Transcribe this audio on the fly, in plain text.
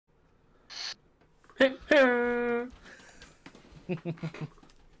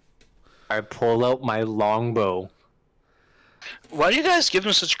I pull out my longbow. Why do you guys give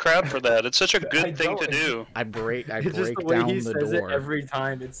him such crap for that? It's such a good thing to do. I break It's just the way down he the says door. it every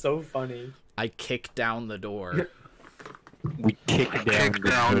time. It's so funny. I kick down the door. We kick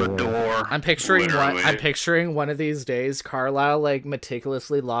down the door. I'm picturing Literally. I'm picturing one of these days, Carlisle like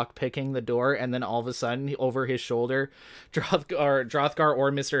meticulously lock picking the door, and then all of a sudden, over his shoulder, Drothgar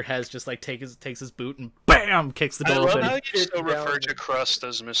or Mr. Hez just like takes his boot and bam kicks the I door love open. how you still refer to Crust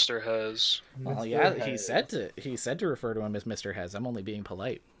as Mr. Hez. Well, yeah, he said to refer to him as Mr. Hez. I'm only being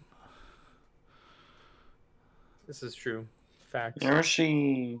polite. This is true. Facts.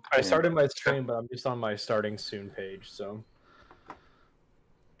 Yoshi. I started my stream, but I'm just on my starting soon page, so.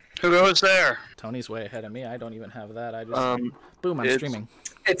 Who goes there? Tony's way ahead of me. I don't even have that. I just boom, I'm streaming.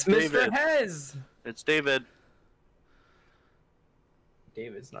 It's David. Mr. Hez! It's David.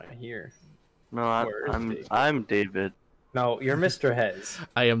 David's not here. No, Where is David? I'm David. No, you're Mr. Hez.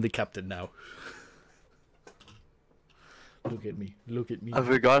 I am the captain now. Look at me. Look at me. I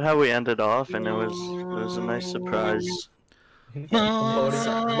forgot how we ended off, and it was a nice surprise.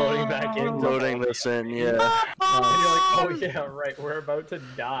 Loading back in. Loading this in, yeah. And you're like, oh yeah, right, we're about to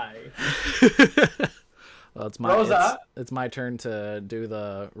die. Well, it's my turn to do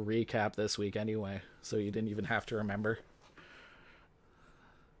the recap this week anyway, so you didn't even have to remember.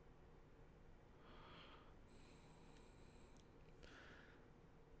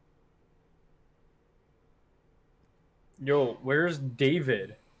 Yo, where's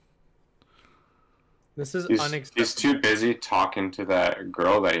David? This is unacceptable. He's too busy talking to that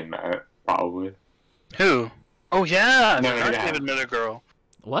girl that he met, probably. Who? Oh yeah, No, I forgot yeah. David met a girl.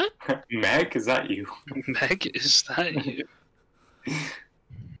 What? Meg, is that you? Meg, is that you?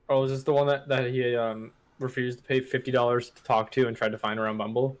 Oh, is this the one that he refused to pay $50 to talk to and tried to find her on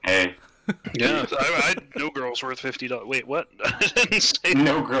Bumble? Hey, Yeah, I no girl's worth $50. Wait, what? I didn't say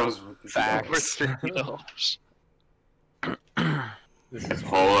no girls with worth facts. $50. This is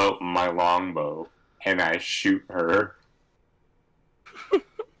Pull out my longbow and I shoot her.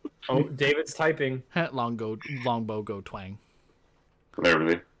 Oh, David's typing. Longbow go twang.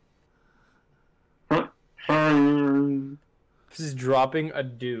 Literally. This is dropping a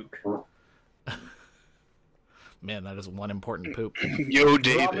duke. Man, that is one important poop. Yo,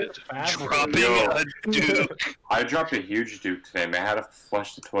 David, fast. dropping Yo. a duke. I dropped a huge duke today, man. I had to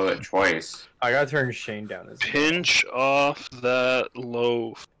flush the toilet twice. I gotta turn Shane down as well. Pinch off that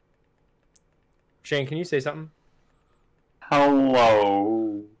loaf. Shane, can you say something?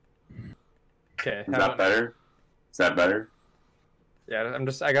 Hello. Okay. Is that better? Is that better? Yeah, I'm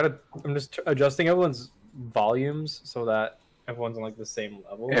just adjusting everyone's volumes so that everyone's on like the same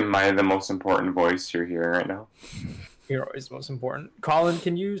level. Am I the most important voice you're hearing right now? You're always most important. Colin,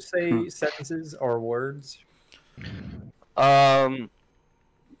 can you say sentences or words?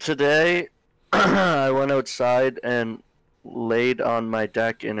 Today I went outside and laid on my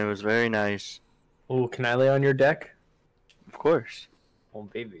deck, and it was very nice. Oh, can I lay on your deck? Of course. Oh,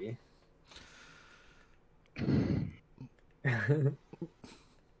 baby.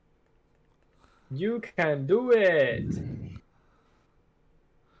 You can do it.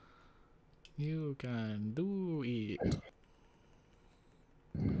 You can do it.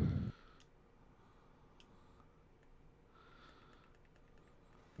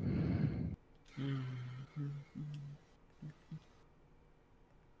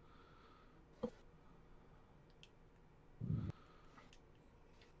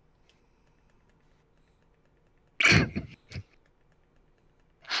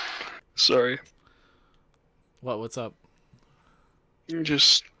 Sorry. What's up?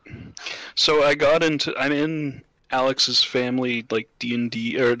 Just so I'm in Alex's family like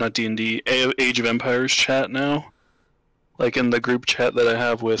D&D or not D&D Age of Empires chat now, like in the group chat that I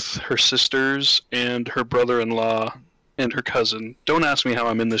have with her sisters and her brother-in-law and her cousin. Don't ask me how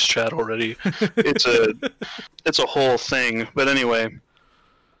I'm in this chat already. It's a whole thing. But anyway,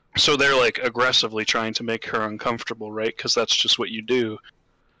 so they're like aggressively trying to make her uncomfortable, right? Because that's just what you do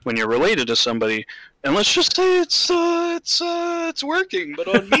when you're related to somebody. And let's just say it's working, but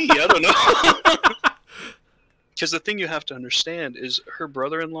on me, I don't know. Because the thing you have to understand is her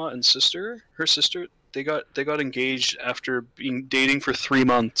brother-in-law and her sister, they got engaged after being dating for 3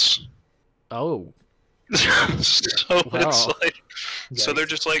 months. Oh. So Wow. it's like, so they're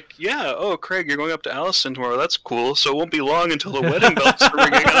just like, yeah, oh Craig, you're going up to Allison tomorrow. That's cool. So it won't be long until the wedding bells are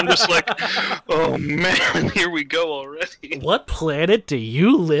ringing. And I'm just like, oh man, here we go already. What planet do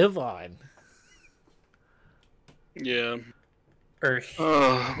you live on? Yeah. Earth.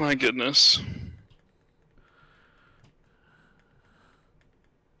 Oh my goodness.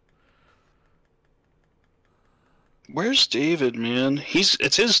 Where's David, man?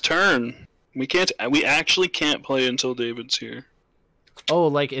 It's his turn. We actually can't play until David's here. Oh,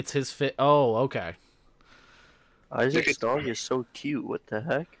 like it's his fit. Oh, okay. Isaac's dog is so cute. What the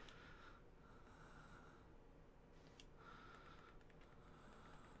heck?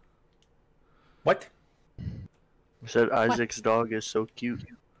 What? I said Isaac's dog is so cute.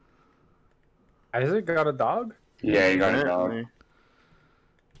 Isaac got a dog? Yeah, you got a dog. Apparently.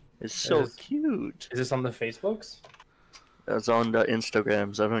 It's so Is- cute. Is this on the Facebooks? That's on the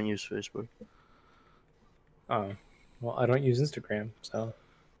Instagrams. I don't use Facebook. Oh. Well, I don't use Instagram, so.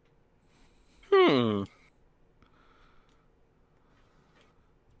 Hmm.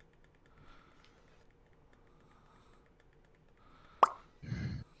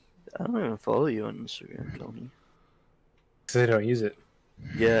 I don't even follow you on Instagram, Tony. Because I don't use it.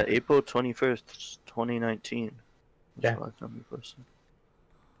 Yeah, April 21st, 2019. That's Yeah. the last time you posted.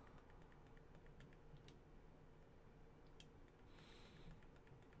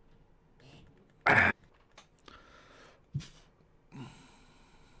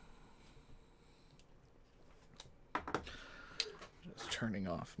 Just turning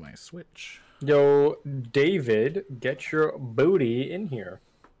off my Switch. Yo, David, get your booty in here.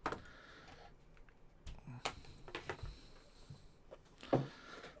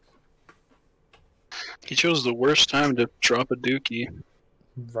 He chose the worst time to drop a dookie.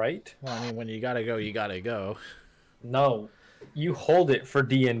 Right? Well, I mean, when you gotta go, you gotta go. No. You hold it for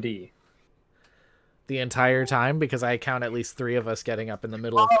D&D. The entire time, because I count at least 3 of us getting up in the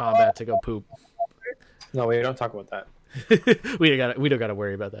middle of combat to go poop. No, wait, don't talk about that. we don't gotta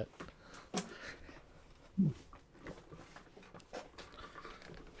worry about that.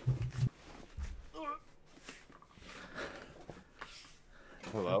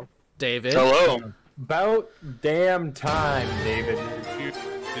 Hello? David. Hello. About damn time, David.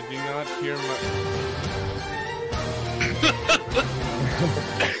 Did you not hear my...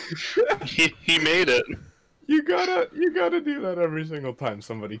 He made it. You gotta do that every single time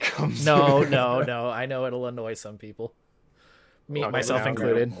somebody comes. No, in. no. I know it'll annoy some people. Me, Okay, myself now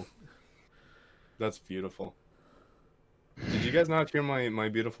included. That's beautiful. Did you guys not hear my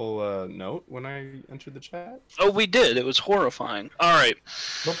beautiful note when I entered the chat? Oh, we did. It was horrifying. All right.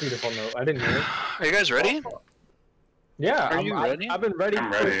 What beautiful note. I didn't hear it. Are you guys ready? Yeah, Are you ready? I've been ready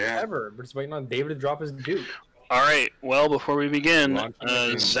I'm ready, yeah. forever. We're just waiting on David to drop his dude. All right. Well, before we begin, Launching the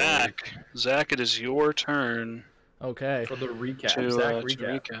game, Zach, it is your turn Okay. For the recap. to Zach,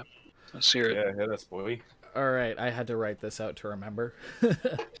 recap. Let's hear it. Yeah, hit us, boy. All right. I had to write this out to remember.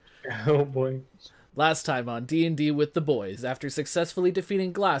 Oh boy. Last time on D&D with the boys, after successfully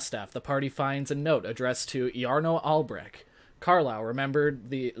defeating Glassstaff, the party finds a note addressed to Iarno Albrecht. Carlisle remembered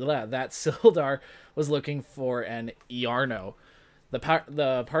that Sildar was looking for an Iarno.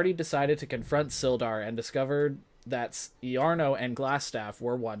 The party decided to confront Sildar and discovered that Iarno and Glassstaff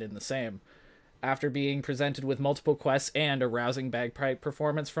were one and the same. After being presented with multiple quests and a rousing bagpipe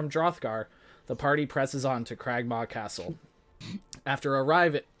performance from Drothgar, the party presses on to Cragmaw Castle. After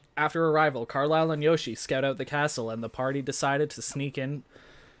arrival, Carlisle and Yoshi scout out the castle, and the party decided to sneak in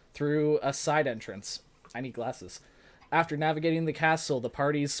through a side entrance. I need glasses. After navigating the castle, the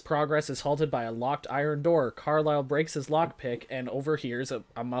party's progress is halted by a locked iron door. Carlisle breaks his lockpick and overhears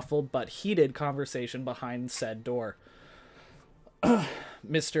a muffled but heated conversation behind said door.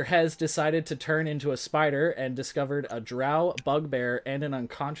 Mr. Hez decided to turn into a spider and discovered a drow, bugbear, and an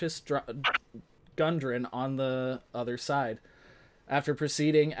unconscious Gundren on the other side. Before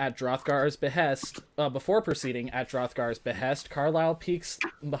proceeding at Drothgar's behest, Carlisle peeks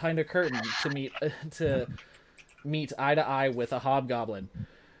behind a curtain to meet eye to eye with a hobgoblin.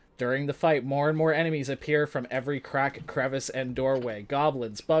 During the fight, more and more enemies appear from every crack, crevice, and doorway.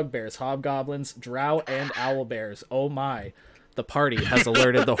 Goblins, bugbears, hobgoblins, drow, and owlbears. Oh my. The party has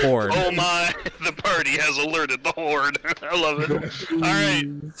alerted the horde. Oh my, the party has alerted the horde. I love it.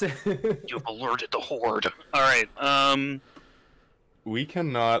 Alright. You've alerted the horde. Alright, We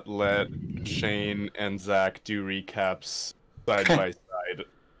cannot let Shane and Zach do recaps side by side.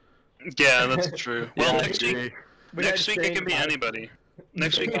 yeah, that's true. Well, Yeah, next week it can be anybody.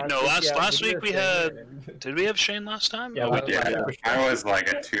 Next week, Yeah, no, last week we had... Shane. Did we have Shane last time? Yeah, Oh, we we- did. Yeah, I was like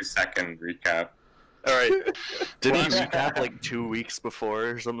a 2-second recap. Alright. Did he Last- recap like 2 weeks before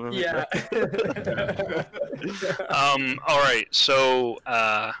or something? Like Yeah. that? Alright, so,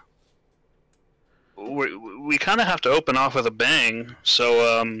 we kind of have to open off with a bang,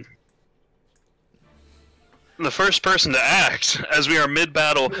 so, the first person to act, as we are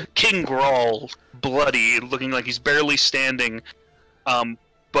mid-battle, King Grawl, bloody, looking like he's barely standing,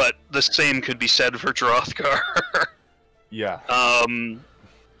 but the same could be said for Drothgar. Yeah.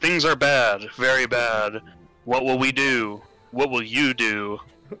 Things are bad, very bad. What will we do? What will you do?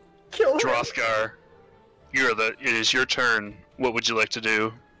 Kill him. Drothgar, it is your turn. What would you like to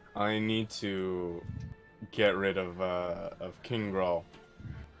do? I need to get rid of King Grawl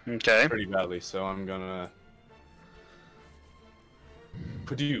Okay. pretty badly, so I'm gonna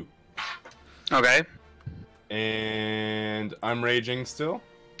put you. Okay. And I'm raging still.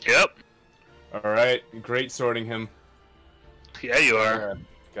 Yep. All right, great sorting him. Yeah, you are.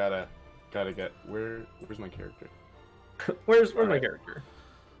 Gotta get where's my character? Where's my character?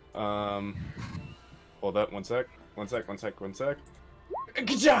 Hold up, one sec. Oh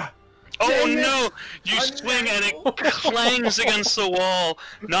Dang it! no! You swing and it clangs against the wall,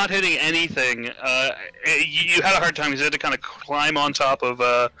 not hitting anything. You had a hard time because you had to kind of climb on top of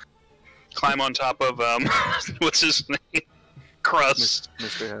what's his name? Crust.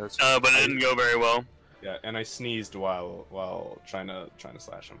 Mr. House. But it didn't go very well. Yeah, and I sneezed while trying to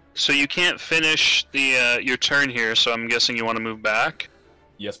slash him. So you can't finish the your turn here. So I'm guessing you want to move back.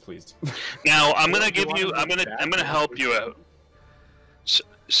 Yes, please. Now I'm gonna Do you give you. wanna I'm move gonna back? help you out.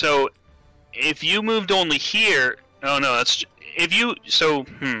 So if you moved only here, oh no, that's if you. So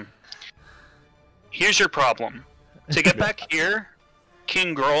here's your problem. To get back here,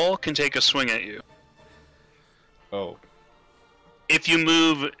 King Grawl can take a swing at you. Oh, If you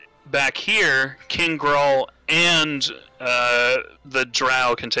move back here, King Grawl and the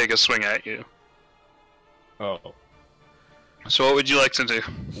Drow can take a swing at you. oh. So what would you like to do?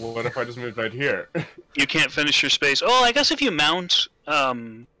 What if I just moved right here? You can't finish your space. Oh, I guess if you mount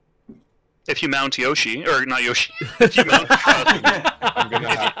Yoshi, or not Yoshi, if you mount I'm gonna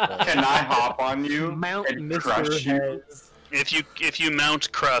have to. Can I hop on you Mount and Mr. crush you? Heads. if you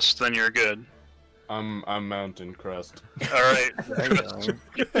mount Crust, then you're good. I'm Mountain Crust. All right, Hang on.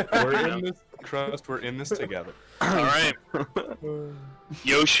 We're in this Crust. We're in this together. all right.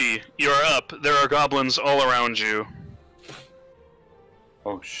 Yoshi, you're up. There are goblins all around you.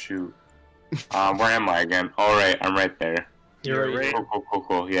 Oh shoot. Where am I again? All right, I'm right there. You're Right. right.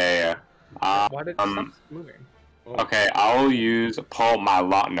 Cool. Yeah. Why did it stop moving? Oh. Okay, I'll pull my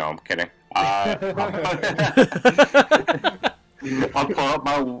lot. No, I'm kidding. I'll pull up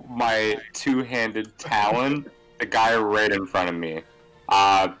my two-handed talon. The guy right in front of me.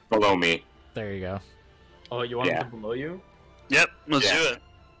 Below me. There you go. Oh, you want Yeah. him to below you? Yep, let's Yeah. do it.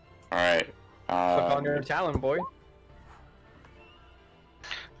 All right. Fuck on your talon, boy.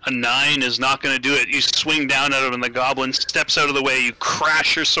 A 9 is not going to do it. You swing down at him, and the goblin steps out of the way. You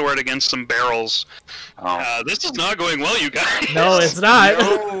crash your sword against some barrels. Oh. This is not going well, you guys. No, it's not.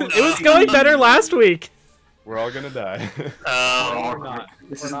 It was going better last week. We're all gonna die. We're not.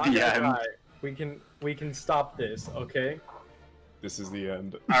 This We're is not the gonna end. die. We can stop this, okay? This is the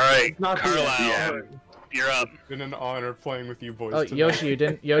end. All right, It's not the Carlisle, end. you're up. It's been an honor playing with you boys. Oh,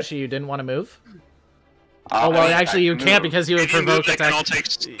 tonight. Yoshi, you didn't want to move? Oh well, actually you can't because you would If you move, provoke they can all attack.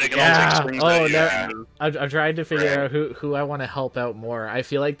 take. They can Yeah. all take swings Oh, at you. no. I'm trying to figure out who I want to help out more. I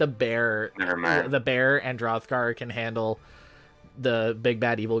feel like the bear Never mind. and Drothgar can handle the big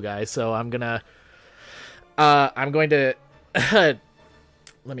bad evil guy. So I'm going to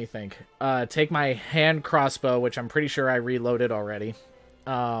let me think. Take my hand crossbow, which I'm pretty sure I reloaded already,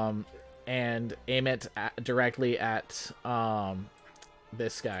 and aim it directly at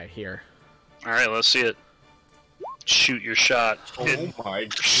this guy here. All right, let's see it. Shoot your shot. Oh It my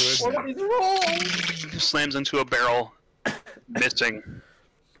goodness. What is wrong? slams into a barrel, missing.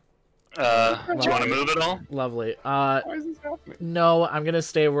 Do you want to move at all? Lovely. Why is this happening? No, I'm gonna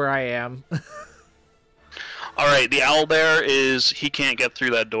stay where I am. All right, the owlbear he can't get through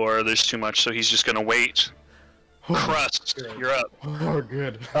that door. There's too much, so he's just gonna wait. Crust, Good. you're up. Oh,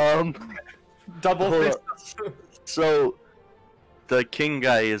 good. Double Hold fist. So, the king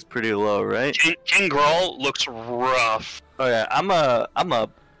guy is pretty low, right? King Grawl looks rough. Oh yeah, I'm a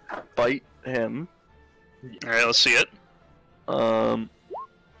bite him. All right, let's see it. Um,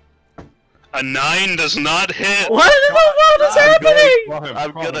 A 9 does not hit. What in the world is happening?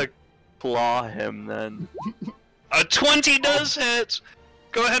 I'm gonna claw him then. A 20 does hit.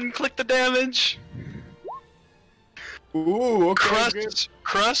 Go ahead and click the damage. Ooh, okay. good.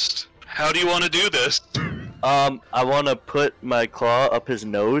 Crust. How do you want to do this? I want to put my claw up his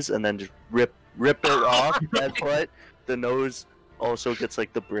nose and then just rip it off, but the nose also gets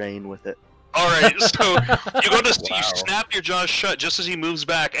like the brain with it. All right, so you go to Wow. you snap your jaws shut just as he moves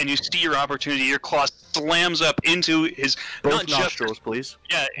back, and you see your opportunity. Your claw slams up into his Both not just nostrils, please.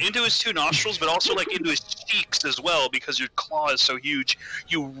 yeah, into his two nostrils, but also like into his cheeks as well because your claw is so huge.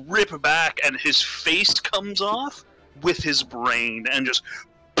 You rip back, and his face comes off with his brain, and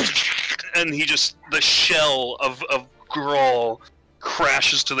the shell of Grawl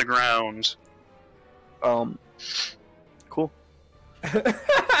crashes to the ground. Cool.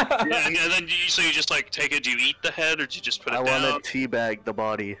 Yeah, and then so you just like take it. Do you eat the head, or do you just put it I down? want to teabag the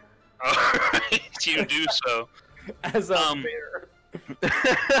body. Alright, you do so. As a bear.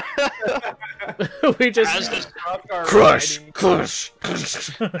 We just As this, crush, crush.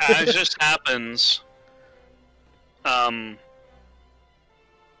 as this happens,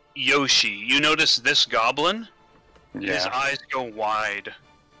 Yoshi, you notice this goblin? His eyes go wide.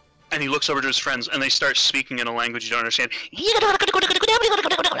 And he looks over to his friends, and they start speaking in a language you don't understand.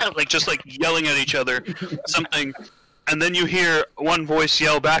 Like, just like yelling at each other, something. And then you hear one voice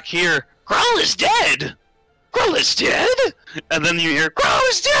yell back here, Growl is dead! Growl is dead! And then you hear, Growl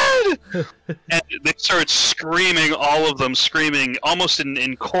is dead! And they start screaming, all of them screaming, almost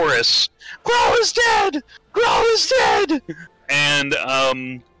in chorus, Growl is dead! Growl is dead! And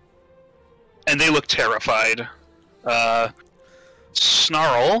they look terrified.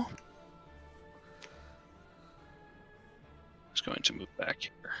 Snarl is going to move back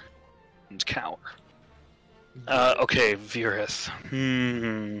here and cower. Okay, Virith.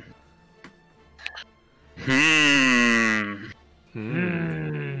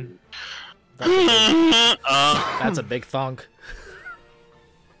 That's a big thunk.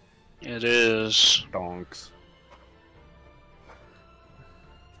 It is. Donks.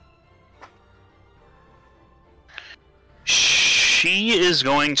 She is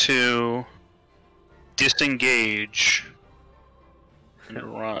going to disengage and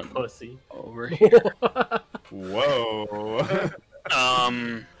run Pussy. over here. Whoa.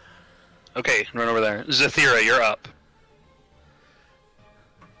 Okay, run over there. Zathira, you're up.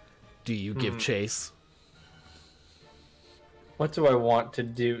 Do you give chase? What do I want to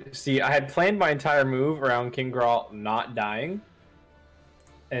do? See, I had planned my entire move around King Grawl not dying.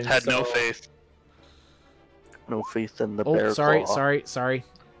 And Had so... no faith. No faith in the Oh, bear sorry, claw. sorry.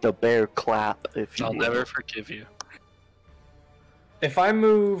 The bear clap, if you I'll will. never forgive you. If I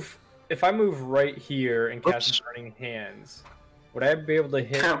move right here and cast Oops. Burning Hands, would I be able to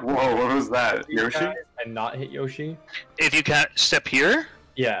hit Whoa, what was that? these Yoshi? guys and not hit Yoshi? If you can't step here,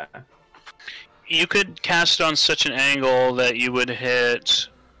 Yeah. you could cast on such an angle that you would hit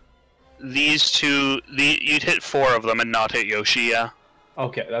these two. You'd hit 4 of them and not hit Yoshi. Yeah.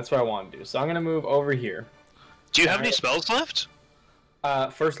 Okay, that's what I want to do. So I'm gonna move over here. Do you have any spells left?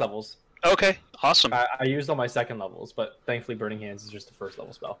 First levels. Okay, awesome, I used all my second levels, but thankfully Burning Hands is just a first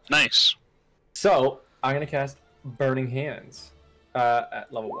level spell. nice. So I'm gonna cast Burning Hands at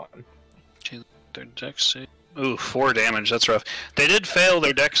level 1. Their dex save. Ooh, 4 damage. That's rough. They did fail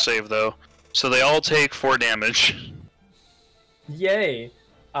their dex save though, so they all take 4 damage. Yay!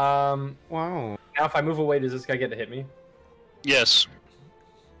 Now Wow. if I move away, does this guy get to hit me? Yes.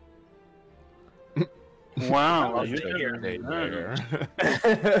 Wow. I'll you just did stay that.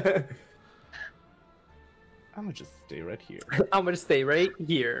 there. I'm gonna just stay right here. I'm gonna stay right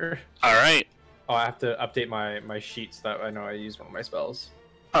here. All right. Oh, I have to update my sheet so that I know I used one of my spells.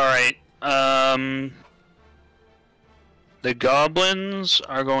 All right. The goblins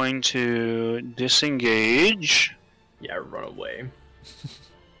are going to disengage. Yeah, run away.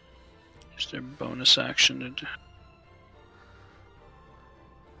 Use their bonus action to do.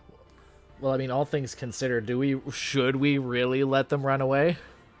 Well, I mean, all things considered, should we really let them run away?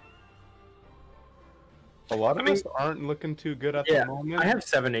 A lot of I mean- us aren't looking too good at Yeah, the moment. I have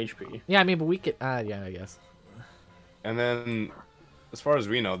 7 HP. Yeah, I mean, but we could. Yeah, I guess. And then, as far as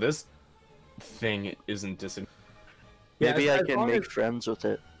we know, this thing isn't Maybe Yeah, I as can long make as- friends with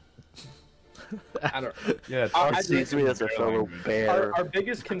it. I don't. Yeah, I talk Sees me as a fellow bear. Our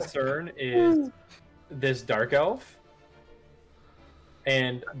biggest concern is this dark elf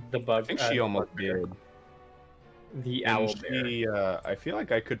and the bug. I think she almost did. The And owl bear. she, I feel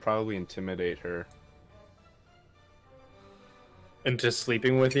like I could probably intimidate her. Into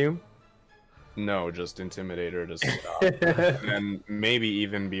sleeping with you. No, just intimidate her to stop. And then maybe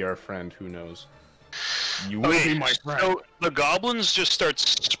even be our friend, who knows. You will Okay, be my friend. so the goblins just start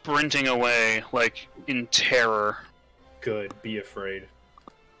sprinting away, like in terror. Good. Be afraid.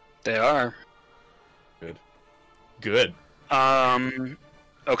 They are. Good.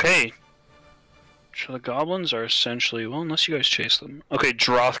 Okay. So the goblins are essentially, well, unless you guys chase them. Okay,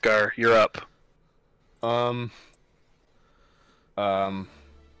 Drothgar, you're up.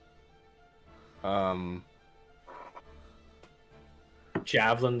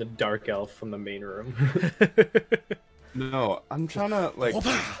 Javelin the dark elf from the main room. No, I'm trying to, like,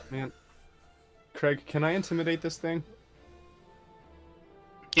 man. Craig, can I intimidate this thing?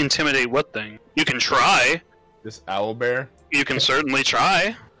 Intimidate what thing? You can try. This owl bear? You can certainly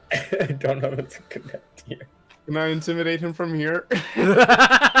try. I don't know if it's a good idea. Can I intimidate him from here?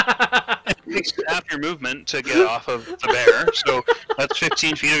 You takes half your movement to get off of the bear, so that's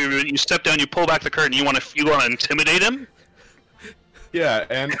 15 feet of your movement. You step down, you pull back the curtain. You want to intimidate him? Yeah,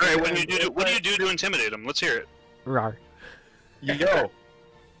 and All right. What do you do to intimidate him? Let's hear it. Rar. yo,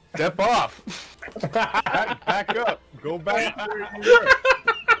 step off. Back up. Go back where you were.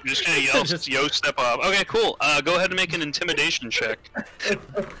 You're just gonna yell, "Yo, step up!" Okay, cool. Go ahead and make an intimidation check.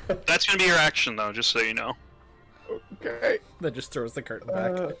 That's gonna be your action, though, just so you know. Okay. That just throws the curtain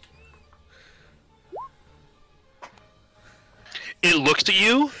back. It looks at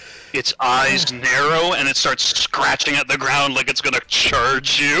you. Its eyes narrow, and it starts scratching at the ground like it's gonna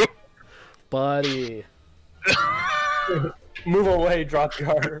charge you. Buddy. Move away,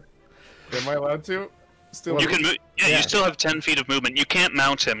 Drothgar. Am I allowed to? Still. You can move. Yeah, you still have 10 feet of movement. You can't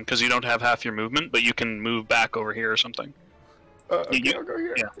mount him because you don't have half your movement, but you can move back over here or something. Okay, I'll go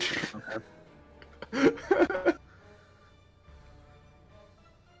here. Yeah.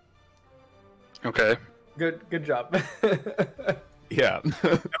 Okay. Good job. Yeah.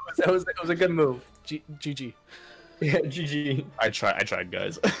 That was a good move. GG. Yeah, GG. I tried,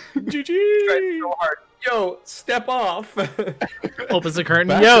 guys. GG. Tried so hard. Yo, step off. Opens the curtain.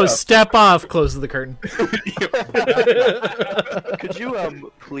 Back Yo, up. step off. Closes the curtain. Could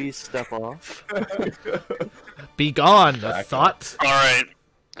you please step off? Be gone, the Back up. thought. All right.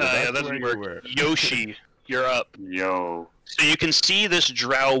 So that's Yeah, that where doesn't you work. were. Yoshi, you're up. Yo, So you can see this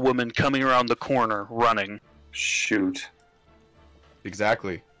drow woman coming around the corner, running. shoot.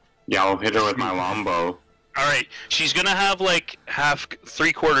 Exactly. Yeah, I'll hit her with my longbow. All right, she's gonna have like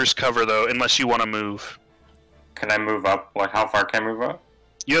three-quarters cover though, unless you want to move. Can I move up? Like, how far can I move up?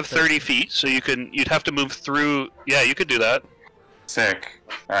 You have 30 feet, so you'd have to move through. Yeah, you could do that. Sick.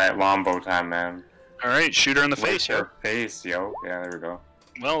 Alright, longbow time, man. All right, shoot her in the Wait face. for Yeah. face, yo. Yeah, there we go.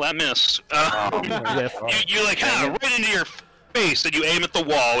 Well, that missed. Whiff. You like right into your face, and you aim at the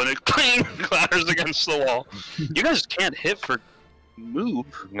wall, and it clang clatters against the wall. You guys can't hit for move.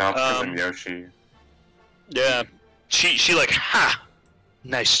 No, it's 'cause I'm Yoshi. Yeah, she like ha,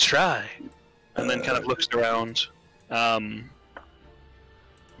 nice try, and then kind of looks around.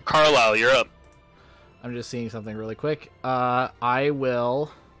 Carlisle, you're up. I'm just seeing something really quick. I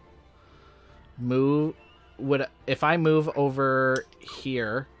will move. If I move over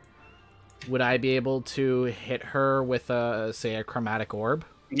here, would I be able to hit her with say a chromatic orb?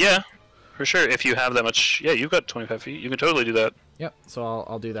 Yeah, for sure. If you have that much, yeah, you've got 25 feet. You can totally do that. Yep. So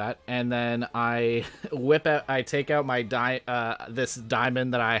I'll do that, and then I I take out my this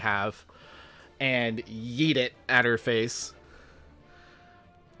diamond that I have, and yeet it at her face.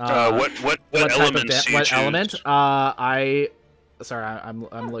 What What element? what element? Sorry,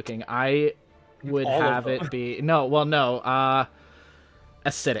 I'm looking. I would All of have them. it be no.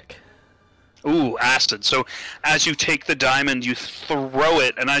 Acidic. Ooh, acid. So as you take the diamond, you throw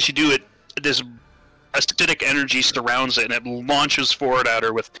it, and as you do it, this acidic energy surrounds it, and it launches forward at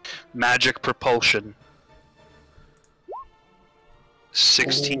her with magic propulsion.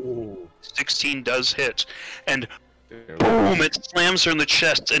 16 does hit, and boom! It slams her in the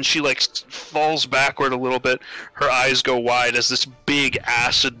chest, and she like falls backward a little bit. Her eyes go wide as this big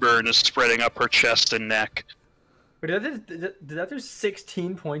acid burn is spreading up her chest and neck. Wait, did that do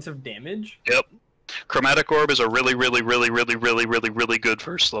 16 points of damage? Yep. Chromatic Orb is a really good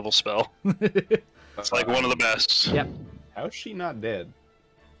first level spell. It's like one of the best. Yep. How's she not dead?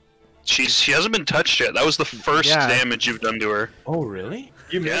 She hasn't been touched yet. That was the first damage you've done to her. Oh, really?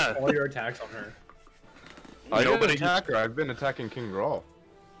 You missed Yeah. all your attacks on her. I didn't Nobody- attack her. I've been attacking King Grawl.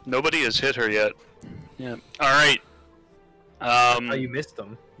 Nobody has hit her yet. Yeah. All right. Oh, you missed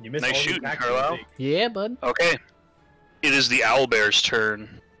them. You missed Nice all the shooting, attacks Carlisle. you take. Yeah, bud. Okay. It is the owlbear's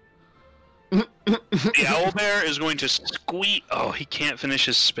turn. The owlbear is going to squeak. Oh, he can't finish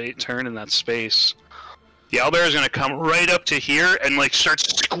his turn in that space. The owlbear is going to come right up to here and like start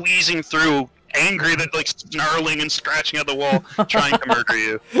squeezing through, angry that like snarling and scratching at the wall, trying to murder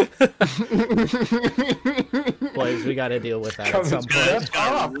you. Boys, we got to deal with that at Come some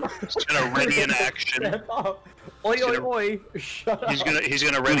on. point. It's gonna ready in action. Step up. Oi, oi, oi. Shut up. He's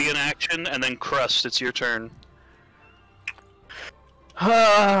gonna ready in action, and then Crust, it's your turn.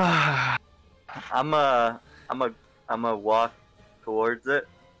 I'm a walk towards it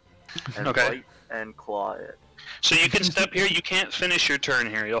and Okay. bite and claw it. So you can step here. You can't finish your turn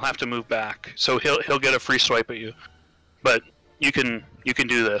here. You'll have to move back. So he'll get a free swipe at you, but you can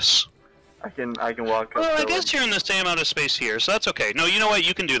do this. I can walk up. Well, I to guess him. you're in the same amount of space here, so that's okay. No, you know what?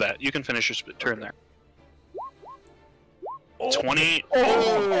 You can do that. You can finish your turn there. 20.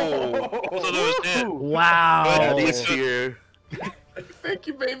 Oh, both of those hit. Wow. Good. He's here. Thank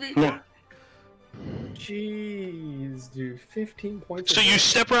you, baby. Jeez, dude, 15 points. So you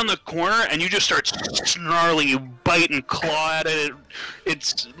step around the corner and you just start snarling, you bite and claw at it.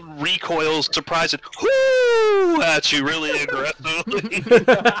 It recoils, surprised, it whoo at you really aggressively.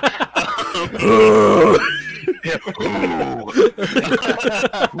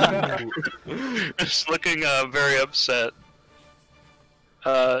 Just looking very upset.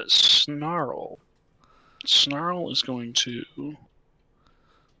 Snarl. Snarl is going to.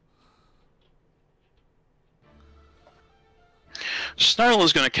 Snarl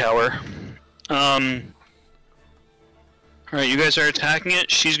is going to cower. Alright, you guys are attacking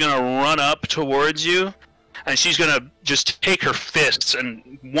it. She's going to run up towards you, and she's going to just take her fists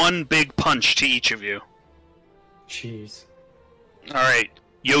and one big punch to each of you. Jeez. Alright,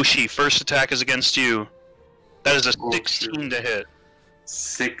 Yoshi, first attack is against you. That is a 16 to hit.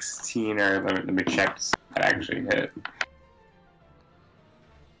 16, or let me check that actually hit.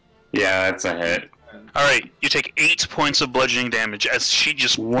 Yeah, that's a hit. Alright, you take 8 points of bludgeoning damage as she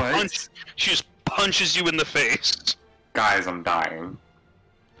just punches you in the face. Guys, I'm dying.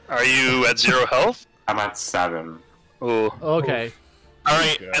 Are you at 0 health? I'm at 7. Oh. Okay.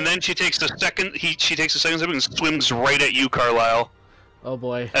 Alright, and then she takes the second step and swims right at you, Carlisle. Oh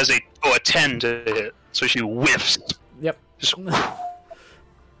boy. As a 10 to hit. So she whiffs. Yep. Just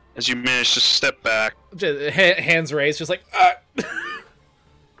as you manage to step back. Just, hands raised, just like ah.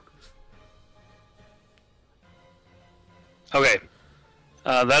 Okay.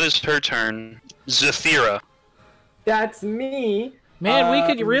 That is her turn. Zafira. That's me. Man, we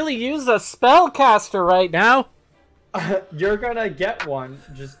could really use a spellcaster right now. You're gonna get one.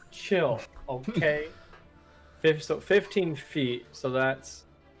 Just chill, okay? So 15 feet. So that's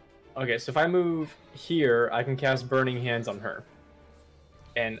okay. So if I move here, I can cast Burning Hands on her.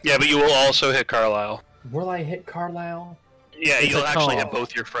 And Yeah, but you will also hit Carlisle. will I hit Carlisle? Yeah, It's you'll a actually call. hit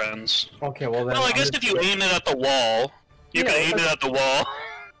both your friends. Okay, well then. Well, I I'm guess just- if you aim it at the wall, you can aim it at the wall.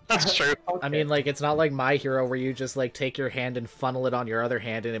 That's true. Okay. I mean, like, it's not like My Hero where you just, like, take your hand and funnel it on your other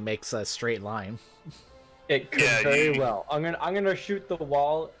hand and it makes a straight line. It could Yeah, very you- well. I'm gonna shoot the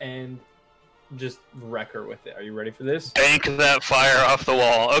wall and just wreck her with it. Are you ready for this? Bank that fire off the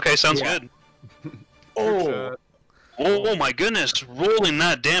wall. Okay, sounds Yeah. good. Oh, Oh my goodness, rolling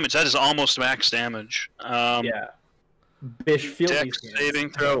that damage, that is almost max damage. yeah. Bish, feel Dex these hands. saving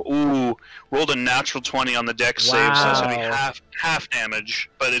throw. Ooh, rolled a natural 20 on the Dex save, so that's gonna be Wow. half damage,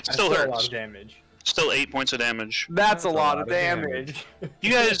 but it That's still a lot hurts. of damage. Still 8 points of damage. That's a lot of damage.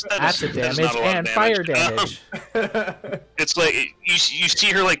 You guys, Acid that is damage not a lot and of fire damage. damage. It's like you see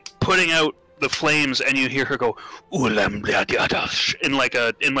her like putting out the flames, and you hear her go "Ulam bladiadash" in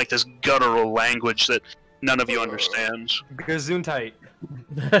like this guttural language that none of you understand. Gesundheit.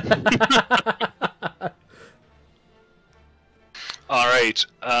 All right,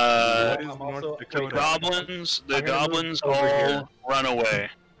 What is I'm North also- the Dakota? goblins I'm gonna move all over here. run away.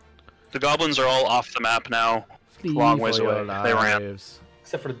 The goblins are all off the map now. Long ways Flee for away. your They ran. lives.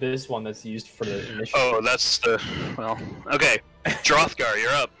 Except for this one that's used for the initiative. Oh, that's the okay. Drothgar,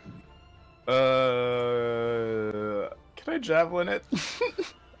 you're up. Can I javelin it?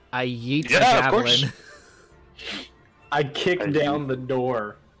 I yeet the Yeah, of course. javelin. I kicked down the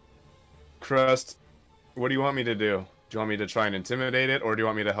door. Crust, what do you want me to do? Do you want me to try and intimidate it, or do you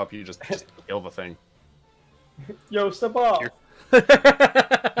want me to help you just kill the thing? Yo, step up.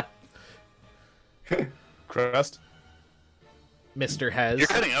 Crust, Mr. Hez. You're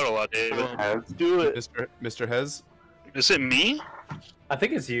cutting out a lot, David. Do it. Mr. Hez? Is it me? I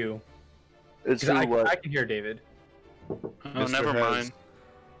think it's you. It's 'Cause who I what? can hear David. Oh, Mr. never Hez. mind.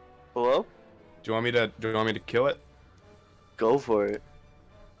 Hello? Do you want me to kill it? Go for it.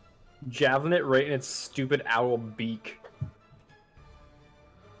 Javelin it right in its stupid owl beak.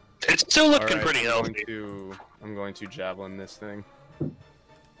 It's still looking Alright, pretty I'm healthy. I'm going to javelin this thing.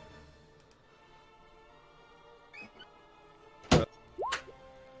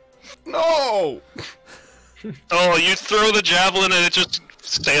 No! Oh, you throw the javelin and it just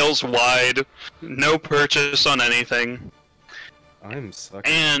sails wide. No purchase on anything. I'm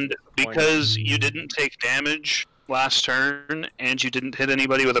sucking. And because you didn't take damage last turn and you didn't hit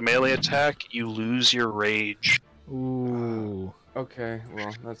anybody with a melee attack, you lose your rage. Ooh. Okay,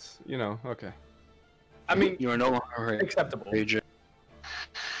 well, that's, okay. I mean, You are no longer acceptable. raging.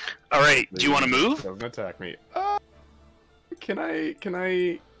 Alright, do you want to move? Don't attack me. Can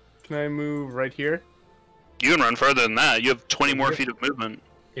I move right here? You can run further than that. You have 20 more feet of movement.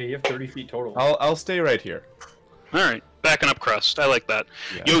 Yeah, you have 30 feet total. I'll stay right here. Alright, backing up crust. I like that.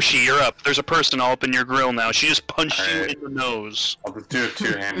 Yeah. Yoshi, you're up. There's a person all up in your grill now. She just punched you Alright. in the nose. I'll just do a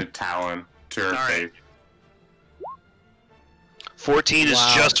two-handed talon to her Alright. face. 14 is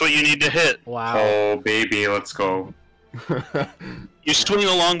Wow. just what you need to hit. Wow. Oh, baby, let's go. You swing the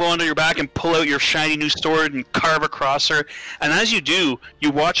longbow onto your back and pull out your shiny new sword and carve across her. And as you do,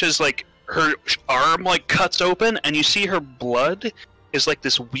 you watch as like her arm like cuts open, and you see her blood is like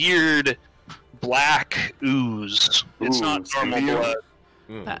this weird black ooze. It's Ooh, not normal severe.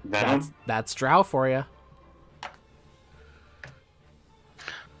 blood. Venom? That's Drow for you.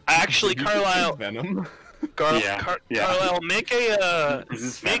 Actually, Carlisle, Venom. Yeah. Carlisle, make a Is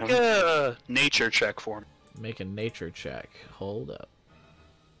this make Venom? a nature check for me. Make a nature check. Hold up.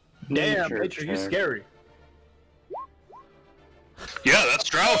 Damn, nature, you check. scary. Yeah, that's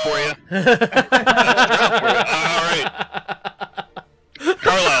Drow for you. All right,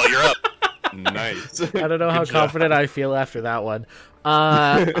 Carlisle, you're up. Nice. I don't know how Good job. confident I feel after that one.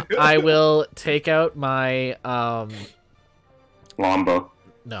 I will take out my Lombo.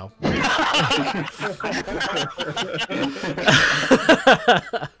 no.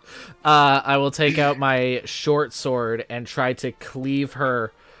 I will take out my short sword and try to cleave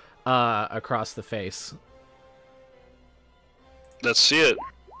her across the face. Let's see it.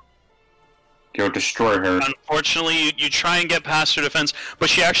 Go destroy her. Unfortunately, you try and get past her defense, but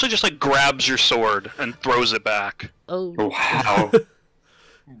she actually just like grabs your sword and throws it back. Oh, Wow.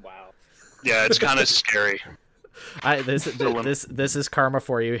 Wow. Yeah, it's kind of scary. this is karma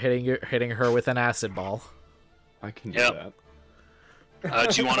for you, hitting her with an acid ball. I can do Yep. that.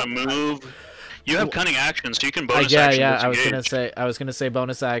 Do you want to move? You have cunning action, so you can bonus action I was disengage. gonna say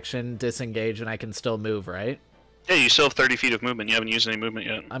bonus action disengage, and I can still move, right? Yeah, you still have 30 feet of movement. You haven't used any movement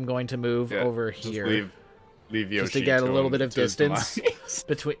yet. I'm going to move Yeah, over just here leave Yoshi just to get a little him bit of to his distance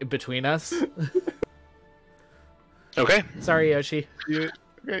demise. between us. Okay. Sorry, Yoshi.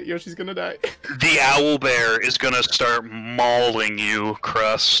 Okay, Yoshi's gonna die. The owl bear is gonna start mauling you,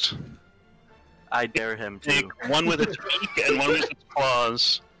 Crust. I dare him to. Take one with its beak and one with its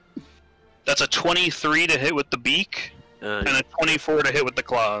claws. That's a 23 to hit with the beak, and a 24 to hit with the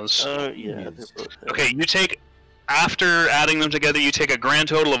claws. Yeah. they're both hit. Okay, you take, after adding them together, you take a grand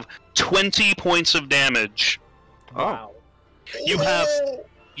total of 20 points of damage. Wow. You have,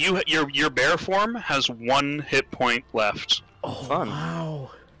 your bear form has 1 hit point left. Oh, Fun.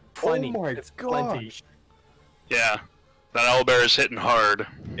 wow. Plenty. my It's plenty. gosh. Yeah, that owl bear is hitting hard.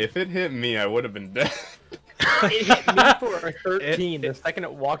 If it hit me, I would have been dead. It hit me for a 13 the second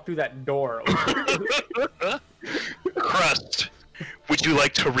it walked through that door. Crust, would you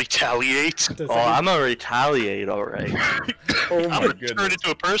like to retaliate? Oh, I'm gonna retaliate, alright. Oh I'm my gonna turn goodness.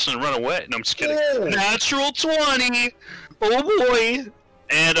 into a person and run away. No, I'm just kidding. Natural 20! Oh boy!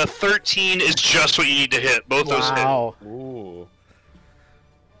 And a 13 is just what you need to hit. Both those hit. Wow. Ooh.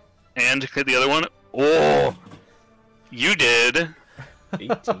 And hit the other one. Oh! You did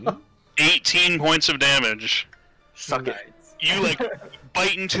 18? 18 points of damage. Suck it. You, like,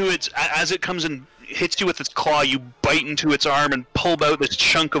 bite into its... As it comes and hits you with its claw, you bite into its arm and pull out this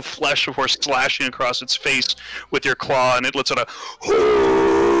chunk of flesh before slashing across its face with your claw, and it lets out a...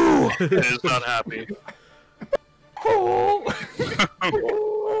 It is not happy.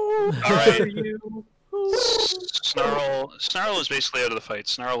 Alright. Snarl is basically out of the fight.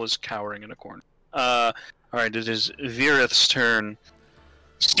 Snarl is cowering in a corner. Alright, it is Virith's turn.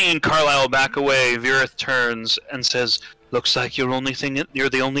 Seeing Carlisle back away, Virith turns and says, "Looks like you're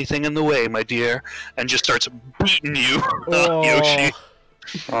the only thing in the way, my dear," and just starts beating you, Oh. Yoshi.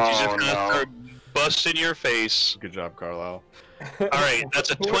 She's just Oh gonna no. start busting your face. Good job, Carlisle. Alright, that's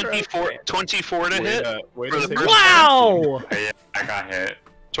a 24 to hit. Way For to the take first- Wow! Yeah, I got hit.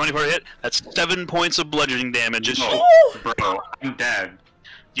 24 to hit. That's 7 points of bludgeoning damage. It's Bro, I'm dead.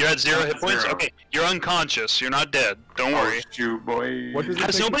 You're at 0 hit points? 0. Okay, you're unconscious. You're not dead. Don't worry. Oh, shoot, boy. What does it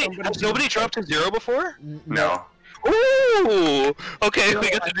Has take nobody, somebody has to- nobody dropped to 0 before? No. Ooh! Okay, we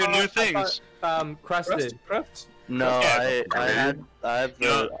get I to do thought- new I things. thought, crusted. Crust? No, Yeah. I have Yeah.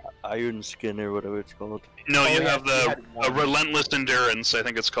 the iron skin or whatever it's called. No, you yeah, have you the had one. relentless endurance, I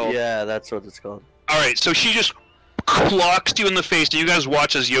think it's called. Yeah, that's what it's called. Alright, so she just clocks you in the face, and you guys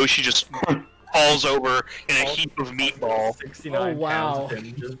watch as Yoshi just falls over in a heap of meatball. 69 Oh, wow. pounds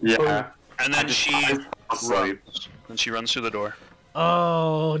and just Yeah. And then she Sleep. runs through the door.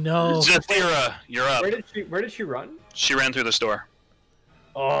 Oh no! Zafira, you're up. Where did she run? She ran through this door.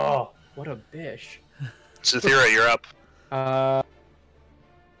 Oh, what a bish. Zafira, you're up.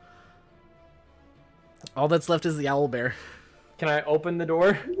 All that's left is the owl bear. Can I open the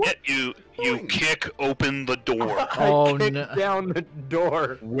door? You kick open the door. Oh, I kicked no. down the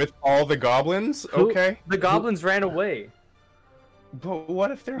door. With all the goblins? Who- Okay. The goblins ran away. But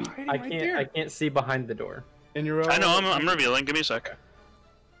what if they're hiding I right can't. there? I can't see behind the door. And you're I know, I'm revealing. Give me a sec.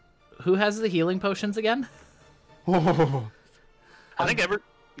 Who has the healing potions again? Oh. I think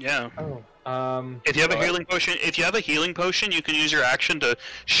yeah. Oh. If you have a healing potion, you can use your action to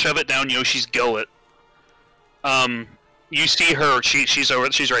shove it down Yoshi's gullet. You see her. She's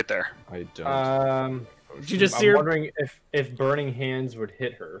right there. I don't. You just see I'm her. wondering if burning hands would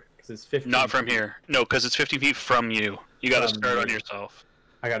hit her because it's 15. Not from here. No, because it's 50 feet from you. You got to From start me. on yourself.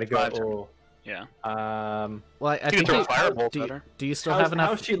 I gotta go. Oh. Yeah. Well, I You can think throw a firebolt at her. do you still have enough?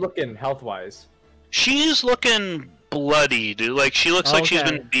 How's she looking health-wise? She's looking bloody, dude. Like she looks like she's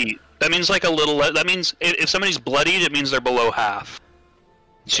Okay. been beat. That means like a little. That means if somebody's bloodied, it means they're below half.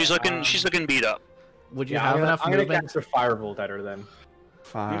 She's looking beat up. Would you Yeah, have enough I'm gonna movement? cast a firebolt at her then.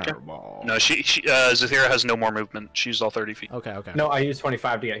 Fireball. No, Zathira has no more movement. She's all 30 feet. Okay, okay. No, I used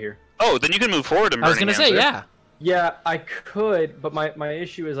 25 to get here. Oh, then you can move forward and I was burning gonna say, hands her. yeah. Yeah, I could, but my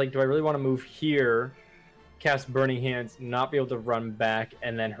issue is like, do I really want to move here, cast Burning Hands, not be able to run back,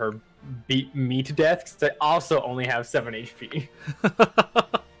 and then her beat me to death? Because I also only have 7 HP.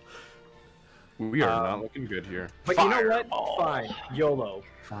 We are not looking good here. But you know what? Fine, YOLO.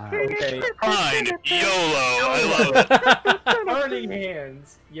 Okay. Fine, YOLO. I love it. Burning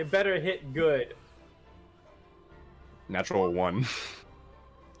Hands, you better hit good. Natural 1.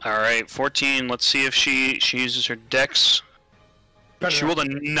 All right, 14. Let's see if she uses her dex. She rolled a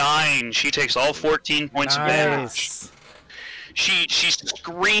 9. She takes all 14 points of damage. Nice. She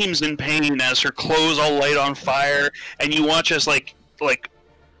screams in pain as her clothes all light on fire, and you watch as like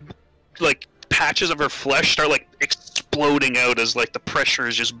patches of her flesh start like exploding out as like the pressure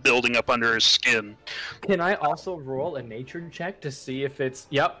is just building up under her skin. Can I also roll a nature check to see if it's...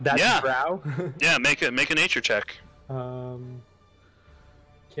 Yep, that's Yeah. Drow. Yeah, make a nature check.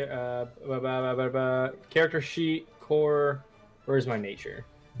 Character sheet, core... Where's my nature?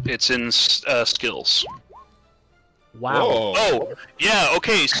 It's in skills. Wow. Whoa. Oh, yeah.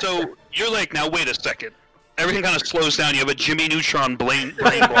 Okay, so you're like, now wait a second. Everything kind of slows down. You have a Jimmy Neutron brain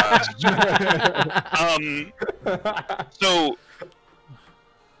blast. So,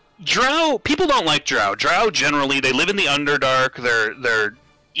 Drow. People don't like Drow. Drow generally they live in the Underdark. They're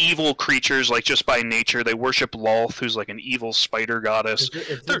evil creatures, like just by nature. They worship Lolth, who's like an evil spider goddess.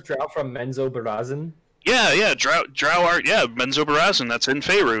 Is this Drow from Menzo Barazin? Yeah. Drow art. Yeah, Menzo Barazin. That's in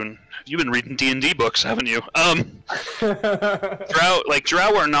Faerun. You've been reading D&D books, haven't you?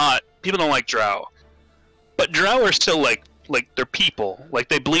 Drow are not. People don't like Drow. But Drow are still like they're people. Like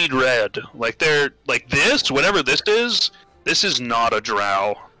they bleed red. Like they're like this, whatever this is not a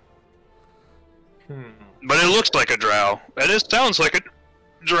Drow. But it looks like a Drow. And it sounds like a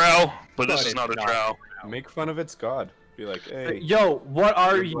Drow, but this is not a Drow. Make fun of its god. Be like, hey. Yo, what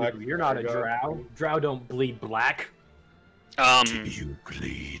are You're you? black, You're not a God. Drow. Drow don't bleed black. You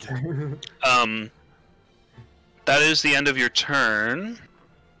bleed. That is the end of your turn.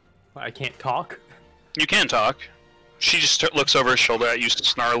 I can't talk. You can talk. She just looks over her shoulder at you,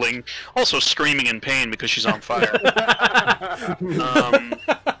 snarling, also screaming in pain because she's on fire.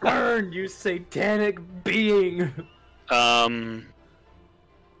 Burn, you satanic being!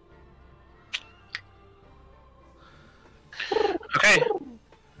 Okay.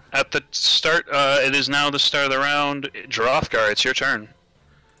 At the start, it is now the start of the round. Drothgar, it's your turn.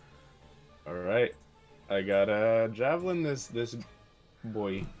 Alright. I got a javelin this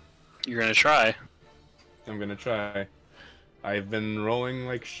boy. You're gonna try. I'm gonna try. I've been rolling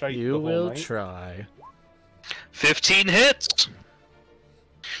like shite You the whole will night. try. 15 hits!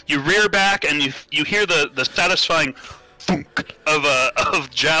 You rear back and you hear the satisfying thunk of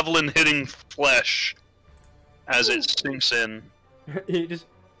javelin hitting flesh as it sinks in. He just...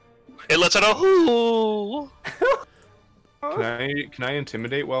 It lets out a hoo. Can I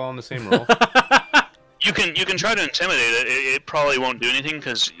intimidate while on the same roll? You can try to intimidate it. It probably won't do anything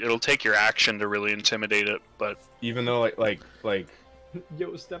because it'll take your action to really intimidate it. But Even though like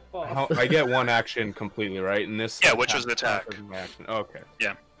Yo, step off. how, I get one action completely, right? And this Yeah, which was the attack. is my action. Okay.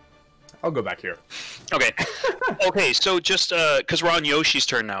 Yeah. I'll go back here. okay, okay. So just because we're on Yoshi's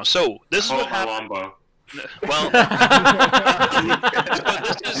turn now. So this is Oh, what my happened. longbow. Well,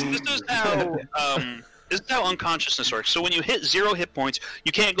 this is how unconsciousness works. So when you hit 0 hit points,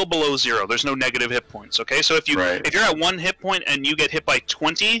 you can't go below 0. There's no negative hit points. Okay, so if you're at 1 hit point and you get hit by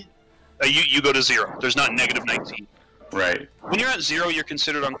 20, you go to 0. There's not negative 19. Right. When you're at 0, you're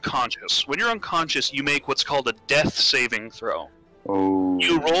considered unconscious. When you're unconscious, you make what's called a death saving throw. Oh.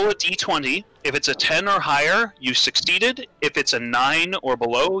 You roll a d20. If it's a 10 or higher, you succeeded. If it's a 9 or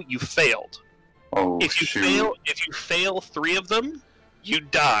below, you failed. Oh, If you shoot. fail 3 of them, you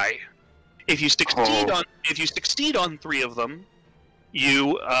die. If you succeed on 3 of them,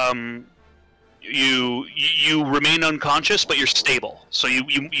 you remain unconscious, but you're stable. So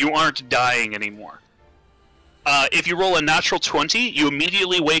you aren't dying anymore. If you roll a natural 20, you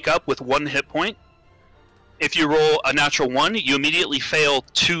immediately wake up with 1 hit point. If you roll a natural 1, you immediately fail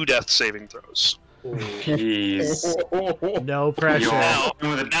 2 death saving throws. Jeez. No pressure. Now,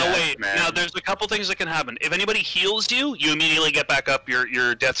 Doing the best, man. now there's a couple things that can happen. If anybody heals you, you immediately get back up.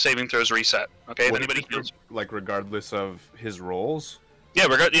 Your death saving throws reset. Okay, if What anybody if heals, like regardless of his rolls. yeah,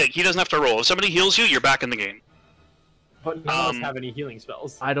 he doesn't have to roll. If somebody heals you, you're back in the game. But none of us have any healing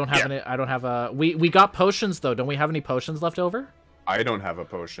spells. I don't have any. I don't have a. We got potions though. Don't we have any potions left over? I don't have a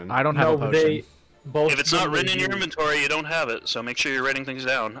potion. I don't have a potion. They both. If it's not written in your inventory, you don't have it. So make sure you're writing things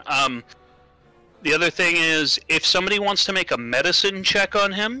down. The other thing is, if somebody wants to make a medicine check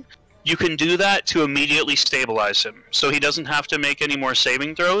on him, you can do that to immediately stabilize him. So he doesn't have to make any more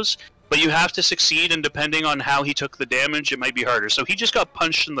saving throws, but you have to succeed, and depending on how he took the damage, it might be harder. So he just got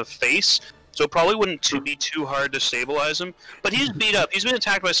punched in the face, so it probably wouldn't be too hard to stabilize him. But he's beat up. He's been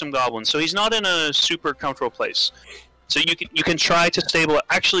attacked by some goblins, so he's not in a super comfortable place. So you can try to stabilize.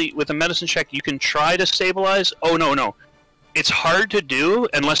 Actually, with a medicine check, you can try to stabilize. Oh, no. It's hard to do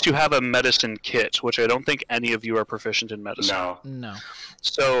unless you have a medicine kit, which I don't think any of you are proficient in medicine. No.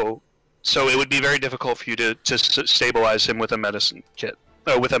 So it would be very difficult for you to stabilize him with a medicine kit,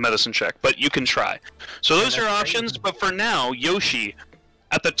 with a medicine check. But you can try. So those are options. But for now, Yoshi,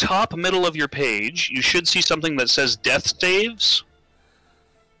 at the top middle of your page, you should see something that says Death Saves.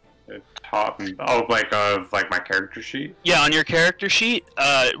 Top, like my character sheet. Yeah, on your character sheet,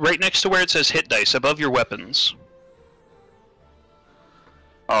 right next to where it says Hit Dice, above your weapons.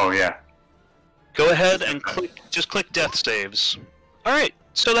 Oh yeah. Go ahead and just click Death Saves. Alright,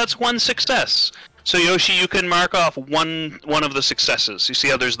 so that's 1 success. So Yoshi, you can mark off one of the successes. You see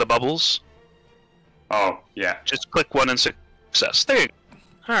how there's the bubbles? Oh yeah. Just click 1 and success. There you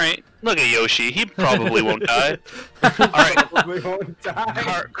go. Alright, look at Yoshi. He probably won't die. Alright, We won't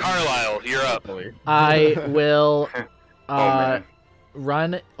die. Carlisle, you're up. I will Man.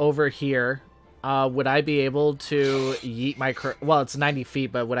 run over here. Would I be able to yeet my... Well, it's 90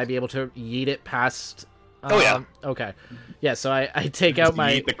 feet, but would I be able to yeet it past... Oh, yeah. Okay. Yeah, so I take out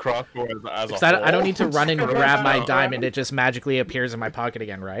my... Eat the crossbow as a Because I don't need to run and grab my diamond. It just magically appears in my pocket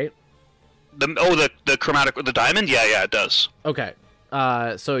again, right? The chromatic... The diamond? Yeah, it does. Okay.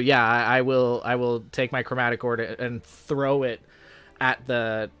 So yeah, I will take my chromatic orb and throw it at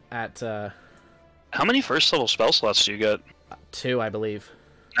the... How many first level spell slots do you get? 2, I believe.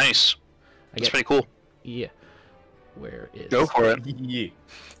 Nice. That's pretty cool. Yeah. Where is... Go for it. Yeah.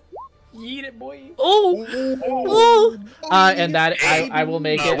 Eat it, boy. Oh! And that I will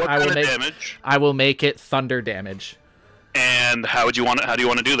make it. What I will kind of make. damage? I will make it thunder damage. And how do you want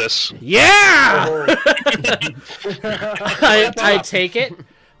to do this? Yeah! Oh. I take it.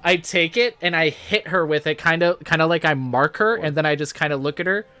 I take it and I hit her with it, kind of like I mark her, and then I just kind of look at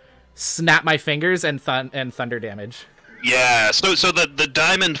her, snap my fingers, and thunder damage. Yeah, so the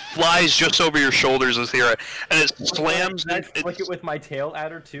diamond flies just over your shoulders, Athera, and it slams. Can I flick it with my tail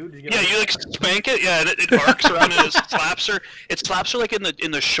at her too? Did you get You like spank it, yeah, and it arcs around and it slaps her. It slaps her like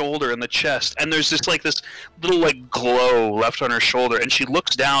in the shoulder and the chest, and there's this little like glow left on her shoulder, and she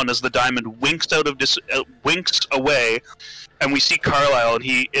looks down as the diamond winks winks away. And we see Carlisle, and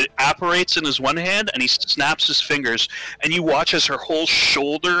it apparates in his one hand, and he snaps his fingers, and you watch as her whole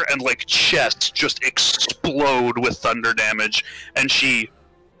shoulder and like chest just explode with thunder damage, and she,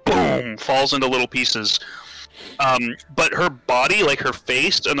 boom, falls into little pieces. But her body, like her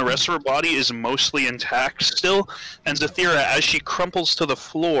face and the rest of her body, is mostly intact still. And Zathira, as she crumples to the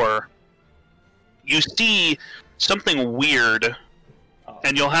floor, you see something weird,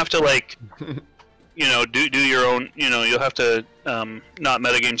 and you'll have to like. Do your own, you'll have to not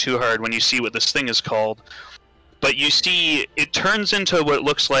metagame too hard when you see what this thing is called. But you see, it turns into what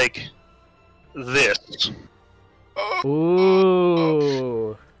looks like this.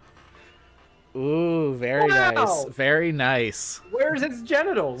 Ooh. Ooh, very Wow. nice. Very nice. Where's its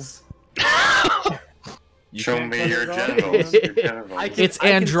genitals? Show me your it off. genitals. Your genitals. I It's can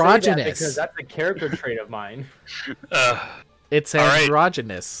say that androgynous. because that's a character trait of mine. It's All right.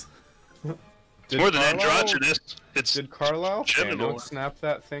 androgynous. It's more than androgynous. It's Did Carlisle genital. snap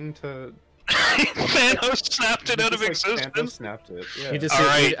that thing to... Thanos snapped it out of Just like Thanos existence. snapped it. Yeah. You just All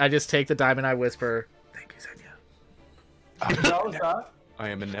right. I just take the diamond, I whisper, "Thank you, Zenya." That was that. I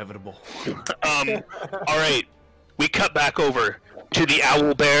am inevitable. All right, we cut back over to the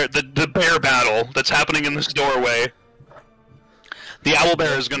owl bear, the bear battle that's happening in this doorway. The owl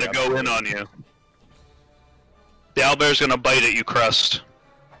bear is going to go in on you. The owl bear is going to bite at you, Crust.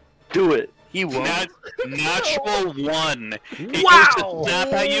 Do it. He won't. Natural 1. It Wow! goes to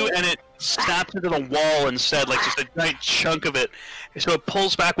snap at you, and it snaps into the wall instead, like just a giant chunk of it. So it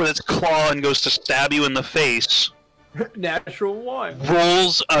pulls back with its claw and goes to stab you in the face. Natural 1.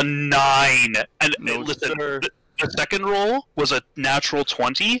 Rolls a 9. And No, listen, sir. the second roll was a natural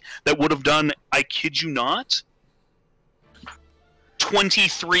 20 that would have done, I kid you not,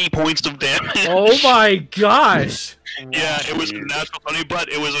 23 points of damage. Oh my gosh! Yeah, it was a natural 20, but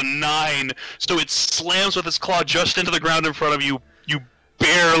it was a 9. So it slams with its claw just into the ground in front of you. You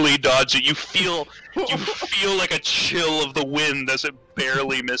barely dodge it. You feel like a chill of the wind as it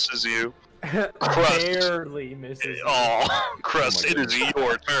barely misses you. Crust. Barely misses. Oh, Crust, it is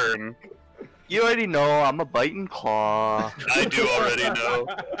your turn. You already know I'm a biting claw. I do already know.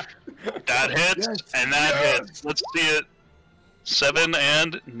 That hits, and that hits. Let's see it. 7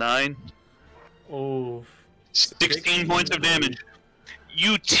 and 9. Oh. 16 points of damage.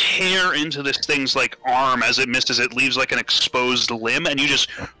 You tear into this thing's like arm as it misses. It leaves like an exposed limb, and you just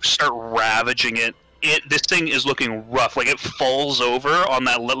start ravaging it. This thing is looking rough. Like it falls over on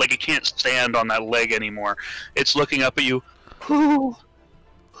that like it can't stand on that leg anymore. It's looking up at you.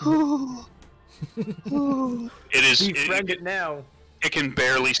 It is. Befriend it now. It can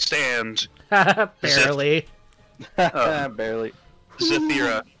barely stand. Barely. Barely.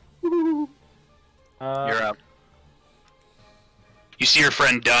 Zafira, you're up. You see your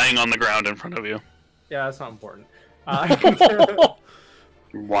friend dying on the ground in front of you. Yeah, that's not important.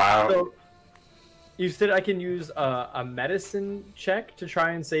 Wow. So, you said I can use a medicine check to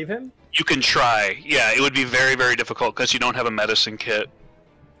try and save him? You can try. Yeah, it would be very, very difficult because you don't have a medicine kit.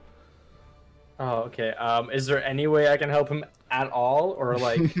 Oh, okay. Is there any way I can help him at all, or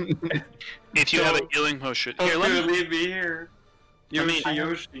like? If you have a healing potion, here, let me leave me here.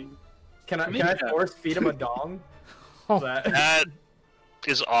 Yoshi. Can I force feed him a dong? That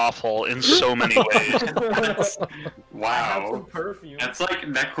is awful in so many ways. Wow. I have some perfume. That's like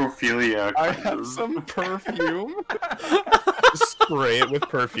necrophilia. I have some perfume. Spray it with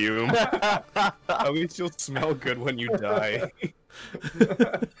perfume. At least you'll smell good when you die.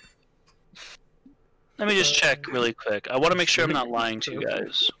 Let me just check really quick. I want to make sure I'm not lying to you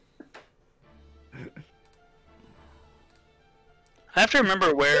guys. I have to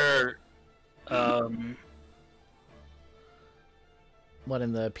remember where. What,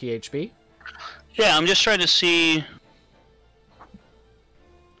 in the PHB? Yeah, I'm just trying to see.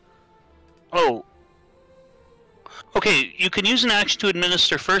 Oh. Okay, you can use an action to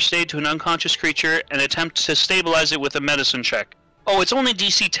administer first aid to an unconscious creature and attempt to stabilize it with a medicine check. Oh, it's only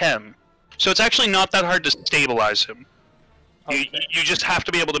DC 10. So it's actually not that hard to stabilize him. Okay. You just have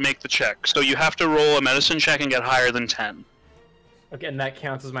to be able to make the check. So you have to roll a medicine check and get higher than 10. Okay, and that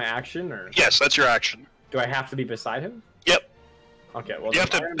counts as my action, or Yes, that's your action. do I have to be beside him? Yep. Okay, well You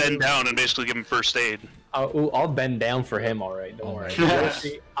have to then bend down and basically give him first aid. I'll bend down for him. All right, don't All worry. right.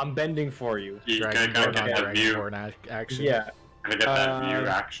 Yoshi, I'm bending for you. You gotta Dragonborn get on that view. Dragonborn action. Yeah. Gotta get that view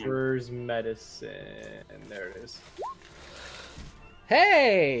action. Where's medicine? There it is.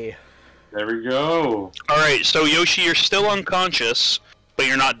 Hey! There we go. Alright, so Yoshi, you're still unconscious, but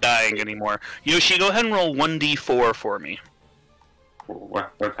you're not dying anymore. Yoshi, go ahead and roll 1d4 for me.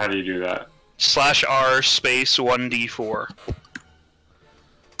 How do you do that? /R space 1d4.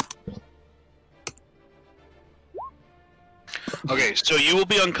 Okay, so you will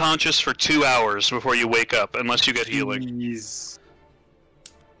be unconscious for 2 hours before you wake up, unless you get healing. Jeez.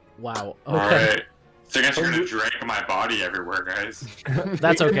 Wow. Okay. Alright. So I guess you're gonna drag my body everywhere, guys.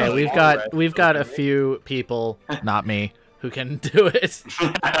 That's okay. We've got a few people, not me, who can do it.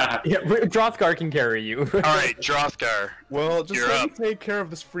 Yeah, Drothgar can carry you. Alright, Drothgar. Well, just You're let up. me take care of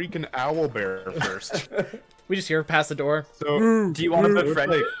this freaking owl bear first. We just hear past the door. So Do you want to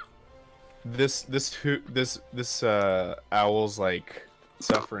befriend like, him? this owl's like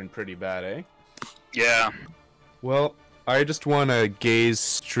suffering pretty bad, eh? Yeah. Well, I just want to gaze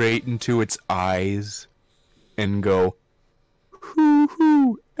straight into its eyes and go, hoo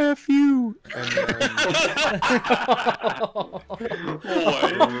hoo, F you, and then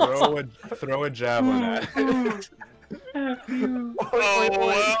throw a javelin at it. Oh,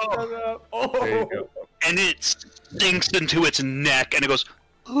 wow. There you go. And it sinks into its neck, and it goes,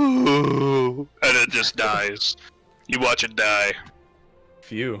 ooh, and it just dies. You watch it die.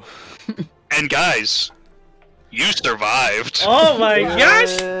 Phew. And guys, you survived. Oh my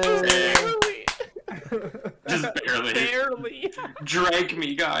gosh! Just barely. Barely. Drag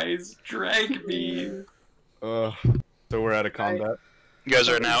me, guys. Drag me. So we're out of combat. You guys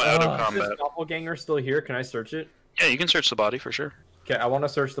are now out of Is combat. this doppelganger still here? Can I search it? Yeah, you can search the body for sure. Okay, I want to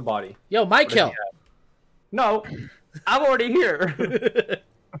search the body. Yo, my What does he kill. have? No, I'm already here.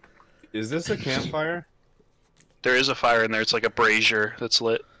 Is this a campfire? There is a fire in there. It's like a brazier that's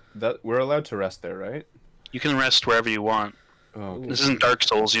lit. That we're allowed to rest there, right? You can rest wherever you want. Oh, okay. This isn't Dark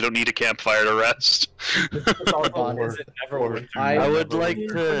Souls. You don't need a campfire to rest. It's all fun. Is it never winter? I would like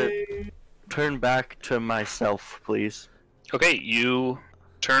to turn back to myself, please. Okay, you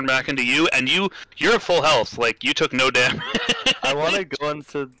turn back into you, and you're at full health. Like, you took no damage. I want to go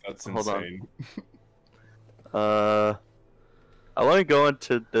into. That's Hold insane. I want to go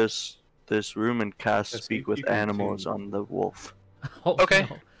into this room and cast Yes, Speak you with can Animals continue. on the wolf. Oh, Okay.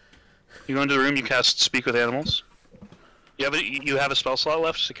 no. You go into the room, you cast Speak with Animals. You have a spell slot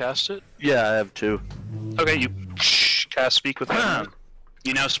left to cast it? Yeah, I have 2. Okay, you cast Speak with Animals.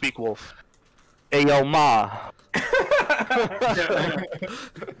 You now speak wolf. Hey yo, ma.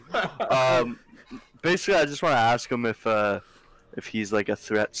 Basically, I just want to ask him if he's like a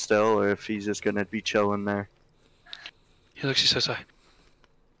threat still, or if he's just gonna be chilling there. He looks, he says,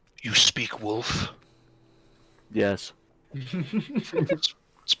 you speak wolf? Yes.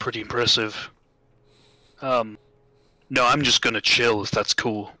 It's pretty impressive. No, I'm just gonna chill if that's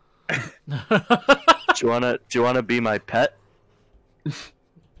cool. Do you wanna be my pet?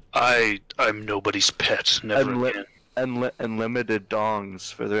 I'm nobody's pet. Never again. Unlimited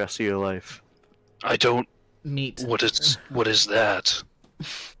dongs for the rest of your life. I don't. Meat. What is that?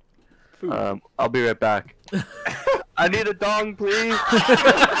 I'll be right back. I need a dong, please.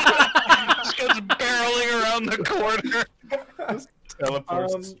 This guy's barreling around the corner.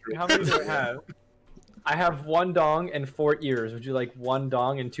 Teleports straight. How many do I have? I have 1 dong and 4 ears. Would you like 1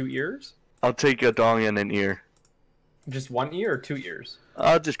 dong and 2 ears? I'll take a dong and an ear. Just 1 ear or 2 ears?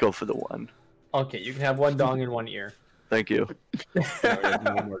 I'll just go for the 1. Okay, you can have 1 dong and 1 ear. Thank you. No, I have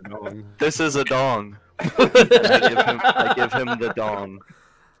no more dong. This is a dong. I give him the dong.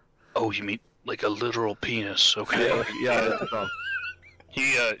 Oh, you mean like a literal penis? Okay. Yeah, that's a dong.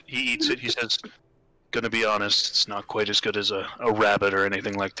 He eats it. He says, "Gonna be honest, it's not quite as good as a rabbit or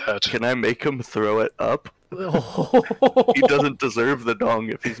anything like that." Can I make him throw it up? Oh. He doesn't deserve the dong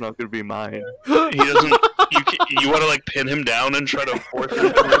if he's not gonna be mine. He doesn't. You want to like pin him down and try to force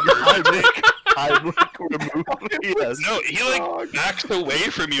him to I remove. Yes. No, he like backs away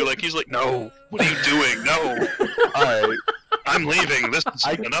from you. Like he's like, "No, what are you doing? No, Alright. I'm leaving. This is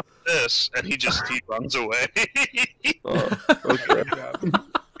enough of this." And he runs away. Okay.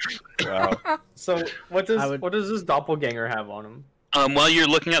 Wow. So what does this doppelganger have on him? While you're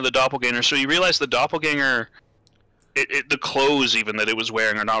looking at the doppelganger, so you realize the doppelganger, the clothes even that it was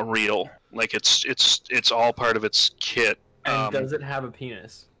wearing are not real. Like it's all part of its kit. And does it have a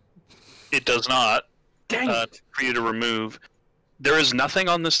penis? It does not. Dang it! For you to remove. There is nothing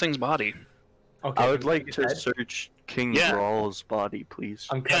on this thing's body. Okay, I would can like we to take his head? search King Yeah. Brawl's body, please.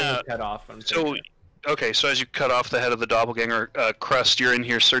 I'm cutting Yeah. his head off. So, okay, so as you cut off the head of the doppelganger, Crust, you're in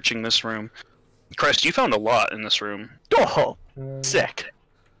here searching this room. Crust, you found a lot in this room. Oh, sick.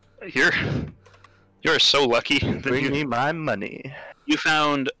 You're so lucky. that Bring you- me my money. You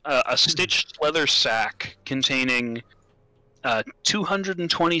found a stitched leather sack containing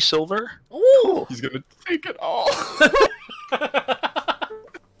 220 silver Ooh. He's gonna take it all.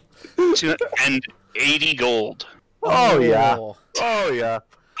 and 80 gold. Oh yeah. Oh yeah.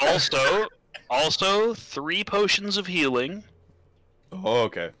 Also 3 potions of healing Oh,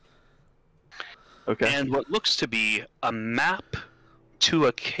 okay. Okay. and what looks to be a map to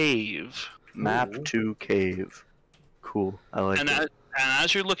a cave. Map to cave. Cool. I like And, it. and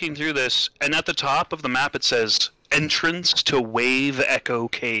as you're looking through this, and at the top of the map it says entrance to Wave Echo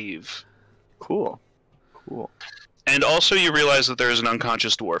Cave. Cool. Cool. And also you realize that there is an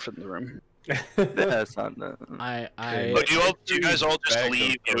unconscious dwarf in the room. That's not the. But do you guys all just Bag of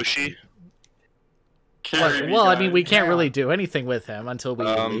leave Yoshi? Well, I mean, we can't really do anything with him until we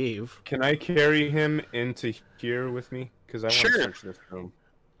leave. Can I carry him into here with me? Because I want Sure. to search this room.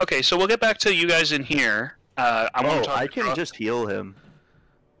 Okay, so we'll get back to you guys in here. I want to talk I to can Droth- just heal him.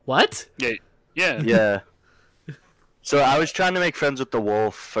 What? Yeah. Yeah. So I was trying to make friends with the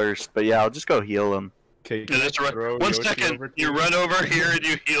wolf first, but yeah, I'll just go heal him. Okay. Yeah, can I that's right. throw 1 Yoshi second. over to You run over here and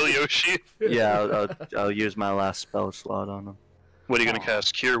you heal Yoshi. Yeah, I'll use my last spell slot on him. What are you gonna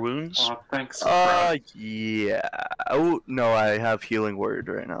cast? Cure wounds? Oh, thanks, bro. Yeah. Oh no, I have healing word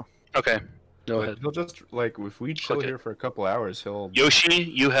right now. Okay. Go But ahead. he'll just like if we chill Click it. here for a couple hours, he'll. Yoshi,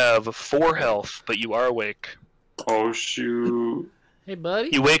 you have 4 health, but you are awake. Oh shoot. Hey, buddy.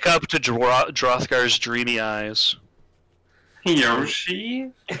 You wake up to Drothgar's dreamy eyes.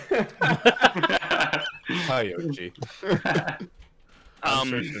 Yoshi? Hi, Yoshi. I'm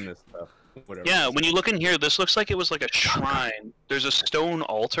searching this stuff. Whatever. Yeah, when you look in here, this looks like it was like a shrine There's a stone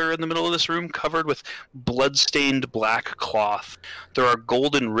altar in the middle of this room covered with blood-stained black cloth. There are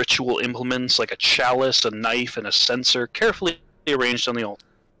golden ritual implements like a chalice, a knife, and a censer carefully arranged on the altar.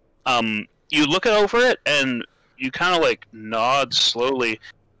 You look over it, and you kind of like nod slowly.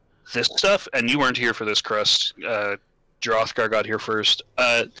 This stuff, and you weren't here for this, Crust. Drothgar got here first.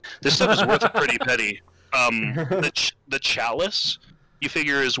 This stuff is worth a pretty penny. The chalice, you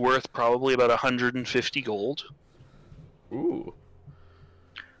figure, is worth probably about 150 gold. Ooh.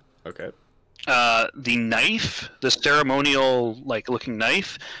 Okay. The knife, the ceremonial looking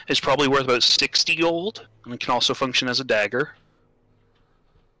knife, is probably worth about 60 gold, and it can also function as a dagger.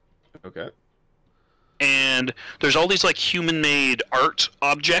 Okay. And there's all these human-made art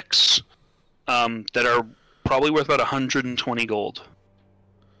objects that are probably worth about 120 gold.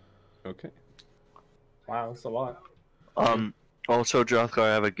 Okay. Wow, that's a lot. Also, Drothgar,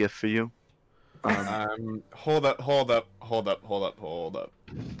 I have a gift for you. Hold up.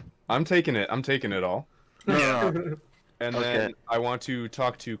 I'm taking it all. No. And then I want to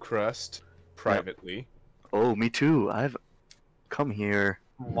talk to Crust privately. Oh, me too. Come here.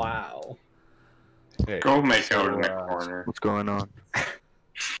 Wow. Hey, Go make out in the corner. What's going on?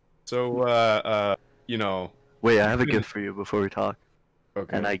 So, you know. Wait, I have a gift for you before we talk.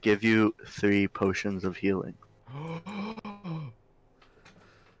 Okay. And I give you 3 potions of healing.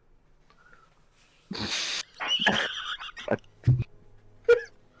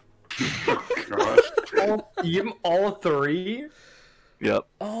 You give him all 3? Yep.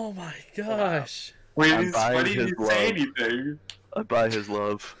 Oh my gosh. Wait, I'm buying why didn't his you say love. anything? I buy his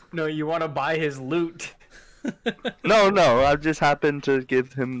love. No, you want to buy his loot. No, I just happened to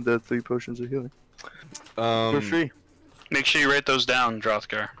give him the 3 potions of healing. For free. Make sure you write those down,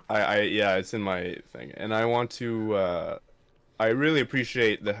 Drothgar. Yeah, it's in my thing, and I want to. I really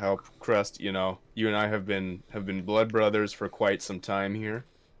appreciate the help, Crust. You know, you and I have been blood brothers for quite some time here,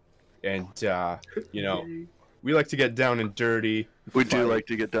 and you know, we like to get down and dirty. We do like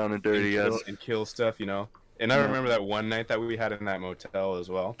to get down and dirty, yes. And kill stuff, you know. And I remember that one night that we had in that motel as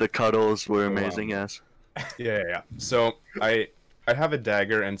well. The cuddles were amazing, yes. Yeah. So I have a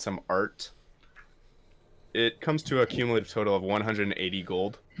dagger and some art. It comes to a cumulative total of 180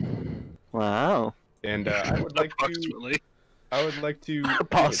 gold. Wow. And I would like Approximately. to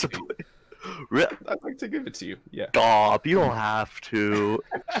Possibly. I'd like to give it to you. Yeah. Stop, you don't have to.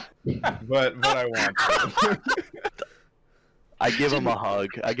 But I want to. I give him a hug.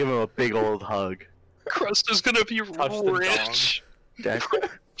 I give him a big old hug. Crust is gonna be the rich.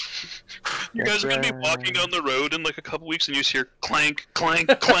 You guys are gonna be walking down the road in a couple weeks, and you just hear clank, clank,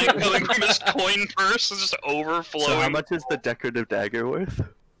 clank, coming from this coin purse is just overflowing. So how much is the decorative dagger worth?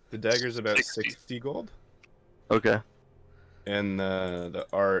 The dagger's about 60 gold. Okay. And the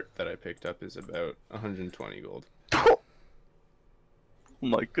art that I picked up is about 120 gold. Oh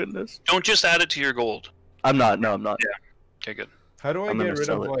my goodness. Don't just add it to your gold. I'm not. No, I'm not. Yeah. Okay, good. How do I I'm get gonna rid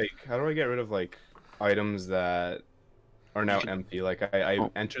sell of it. how do I get rid of items that are now empty? Like I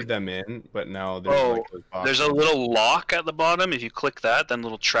entered them in, but now there's those boxes. There's a little lock at the bottom. If you click that, then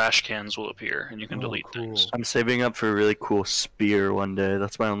little trash cans will appear, and you can delete things. I'm saving up for a really cool spear one day.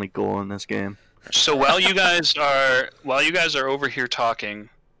 That's my only goal in this game. So while you guys are over here talking,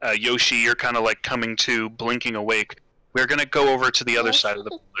 Yoshi, you're kind of coming to, blinking awake. We're gonna go over to the other side of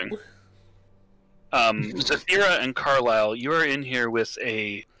the building. Zafira and Carlisle, you are in here with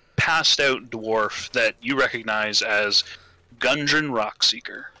a passed-out dwarf that you recognize as Gundren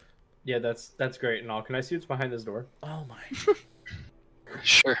Rockseeker. Yeah, that's great and all. Can I see what's behind this door? Oh my.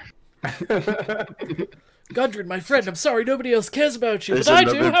 Sure. Gundren, my friend, I'm sorry nobody else cares about you, There's but I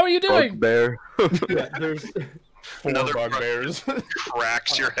do. another How are you doing? Bugbear. Yeah, there's 4 Another bugbears.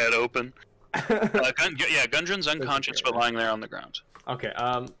 cracks your head open. Gundren's unconscious but lying there on the ground. Okay,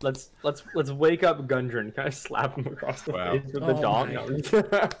 let's wake up Gundren. Can I slap him across the Wow. face with the Oh dong? my. No.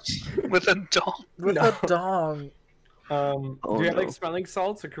 With a dong. With No. a dong. Oh, do you have no. smelling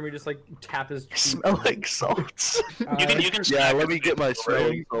salts, or can we just tap his cheek? Smelling salts. You can Yeah, smack let him me with get it. my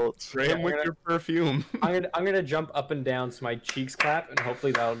smelling salts. Spray him with your perfume. I'm gonna jump up and down so my cheeks clap, and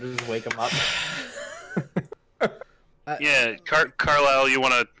hopefully that'll just wake him up. Yeah, Carlisle, you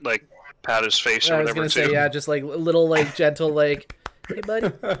want to pat his face or I was whatever gonna too. say, yeah, just little gentle hey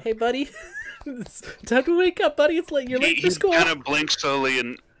buddy, hey buddy, it's time to wake up, buddy. It's late. You're late He for school. kind of blinks slowly,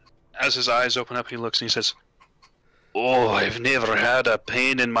 and as his eyes open up, he looks and he says, "Oh, I've never had a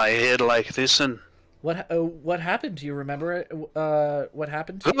pain in my head like this." And What happened? Do you remember it? What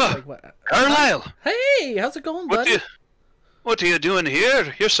happened to you? What? Carlisle, Hey, how's it going, buddy? what are you doing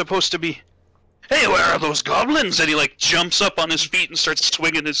here? You're supposed to be. Hey, where are those goblins? And he jumps up on his feet and starts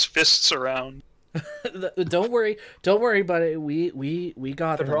swinging his fists around. Don't worry, buddy. We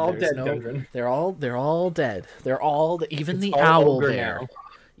got them. They're all There's dead, Gundren. They're all dead. They're all even It's the all owl ogre bear. now.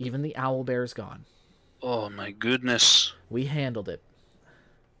 Even the owl bear's gone. Oh my goodness. We handled it.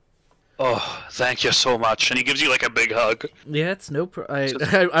 Oh, thank you so much. And he gives you like a big hug. Yeah, it's no.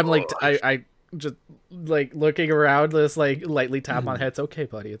 I'm like I just like looking around. This like lightly tap on head. It's okay,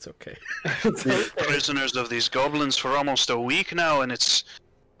 buddy. It's okay. Prisoners of these goblins for almost a week now, and it's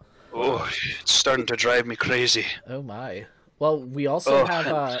starting to drive me crazy. Oh my. Well, we also have.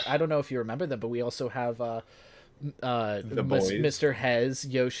 I don't know if you remember them, but we also have The boys. Mr. Hez,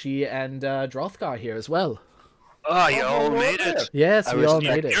 Yoshi, and Drothgar here as well. Oh, you all made it. Yes, we all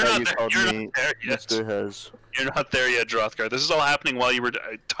made it. You're not called there me yet. Mr. Hez. You're not there yet, Drothgar. This is all happening while you were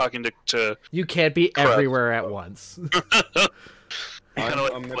talking to You can't be everywhere at once.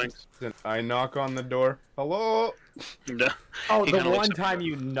 I knock on the door. Hello? Oh, He the kinda one looks at time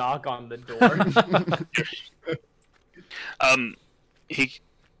you knock on the door. He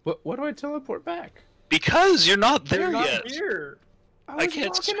What do I teleport back? because you're not there They're not yet. here. I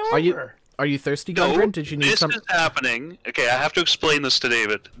can't. Are you thirsty, No, Gundren? Did you need this some? is happening. Okay, I have to explain this to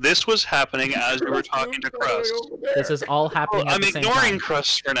David. This was happening as you were talking to Crust. This is all happening at I'm the same ignoring time.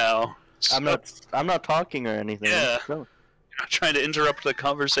 Crust for now. I'm not talking or anything. Yeah. No. You're not trying to interrupt the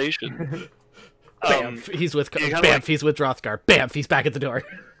conversation. Bamf, he's with you kinda Bamf, he's with Drothgar. Bamf, he's back at the door.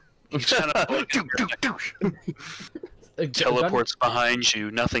 kind of teleports behind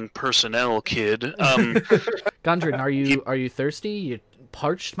you. Nothing personnel, kid. Gundren, are you thirsty? You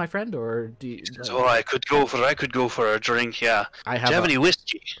parched, my friend, or do you? Oh, I could go for a drink. Yeah. I Do you have any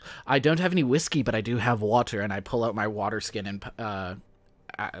whiskey? I don't have any whiskey, but I do have water, and I pull out my water skin and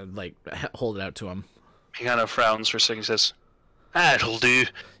like hold it out to him. He kind of frowns for a second. He says, "That'll do."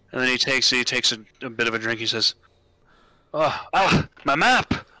 And then he takes a bit of a drink. He says, "Oh, my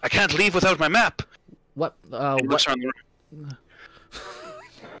map! I can't leave without my map." What? He What? looks around the room.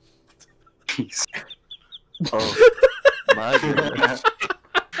 Jeez. Oh, my goodness.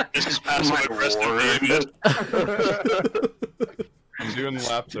 This is passive My aggressive, lord. David. I'm doing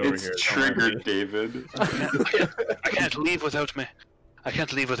laps over It's here. triggered, David. I can't leave without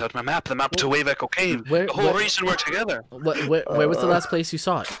my map. The map to Wave-Echo Cave. Where- The whole where- reason we're together. Where was the last place you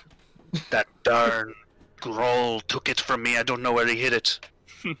saw it? That darn Groll took it from me. I don't know where he hid it.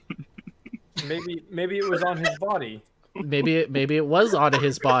 Maybe it was on his body. Maybe it was on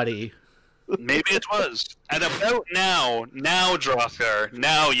his body. Maybe it was. And about now, Drothgar,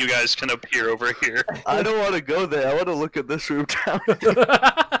 now you guys can appear over here. I don't want to go there. I want to look at this room down.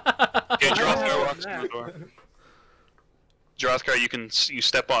 Okay, Drothgar walks in the door. Drothgar, you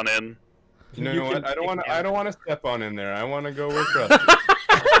step on in. You know You what? can I don't want take to. me I don't want to step on in there. I want to go with Krusty.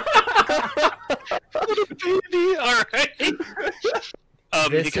 Baby, all right.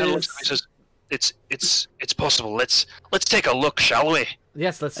 This He kind of looks at me and says, "It's possible. Let's take a look, shall we?"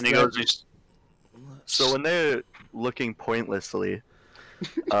 Yes, let's. And he goes, So when they're looking pointlessly,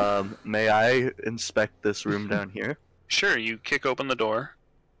 may I inspect this room down here? "Sure." You kick open the door,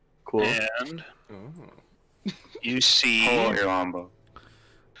 Cool. and Oh. you see Oh, your Lambo.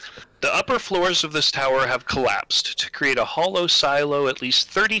 the upper floors of this tower have collapsed to create a hollow silo at least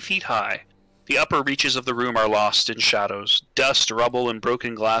 30 feet high. The upper reaches of the room are lost in shadows. Dust, rubble, and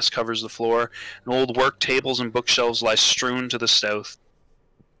broken glass covers the floor, and old work tables and bookshelves lie strewn to the south.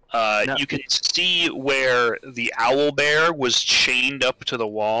 Now- You can see where the owl bear was chained up to the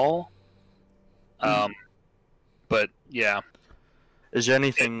wall. But yeah, Is there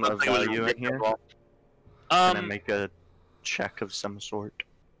anything of Something was value in ripped here? off. Can I make a check of some sort?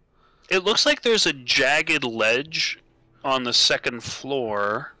 It looks like there's a jagged ledge on the second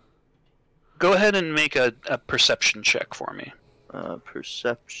floor. Go ahead and make a perception check for me.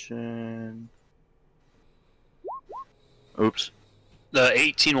 Perception. Oops. The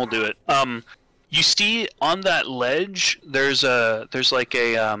 18 will do it. You see on that ledge, there's like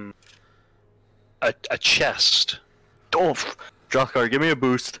a chest. Oh, Drothgar, give me a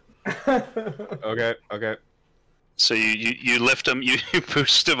boost. Okay. Okay. So you lift him, you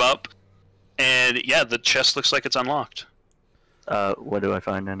boost him up, and yeah, the chest looks like it's unlocked. What do I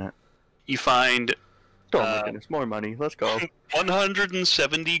find in it? You find Oh my goodness, more money. Let's go.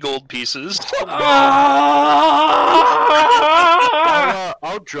 170 gold pieces.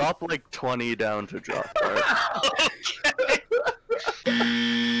 I'll drop like 20 down to Drothgar.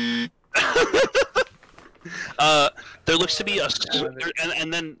 There looks to be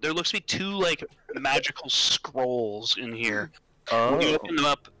and then there looks to be two like magical scrolls in here. When you Oh. open them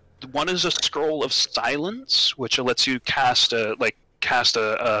up, one is a scroll of silence, which lets you cast a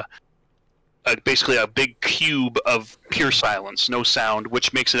basically a big cube of pure silence, no sound,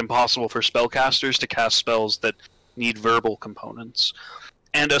 which makes it impossible for spellcasters to cast spells that need verbal components.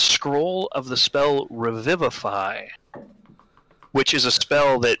 And a scroll of the spell Revivify, which is a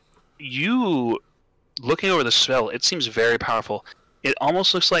spell that you, looking over the spell, it seems very powerful. It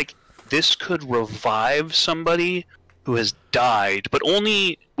almost looks like this could revive somebody who has died, but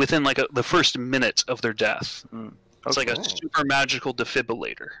only within like the first minute of their death. It's like a super magical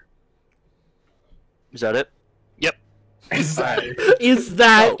defibrillator. Is that it? Yep. Is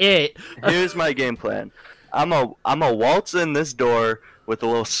that it? Here's my game plan. I'm a waltz in this door with a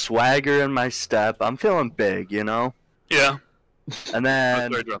little swagger in my step. I'm feeling big, you know? Yeah. And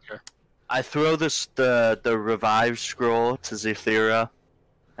then I throw the revive scroll to Zephyra,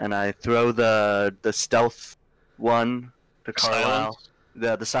 and I throw the stealth one to Carlisle.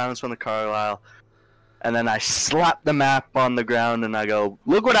 The silence one to Carlisle. And then I slap the map on the ground and I go,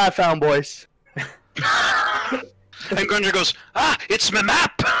 "Look what I found, boys." And Gundren goes, "Ah, it's my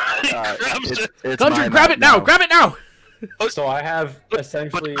map!" It's Gundren, grab it now! Grab it now! So I have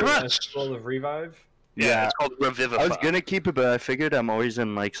essentially a scroll of revive. Yeah, it's called Revivify. I was gonna keep it, but I figured I'm always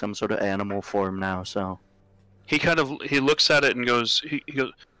in like some sort of animal form now, so. He looks at it and goes, he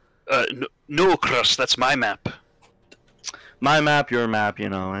goes, "No, Crust, that's my map." My map, your map, you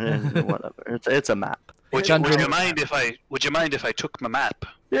know, and whatever. It's a map. Would you mind if I took my map?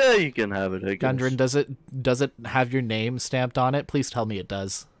 Yeah, you can have it. I guess. Gundren, does it have your name stamped on it? Please tell me it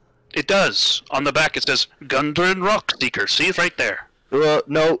does. It does. On the back it says Gundren Rockseeker. See, it's right there. Well,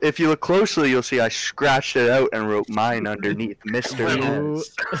 no, if you look closely, you'll see I scratched it out and wrote mine underneath, Mr.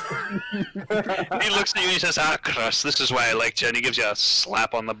 Nez. He looks at you and he says, "Ah, Crust, this is why I liked you," and he gives you a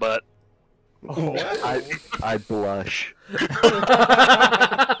slap on the butt. I blush.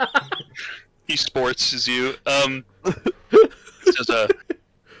 He sports you. He says,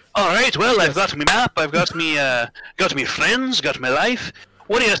 "All right, well, I've got me map, I've got me friends, got my life.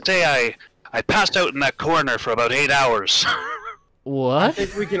 What do you say I passed out in that corner for about 8 hours?" What? I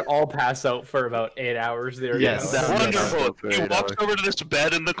think we can all pass out for about 8 hours there. Yes. You know? Wonderful. He walks over to this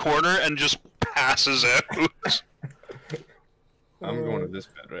bed in the corner and just passes out. I'm going to this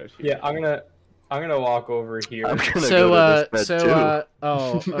bed right here. Yeah, I'm gonna walk over here I'm gonna go to this bed too.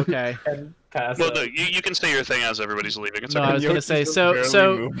 Oh, okay. and pass Well, out. no, you can say your thing as everybody's leaving. It's No, okay. I was gonna say, so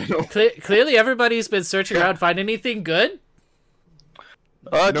clearly everybody's been searching around. Find anything good?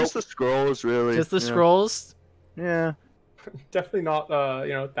 Just the scrolls, really. Just the scrolls? Yeah. Definitely not,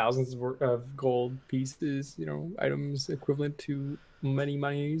 thousands of gold pieces, items equivalent to many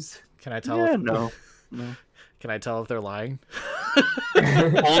monies. Can I tell? Yeah, if, no. Can I tell if they're lying?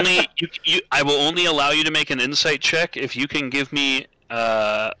 I will only allow you to make an insight check if you can give me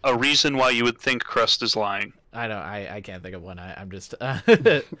a reason why you would think Crust is lying. I know. I can't think of one. I'm just. I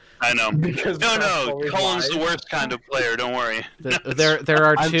know. Because No. Colin's the worst kind of player. Don't worry. There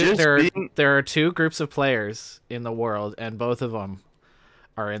are two groups of players in the world, and both of them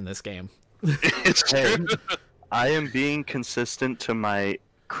are in this game. It's true. I am being consistent to my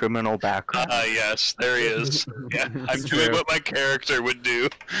criminal background. Yes, there he is. Yeah, I'm doing what my character would do.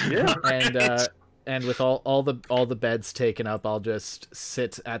 Yeah. And with all the beds taken up, I'll just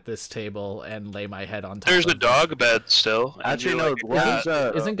sit at this table and lay my head on top. There's a dog bed still. Actually, no.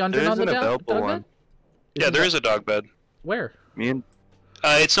 Isn't Gundren on the dog bed? Yeah, there is a dog bed. Where? Me and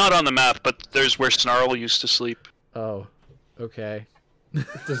It's not on the map, but there's where Snarl used to sleep. Oh, okay.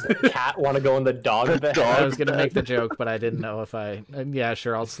 Does the cat want to go in the dog bed? I was gonna make the joke, but I didn't know if I. Yeah,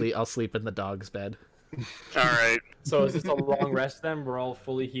 sure. I'll sleep in the dog's bed. All right. So is this a long rest then? We're all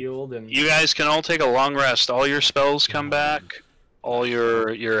fully healed and. You guys can all take a long rest. All your spells come back. All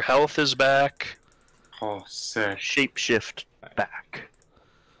your health is back. Oh, sick. shapeshift back.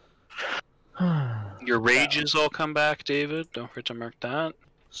 Your rages all come back, David. Don't forget to mark that.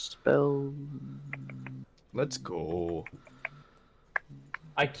 Spell. Let's go.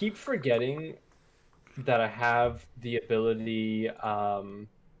 I keep forgetting that I have the ability.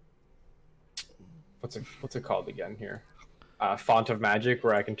 What's it called again here? Font of Magic,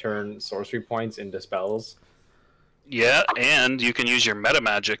 where I can turn sorcery points into spells. Yeah, and you can use your meta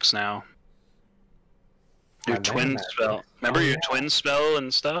magics now. Your My twin meta spell. magic. Remember Oh, your yeah. twin spell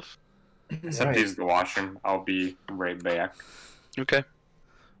and stuff? Except use the washroom. I'll be right back. Okay.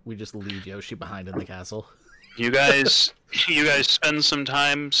 We just leave Yoshi behind in the castle. You guys spend some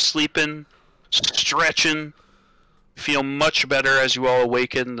time sleeping, stretching, feel much better as you all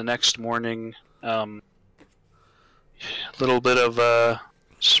awaken the next morning. Little bit of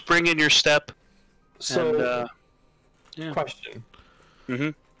spring in your step. So, yeah. question. Mm-hmm.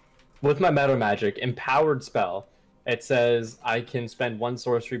 With my meta magic, empowered spell, It says I can spend 1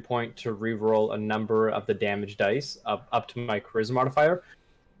 sorcery point to reroll a number of the damage dice up to my charisma modifier.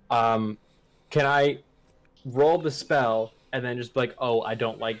 Can I roll the spell and then just be like, oh, I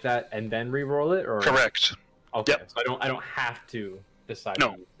don't like that, and then reroll it? Or Correct. Okay, Yep. so I don't have to decide.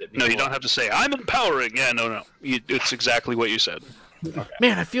 No. to use it No, you before. don't have to say, I'm empowering. Yeah, no. It's exactly what you said. Okay.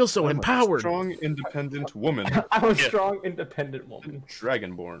 Man, I feel so I'm a empowered. strong, independent woman. I'm a Yeah. strong, independent woman.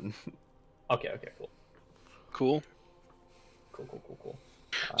 Dragonborn. Okay, cool. Cool. Cool.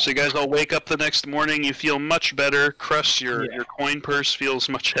 So you guys all wake up the next morning. You feel much better. Crust, your coin purse feels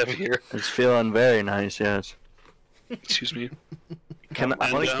much heavier. It's feeling very nice, yes. Excuse me. I want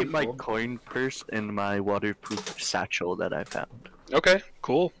to And, keep my coin purse in my waterproof satchel that I found. Okay,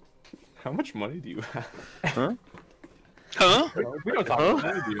 cool. How much money do you have? Huh? We don't talk Huh? about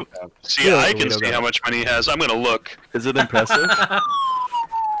that. What do you have? See, Yeah, I we can don't see got how it. much money he has. I'm gonna look. Is it impressive?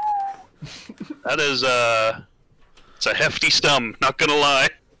 That is, it's a hefty sum, not gonna lie.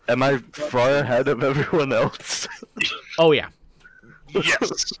 Am I far ahead of everyone else? Oh yeah.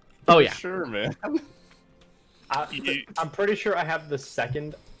 Yes. Oh yeah. Sure, man. I'm pretty sure I have the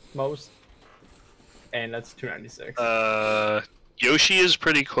second most, and that's 296. Yoshi is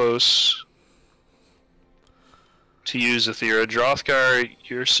pretty close to use Aethera. Drothgar,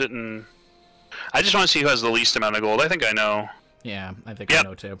 you're sitting... I just want to see who has the least amount of gold. I think I know. Yeah, I think Yep. I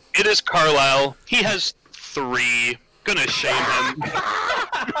know too. It is Carlisle. He has 3. Gonna shame him.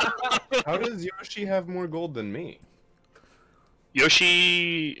 How does Yoshi have more gold than me?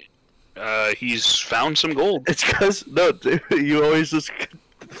 Yoshi, he's found some gold. It's because, no, dude, you always just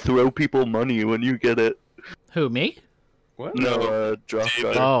throw people money when you get it. Who, me? What? No, drop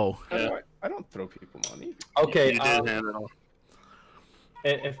David. guard. Oh. How do I don't throw people money. Okay, You did hand it off.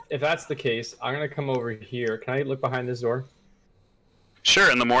 if that's the case, I'm gonna come over here. Can I look behind this door?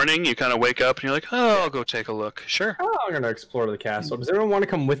 Sure, in the morning, you kind of wake up and you're like, oh, I'll go take a look. Sure. Oh, I'm gonna explore the castle. Does everyone want to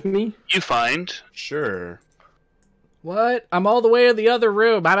come with me? You find... Sure. What? I'm all the way in the other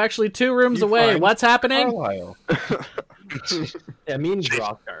room. I'm actually 2 rooms You away. find What's happening? Carlisle. I mean, Chase-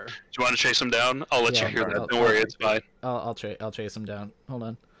 Drothgar. Do you want to chase him down? I'll let Yeah, you hear I'll- that. Don't worry, it's fine. I'll chase him down. Hold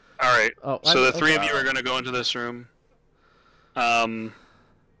on. All right. Oh, So the 3 okay. of you are going to go into this room.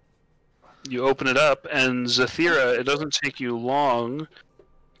 You open it up, and Zathira, it doesn't take you long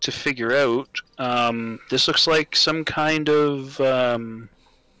to figure out. This looks like some kind of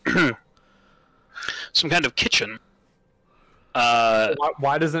kitchen.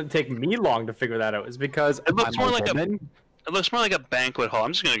 Why doesn't it take me long to figure that out? It's because It looks I'm more a like woman. It looks more like a banquet hall.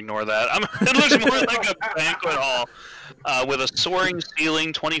 I'm just going to ignore that. It looks more like a banquet hall with a soaring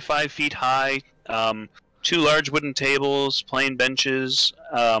ceiling, 25 feet high, 2 large wooden tables, plain benches.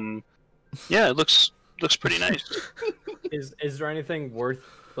 Yeah, it looks pretty nice. Is there anything worth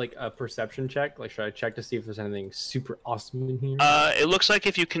like a perception check? Like, should I check to see if there's anything super awesome in here? It looks like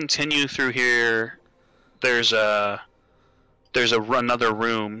if you continue through here, there's another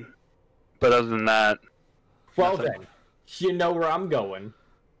room, but other than that, Well nothing. then, you know where I'm going.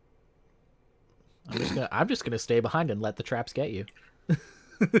 I'm just gonna stay behind and let the traps get you.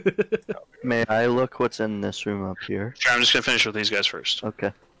 May I look what's in this room up here? Sure, I'm just gonna finish with these guys first.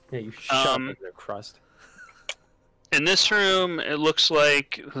 Okay. Yeah, you shut up Um, with your crust. In this room, it looks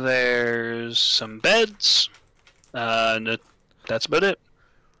like there's some beds. That's about it.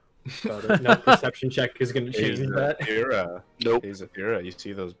 But no perception check is going to change that. Aethera. Nope. Hey, Aethera, you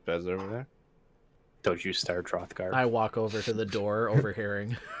see those beds over there? Don't you start Drothgar. I walk over to the door,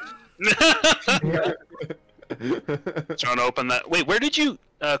 overhearing. Do you want to open that? Wait, where did you,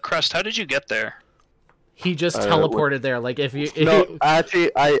 Crust? How did you get there? He just what- teleported there. Like if you, No,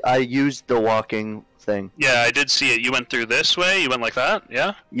 actually, I used the walking thing. Yeah, I did see it. You went through this way. You went like that.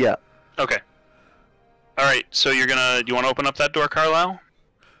 Yeah. Yeah. Okay. All right. So do you want to open up that door, Carlisle?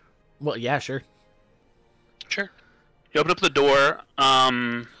 well, yeah, sure. Sure. You open up the door.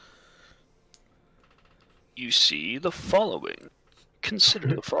 You see the following.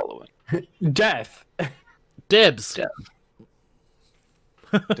 Consider the following. Death. Dibs. Yeah.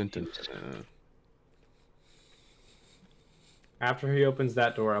 Dun, dun, dun. After he opens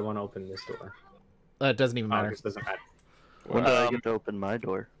that door, I want to open this door. It doesn't even Oh, matter. this doesn't matter. When did I get to open my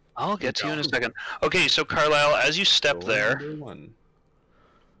door? I'll get to you in a second. Okay, so Carlisle, as you step Door there, number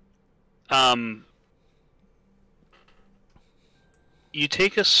 1. you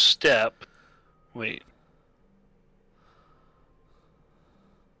take a step. Wait.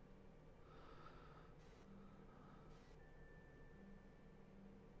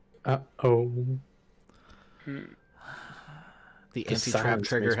 Uh-oh. The The anti-trap silence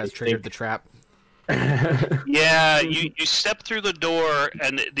trigger makes has me triggered think. the trap. Yeah, you step through the door,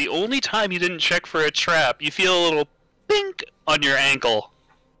 and the only time you didn't check for a trap, you feel a little bink on your ankle,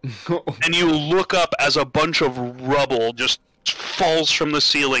 and you look up as a bunch of rubble just falls from the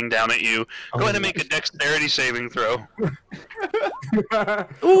ceiling down at you. Go ahead and make a dexterity saving throw.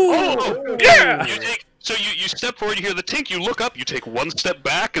 Ooh, yeah! You step forward, you hear the tink, you look up, you take one step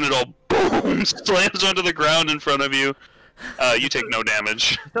back, and it all boom slams onto the ground in front of you. You take no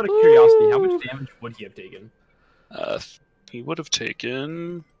damage. Just out of curiosity, how much damage would he have taken? He would have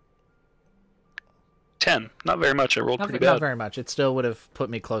taken 10. Not very much. I rolled pretty bad. Not very much. It still would have put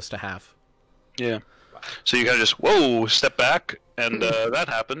me close to half. Yeah. So you kind of just, whoa, step back, and that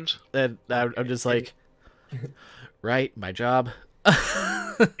happened. And I'm just like, right, my job.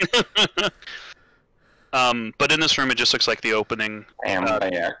 But in this room, it just looks like the opening. I'm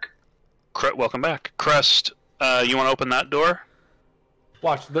back. Welcome back. Crest, you want to open that door?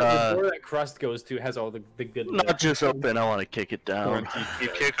 Watch, the door that Crust goes to has all the good... Not just open, I want to kick it down. You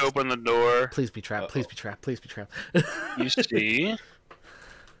kick open the door. Please be trapped, please be trapped, please be trapped. You see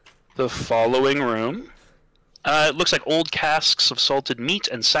the following room. It looks like old casks of salted meat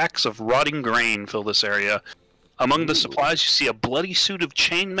and sacks of rotting grain fill this area. Among the supplies, you see a bloody suit of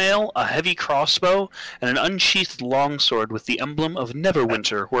chainmail, a heavy crossbow, and an unsheathed longsword with the emblem of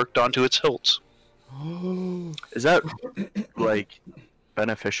Neverwinter worked onto its hilt. Is that, like,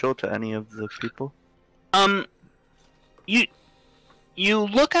 beneficial to any of the people? You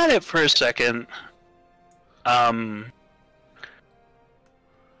look at it for a second.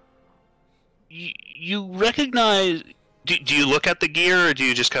 You recognize... Do you look at the gear, or do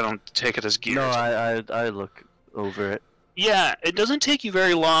you just kind of take it as gear? No, I look over it. Yeah, it doesn't take you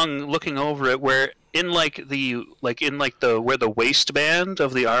very long looking over it. Where in the where the waistband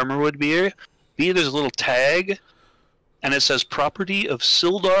of the armor would be, there's a little tag, and it says "Property of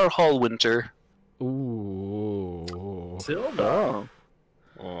Sildar Hallwinter." Ooh. Sildar.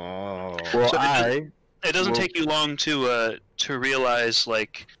 Oh. Well, So it doesn't take you long to realize,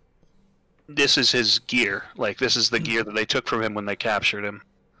 like, this is his gear. Like, this is the gear that they took from him when they captured him.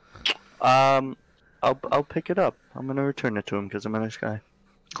 I'll pick it up. I'm gonna return it to him because I'm a nice guy.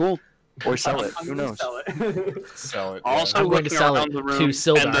 Cool. Or sell it. I'm Who gonna knows? Sell it. Sell it. Also, I'm going to looking sell around it the room, to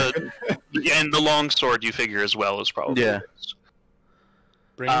Sildar. and the longsword you figure as well is probably Yeah.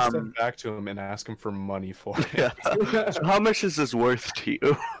 Bring his stuff back to him and ask him for money for it. Yeah. So how much is this worth to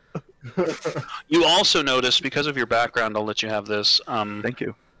you? You also notice, because of your background, I'll let you have this. Thank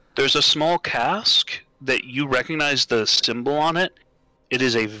you. There's a small cask that you recognize the symbol on it. It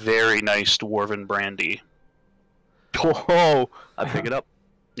is a very nice dwarven brandy. Oh, I pick it up.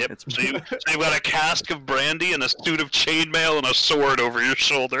 Yep. So you've got a cask of brandy and a suit of chainmail and a sword over your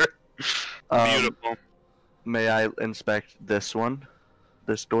shoulder. Beautiful. May I inspect this one?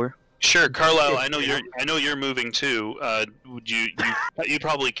 This door? Sure, Carlisle. I know you're moving too. Would you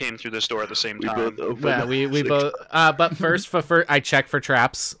probably came through this door at the same time? Yeah, we both. But first, I check for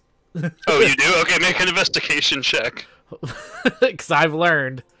traps. Oh, you do? Okay, make an investigation check. Because I've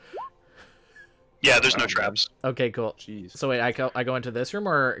learned. Yeah, there's no traps. Okay, cool. Jeez. So wait, I go into this room,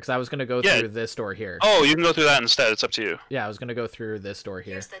 or because I was gonna go through this door here. Oh, you can go through that instead. It's up to you. Yeah, I was gonna go through this door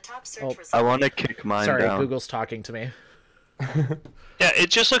here. Here's the top search Oh, I want to kick mine sorry, down. Google's talking to me. Yeah, it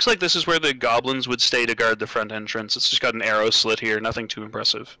just looks like this is where the goblins would stay to guard the front entrance. It's just got an arrow slit here. Nothing too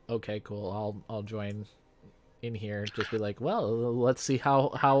impressive. Okay, cool. I'll join in here. Just be like, well, let's see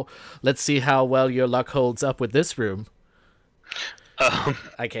how well your luck holds up with this room.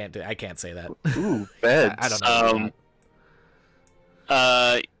 I can't say that. Ooh, beds. I don't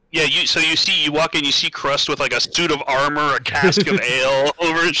know. Yeah, you walk in, you see Crust with like a suit of armor, a cask of ale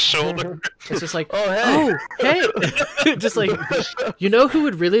over his shoulder. It's just like, Oh, hey. hey, just like, you know who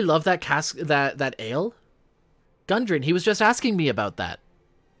would really love that cask, that ale? Gundren. He was just asking me about that.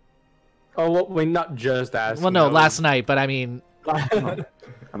 Oh, well, we not just asking. Well, no, last night, but I mean, I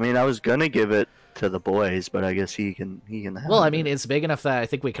mean, I was gonna give it to the boys, but I guess he can have well, I it. mean, it's big enough that I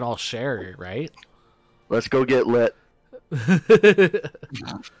think we can all share it, right? Let's go get lit.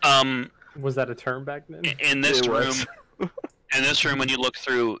 Was that a term back then? In this It room, was. when you look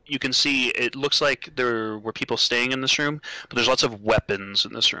through, you can see it looks like there were people staying in this room, but there's lots of weapons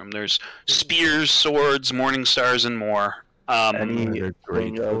in this room. There's spears, swords, morning stars, and more.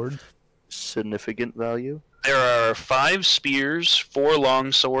 Anything of significant value? There are 5 spears, 4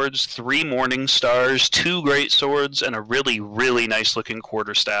 long swords, 3 morning stars, 2 great swords, and a really, really nice looking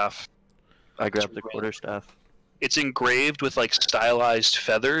quarterstaff. I grabbed the quarterstaff. It's engraved with like stylized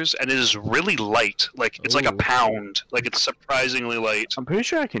feathers, and it is really light. Like it's like a pound. Like it's surprisingly light. I'm pretty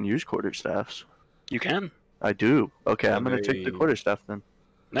sure I can use quarterstaffs. You can. I do. Okay, Are I'm gonna take the they- quarterstaff then.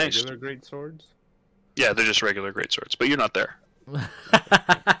 Nice. Regular great swords? Yeah, they're just regular great swords, but you're not there.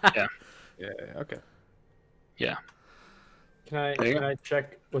 Yeah, okay. Can I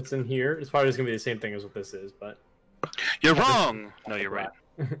check what's in here? It's probably just gonna be the same thing as what this is, but You're wrong. No, you're right.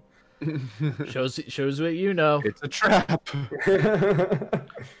 Shows what you know. It's a trap.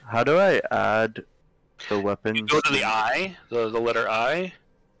 How do I add the weapons? You go to the I, the letter I,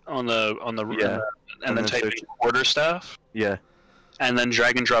 on the Yeah. and then type in quarterstaff. Yeah. And then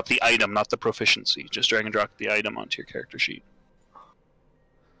drag and drop the item, not the proficiency. Just drag and drop the item onto your character sheet.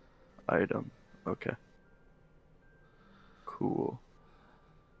 Item. Okay. Cool.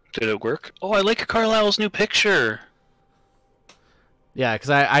 Did it work? Oh, I like Carlisle's new picture. Yeah, because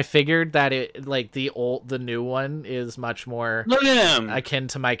I figured that it like the new one is much more Look at him. akin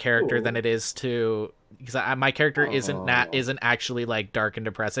to my character than it is to because my character isn't actually like dark and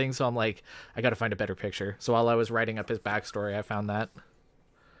depressing. So I'm like, I got to find a better picture. So while I was writing up his backstory, I found that.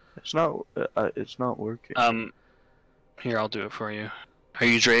 It's not. It's not working. Here, I'll do it for you. Are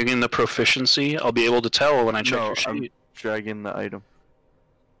you dragging the proficiency? I'll be able to tell when I check No, your sheet. I'm dragging the item.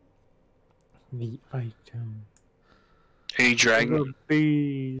 the item. Are you dragging The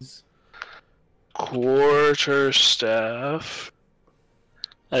bees. quarterstaff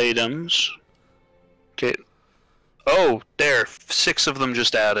items? Okay. Oh, there. 6 of them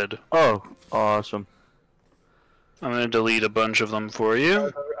just added. Oh, awesome. I'm gonna delete a bunch of them for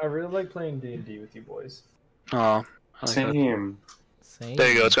you. I really like playing D&D with you boys. Oh, I like that. Same. Same.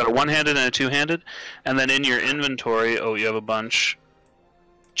 There you go. It's got a one-handed and a two-handed, and then in your inventory, oh, you have a bunch.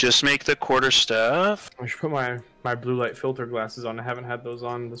 Just make the quarterstaff. I should put my blue light filter glasses on. I haven't had those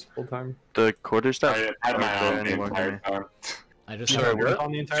on this whole time. The quarterstaff I had aren't my there own the anymore for me. entire time. I just Sorry, started what?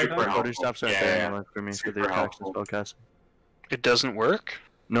 On the entire Super time? helpful. Quarterstaffs aren't Yeah, there yeah. anymore for me for the Super attacks and helpful. spellcasting. It doesn't work?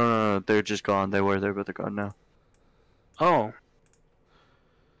 No, they're just gone. They were there, but they're gone now. Oh.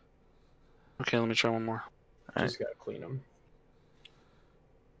 Okay, let me try one more. Just gotta clean them.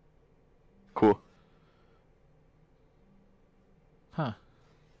 Cool. Huh.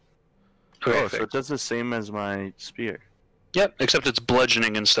 Okay, Oh, so it does the same as my spear. Yep, except it's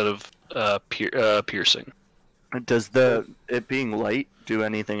bludgeoning instead of piercing. Does it being light do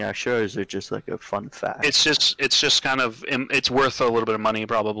anything extra, or is it just like a fun fact? It's just kind of it's worth a little bit of money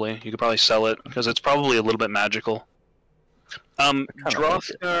probably. You could probably sell it because it's probably a little bit magical.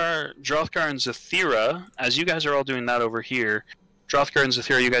 Drothgar and Zathira, as you guys are all doing that over here, Drothgar and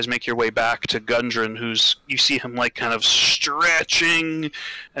Zathira, you guys make your way back to Gundren, you see him like kind of stretching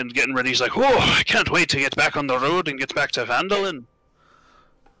and getting ready. He's like, "Oh, I can't wait to get back on the road and get back to Vandalin."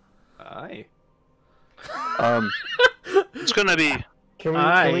 Aye. It's gonna be Can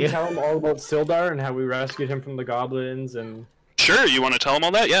we tell him all about Sildar and how we rescued him from the goblins and... sure. You want to tell him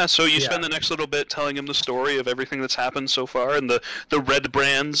all that? Yeah. So you Yeah. spend the next little bit telling him the story of everything that's happened so far, and the red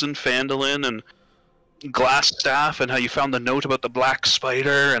brands in Phandalin, and Glassstaff, and how you found the note about the black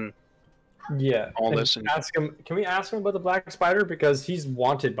spider, and Yeah. all and this. And ask him. Can we ask him about the black spider because he's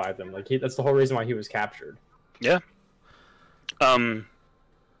wanted by them? Like that's the whole reason why he was captured. yeah.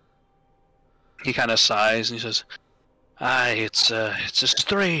 He kind of sighs and he says, "Aye, it's a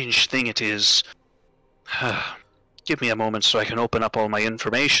strange thing. It is. Give me a moment so I can open up all my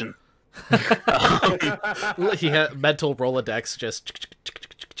information." He had mental Rolodex just.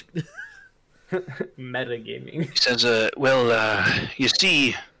 Metagaming. He says, you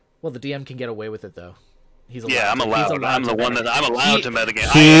see." Well, the DM can get away with it though. He's Yeah, I'm he's allowed. I'm the to one metagame. that I'm allowed to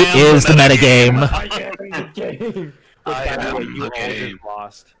metagame. He is the metagame. I am in the game. I am What the you all game. just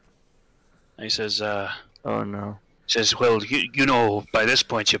lost. He says, Oh no. "Well, you know, by this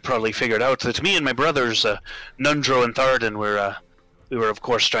point you've probably figured out that me and my brothers, Nundro and Tharden, we were of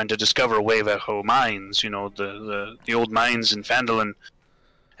course trying to discover Waveho mines, you know, the old mines in Phandalin.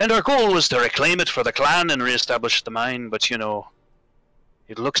 And our goal was to reclaim it for the clan and reestablish the mine, but you know,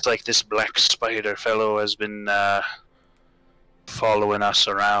 it looks like this black spider fellow has been following us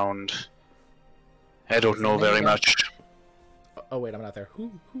around. I don't know very much. Oh wait, I'm not there.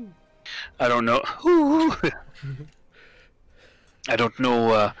 I don't know. I don't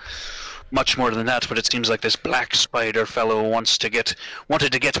know much more than that, but it seems like this black spider fellow wanted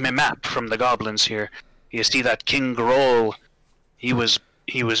to get me map from the goblins here. You see that King Groll? He was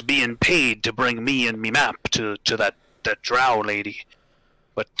being paid to bring me and me map to that drow lady,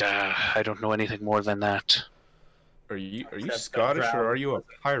 but I don't know anything more than that. Are you That's Scottish drow. or are you a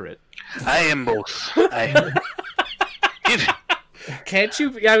pirate? I am both. Can't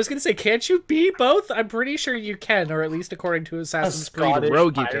you? Yeah, I was gonna say, can't you be both? I'm pretty sure you can, or at least according to Assassin's Creed Scottish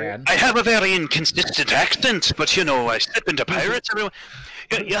Rogue, you pirate? can. I have a very inconsistent accent, but you know, I slip into pirates. Everyone,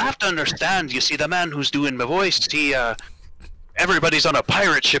 you have to understand. You see, the man who's doing my voice, everybody's on a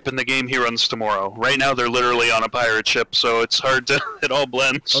pirate ship in the game he runs tomorrow. Right now, they're literally on a pirate ship, so it's hard to. It all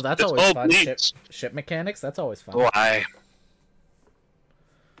blends. Oh, that's It's always all fun. bleeds. Ship mechanics. That's always fun. Oh, aye.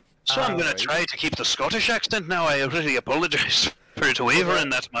 So I'm gonna try to keep the Scottish accent now. I really apologize for it wavering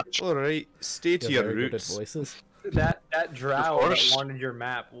that much. Alright, stay to your Very good at roots. voices. That drow that course. wanted your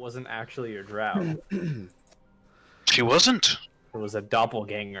map wasn't actually your drow. She wasn't. It was a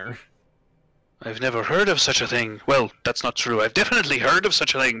doppelganger. I've never heard of such a thing. Well, that's not true. I've definitely heard of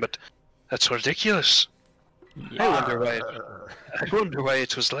such a thing, but that's ridiculous. I wonder why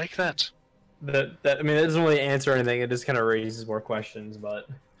it was like that. I mean, that doesn't really answer anything. It just kind of raises more questions, but.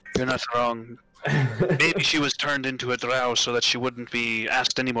 You're not wrong. Maybe she was turned into a drow so that she wouldn't be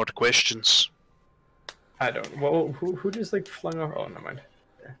asked any more questions. I don't. Well, who just like flung off? Oh, never mind.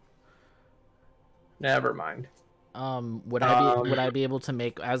 Okay. Never mind. Would I be able to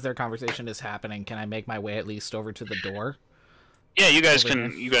make, as their conversation is happening, can I make my way at least over to the door? Yeah, you guys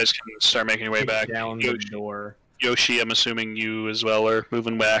can start making your way back. Down the door. Yoshi, I'm assuming you as well are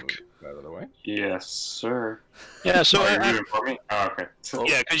moving back. Out of the way. Yes, sir. Yeah, so Are you moving for me? Oh, okay. So,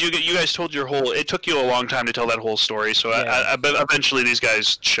 yeah, because you guys told your whole. It took you a long time to tell that whole story, so Yeah. eventually these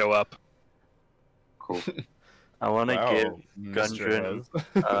guys show up. cool. I want to give Mr.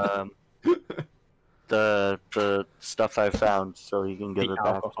 Gundren the stuff I found so he can give The it back to.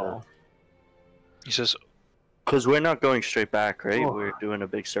 alcohol. He says, Because we're not going straight back, right? We're doing a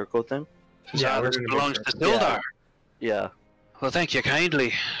big circle thing. Yeah, this we're gonna belongs make to sure. Sildar. Yeah. Well, thank you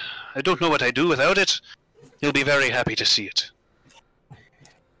kindly. I don't know what I'd do without it. He'll be very happy to see it.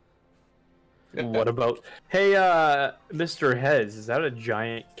 What about? Hey, Mr. Hez, is that a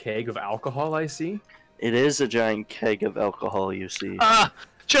giant keg of alcohol I see? It is a giant keg of alcohol, you see. Ah,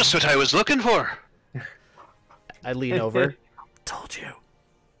 just what I was looking for. I lean over. Told you.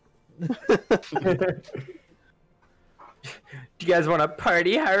 Do you guys want to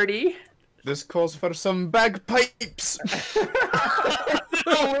party hardy? This calls for some bagpipes.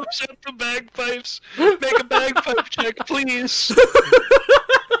 Whips out the bagpipes. Make a bagpipe check, please.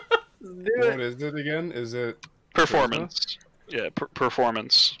 What is it again? Is it Performance. Yeah,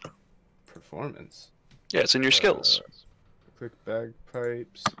 performance. performance? Yeah, it's in your skills. Click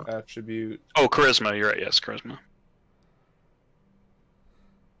bagpipes, attribute. Oh, charisma. You're right. Yes, charisma.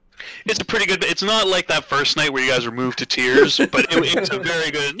 It's a pretty good. It's not like that first night where you guys were moved to tears, but it's a very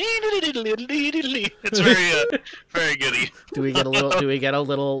good. It's very goody. Do we get a little? Do we get a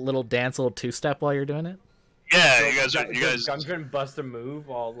little dance, a little two-step while you're doing it? Yeah, you guys. Gundren bust a move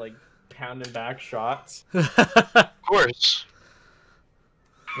while like pounding back shots. Of course.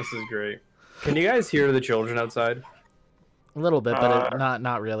 This is great. Can you guys hear the children outside? A little bit, but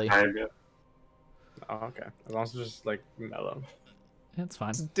not really. Kinda. Oh, okay. As long as it's just like mellow. It's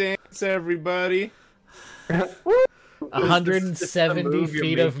fine. Dance, everybody. 170 move you're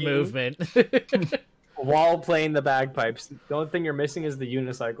feet of making. movement. While playing the bagpipes. The only thing you're missing is the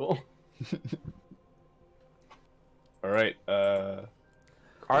unicycle. All right.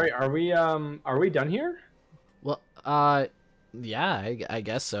 Are we done here? Well, yeah, I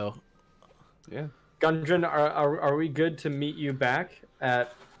guess so. Yeah. Gundren, are we good to meet you back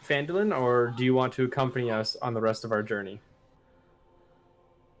at Phandalin, or do you want to accompany us on the rest of our journey?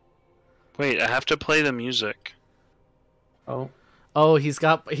 Wait, I have to play the music. Oh, he's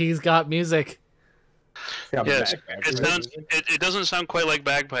got music. Yes, it doesn't sound quite like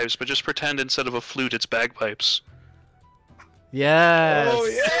bagpipes, but just pretend instead of a flute, it's bagpipes. Yes. Oh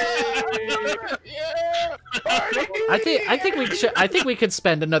yeah! Yeah! I think we could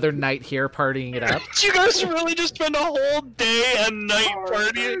spend another night here partying it up. You guys really just spend a whole day and night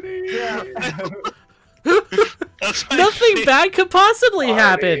partying? Yeah. That's my Nothing favorite. bad could possibly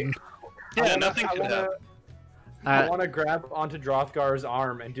happen. Yeah, nothing could happen. I want to grab onto Drothgar's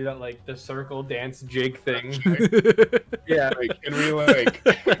arm and do that like the circle dance jig thing. Yeah. Like, can we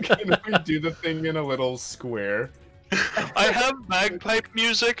do the thing in a little square? I have bagpipe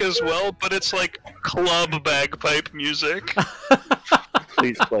music as well, but it's like club bagpipe music.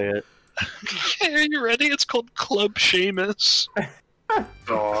 Please play it. Okay, are you ready? It's called Club Seamus.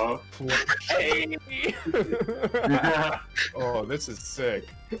 Aw. Hey. Oh, this is sick.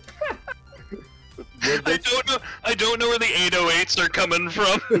 I don't know where the 808s are coming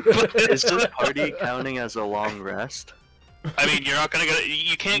from. But Is this party counting as a long rest? I mean, you're not gonna get.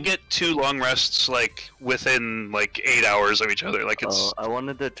 You can't get 2 long rests like within like 8 hours of each other. Like it's. Oh, I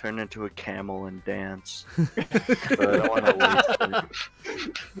wanted to turn into a camel and dance. But I don't want to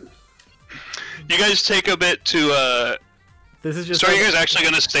wait. You guys take a bit to. This is just. So are you guys actually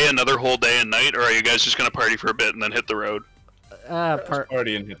gonna stay another whole day and night, or are you guys just gonna party for a bit and then hit the road?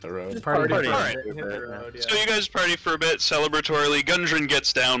 Party and hit the road. Party. Alright. Hit the road, yeah. So you guys party for a bit celebratorily. Gundren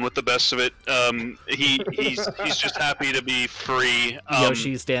gets down with the best of it. He's just happy to be free.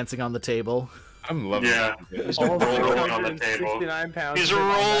 Yoshi's dancing on the table. I'm loving Yeah. it. He's All rolling on the table. 669 pounds. He's fit on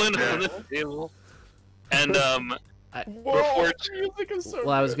rolling that on the table. table. And Whoa, before music is so Well,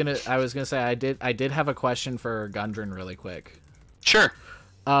 I was good. gonna say I did have a question for Gundren really quick. sure.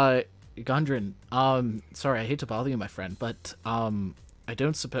 Gundren, sorry, I hate to bother you, my friend, but I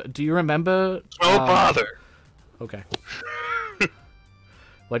don't suppose. Do you remember? No bother. Okay.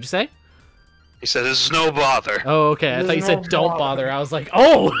 What'd you say? He said, "This is no bother." Oh, okay. I There's thought you said no don't bother. bother. I was like,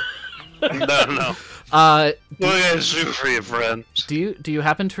 oh. No. Uh, What do you guys do for your friends? do you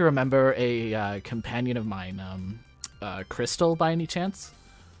happen to remember a companion of mine, Crystal, by any chance?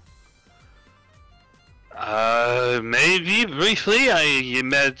 Maybe briefly. You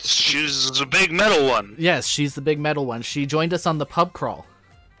met. She's a big metal one. Yes, she's the big metal one. She joined us on the pub crawl.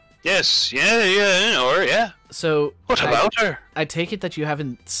 Yes. Yeah. I know her. Yeah. So What about her? I take it that you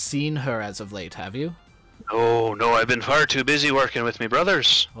haven't seen her as of late, have you? Oh no, I've been far too busy working with me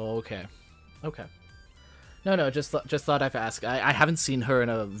brothers. Oh, okay. No, just thought I'd ask. I haven't seen her in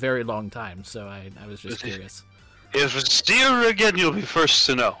a very long time, so I was just curious. If I see her again, you'll be first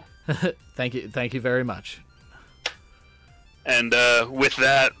to know. Thank you very much. And with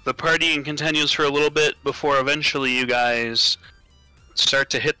that, the partying continues for a little bit before eventually you guys start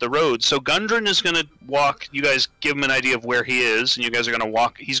to hit the road. So Gundren is going to walk. You guys give him an idea of where he is, and you guys are going to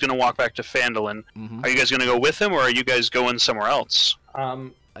walk. He's going to walk back to Phandalin. Mhm. Are you guys going to go with him, or are you guys going somewhere else? I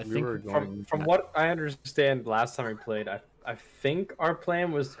We think were going. From what I understand, last time we played, I think our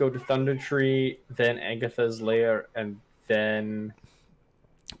plan was to go to Thunder Tree, then Agatha's lair, and then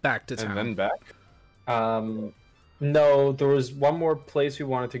back to town. And then back. no, there was one more place we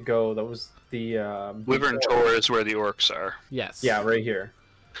wanted to go. That was the Wyvern Tor is where the orcs are. Yes. Yeah, right here.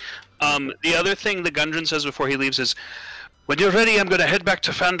 The other thing that Gundren says before he leaves is, when you're ready, I'm going to head back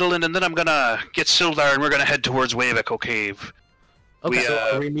to Phandalin, and then I'm going to get Sildar, and we're going to head towards Wave Echo Cave. Okay. So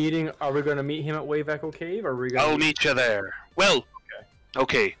are we meeting? Are we going to meet him at Wave Echo Cave? Or are we going? I'll meet you there. Well,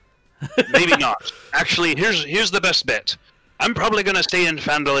 okay. Maybe not. Actually, here's the best bet. I'm probably going to stay in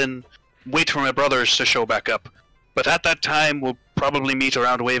Phandalin, wait for my brothers to show back up. But at that time, we'll probably meet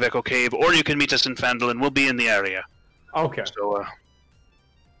around Wave Echo Cave, or you can meet us in Phandalin. We'll be in the area. Okay. So,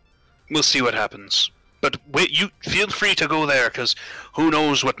 we'll see what happens. But wait, you feel free to go there, because who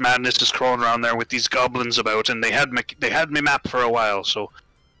knows what madness is crawling around there with these goblins about, and they had me mapped for a while, so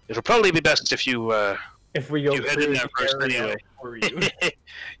it'll probably be best if you If we go you head through in there the first area anyway. for you,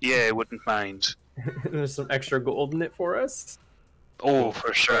 Yeah, I wouldn't mind. there's some extra gold in it for us. Oh,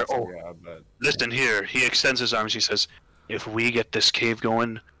 for sure. Oh, Yeah, but listen here. He extends his arms. He says, "If we get this cave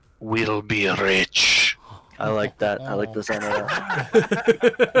going, we'll be rich." I like that. I like the sound of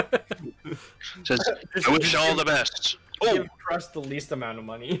that. Says, "I wish you all the best." Oh, Give Crust the least amount of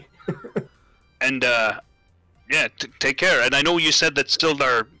money. and yeah, take care. And I know you said that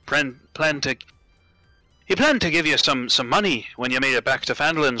Sildar planned to give you some money when you made it back to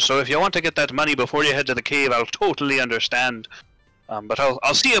Phandalin. So if you want to get that money before you head to the cave, I'll totally understand. But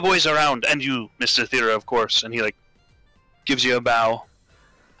I'll see you boys around, and you, Mr. Thera, of course. And he gives you a bow.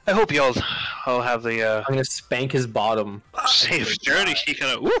 I hope you all have the I'm gonna spank his bottom. safe journey. He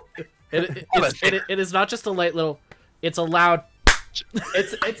kind of whoop. It is not just a light little. It's a loud.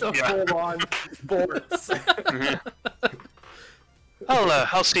 It's a Yeah. full-on sports.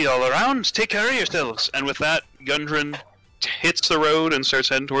 I'll see you all around. Take care of yourselves. And with that, Gundren hits the road and starts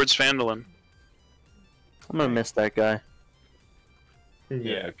heading towards Phandalin. I'm gonna miss that guy.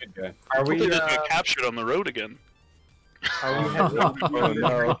 yeah, good guy. Are Hopefully we? he doesn't get captured on the road again. Are we heading? Oh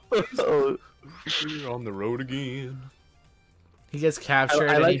no. Oh, We're on the road again. He gets captured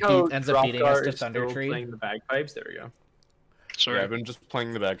and he ends up beating us to Thunder Tree. Playing the bagpipes. There we go. Sorry. Yeah, I've been just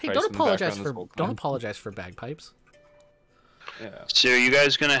playing the bagpipes. Hey, don't in the apologize background this for whole don't time. apologize for bagpipes. Yeah. So are you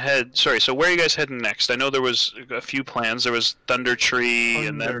guys gonna head? Sorry. So where are you guys heading next? I know there was a few plans. There was Thunder Tree,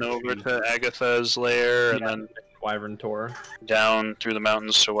 and then Thunder over Tree. to Agatha's lair, and Yeah. then Wyvern Tor. down through the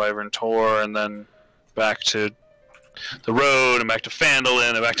mountains to Wyvern Tor, and then back to the road, and back to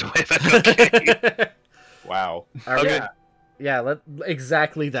Phandalin, and back to Wave Echo Cave. Wow. Okay. Yeah,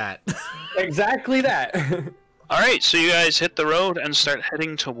 exactly that. Exactly that. All right. So you guys hit the road and start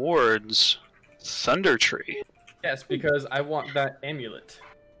heading towards Thunder Tree. Yes, because I want that amulet.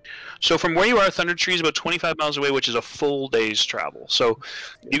 So from where you are, Thunder Tree is about 25 miles away, which is a full day's travel. So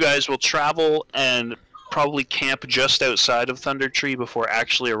you guys will travel and probably camp just outside of Thunder Tree before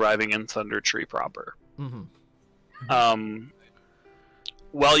actually arriving in Thunder Tree proper. Mm-hmm.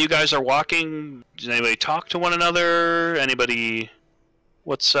 While you guys are walking, does anybody talk to one another? Anybody?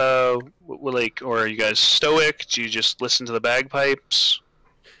 What's or are you guys stoic? Do you just listen to the bagpipes?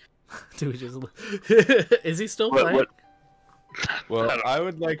 Do we just? Is he still playing? What- Well, I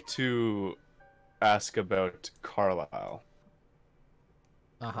would like to ask about Carlisle.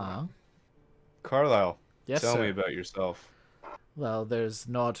 Uh-huh. Carlisle, Yes, tell sir. me about yourself. Well, there's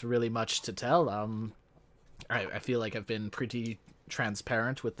not really much to tell. I feel like I've been pretty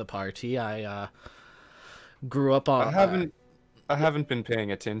transparent with the party. I grew up on. I haven't been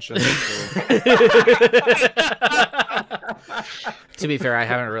paying attention. So... To be fair, I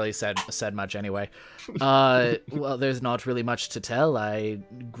haven't really said much anyway. Well, there's not really much to tell. I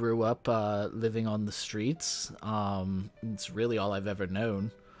grew up living on the streets. It's really all I've ever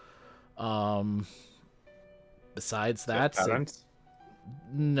known. Besides that, Parents?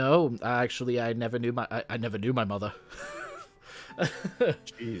 no, actually, I never knew my mother.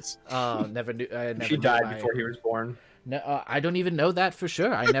 Jeez. Never knew. I never She knew died my- before he was born. No, I don't even know that for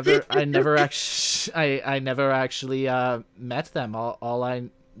sure. I never actually met them. All I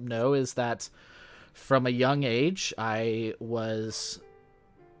know is that from a young age, I was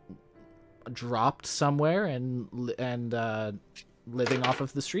dropped somewhere and living off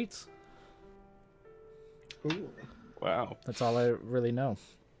of the streets. Ooh. Wow. That's all I really know.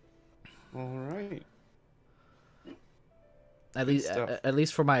 All right. At least, stuff.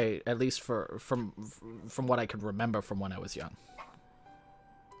 from what I could remember from when I was young.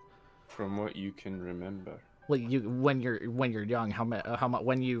 From what you can remember. Well, when you're young, how much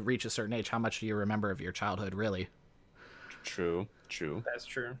when you reach a certain age, how much do you remember of your childhood, really? True. That's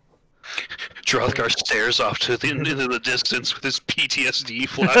true. Drothgar stares off into the distance with his PTSD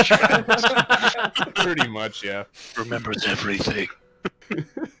flashbacks. Pretty much, yeah. Remembers everything.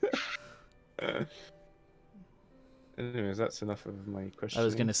 Anyways, that's enough of my question. I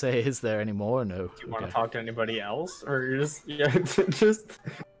was gonna say, is there any more? No. Do you want to Okay. talk to anybody else, or you're just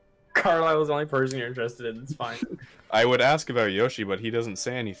Carlisle's the only person you're interested in? It's fine. I would ask about Yoshi, but he doesn't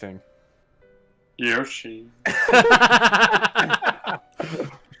say anything. Yoshi.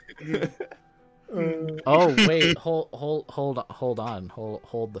 Oh wait, hold on,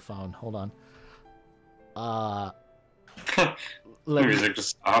 hold the phone, hold on. Let The me, music just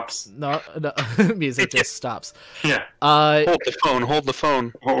stops. no, music just stops. Yeah. Hold the phone. Hold the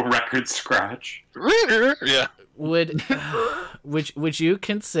phone. Whole record scratch. Yeah. Would you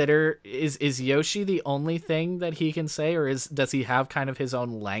consider is Yoshi the only thing that he can say, or does he have kind of his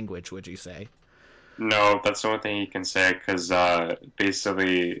own language? Would you say? No, that's the only thing he can say, because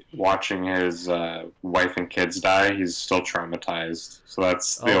basically watching his wife and kids die, he's still traumatized. So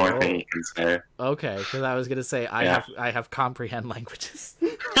that's the only thing he can say. Okay, because I was gonna say I have comprehend languages,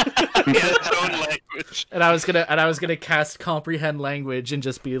 His own language. and I was gonna cast comprehend language and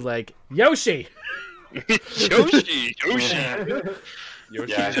just be like Yoshi. Yoshi. Yoshi Yeah,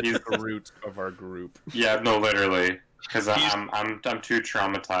 is he's- the root of our group. Yeah, no, literally, because I'm too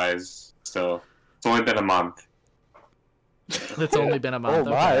traumatized still. It's only been a month. It's only been a month.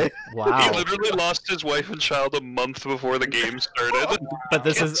 Oh, my. Okay. Wow. He literally lost his wife and child a month before the game started. But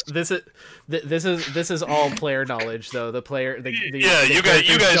this is all player knowledge, though. The Yeah, you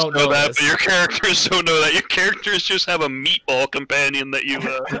characters guys don't know that, this. but your characters don't know that. Your characters just have a meatball companion that you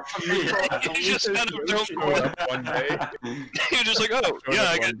you just kind of don't Showed up one day. You're just like, oh, Showed yeah, up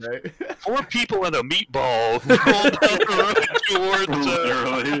I one got day. 4 people and a meatball rolling down the road towards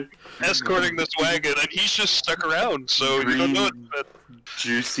Literally. escorting this wagon, and he's just stuck around, so you don't know it.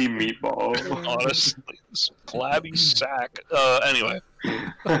 Juicy meatball. Honestly, this flabby sack. Anyway,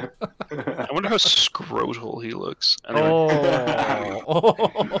 I wonder how scrotal he looks. Anyway.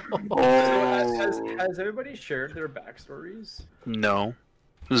 So has everybody shared their backstories? No.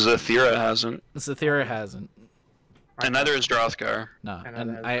 Zathira hasn't. Zathira hasn't. And neither is Drothgar. No, And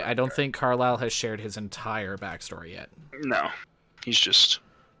and neither has I don't think Carlisle has shared his entire backstory yet. No. He's just.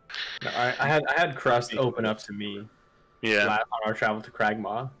 No, I had Crust open up to me Yeah. on our travel to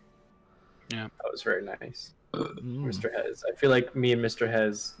Cragmaw. Yeah. That was very nice. Mm. Mr. Hez. I feel like me and Mr.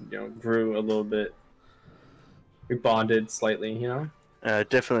 Hez, grew a little bit. We bonded slightly,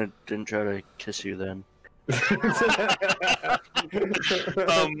 Definitely didn't try to kiss you then.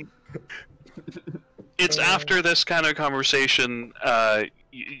 It's after this kind of conversation,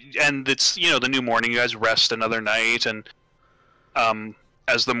 and it's the new morning. You guys rest another night, and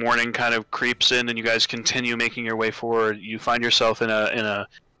as the morning kind of creeps in, and you guys continue making your way forward, you find yourself in a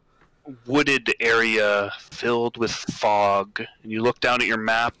wooded area filled with fog. And you look down at your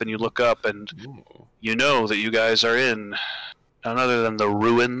map, and you look up, and you know that you guys are in none other than the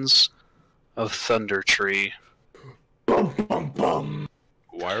ruins of Thunder Tree.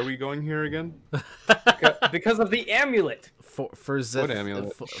 Why are we going here again? because of the amulet. For What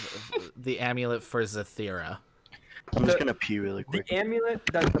amulet? The amulet for Zathira. I'm just gonna pee really The quick. amulet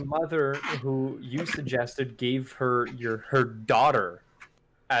that the mother who you suggested gave her her daughter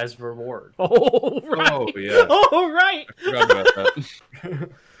as reward. Oh right. Oh yeah. Oh right. I forgot about that.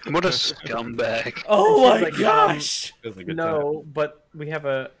 What a scumbag. Oh She's my like, gosh. Feels like a good No, but we have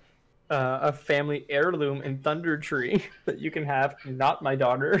a family heirloom in Thunder Tree that you can have, not my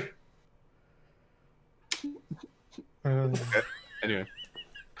daughter. time. Anyway,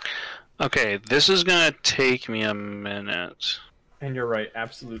 Okay, this is gonna take me a minute. And you're right,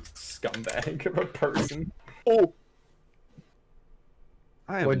 absolute scumbag of a person.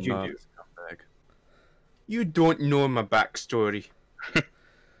 I am What'd you not do? a scumbag. You don't know my backstory.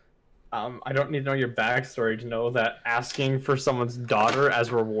 I don't need to know your backstory to know that asking for someone's daughter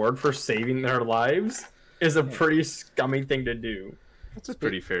as reward for saving their lives is a pretty scummy thing to do. That's a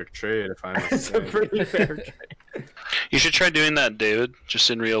pretty fair trade, if I must It's a say. pretty fair trade. You should try doing that, David, just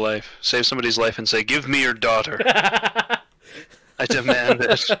in real life. Save somebody's life and say, "Give me your daughter. I demand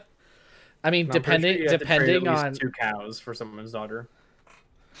it." I mean, I'm pretty sure you have to trade depending at least on 2 cows for someone's daughter.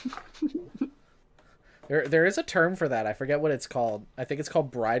 there is a term for that. I forget what it's called. I think it's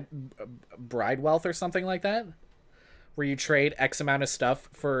called bride wealth or something like that, where you trade X amount of stuff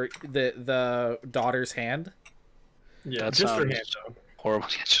for the daughter's hand. Yeah, That just her sounds hand though. horrible.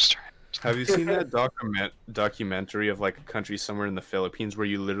 Yeah, just Have you seen that documentary of like a country somewhere in the Philippines where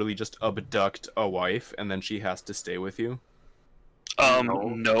you literally just abduct a wife and then she has to stay with you?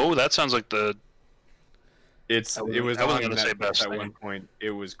 no, that sounds like the. It was I wasn't on gonna say Netflix best at thing. one point.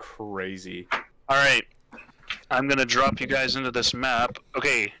 It was crazy. All right, I'm gonna drop you guys into this map.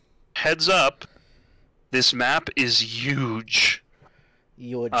 Okay, heads up, this map is huge.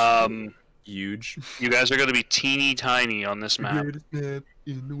 Huge. Huge. You guys are gonna be teeny tiny on this map. map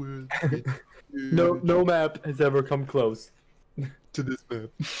in the world. No map has ever come close. to this map.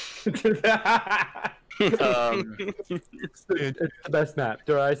 It's the best map.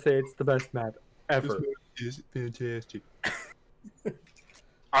 Dare I say it's the best map ever? Is fantastic.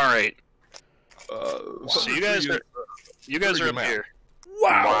 All right, so you guys are up here.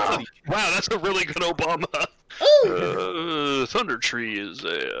 Wow, that's a really good Obama. Thunder Tree is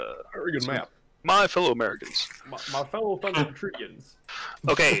a Very good map. my fellow Americans. My fellow Thundertrians.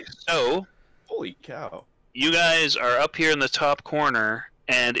 Okay, so Holy cow. you guys are up here in the top corner,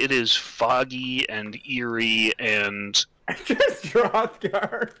 and it is foggy and eerie and. Just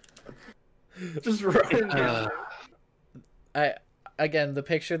Rothgar. Just running down. Again, the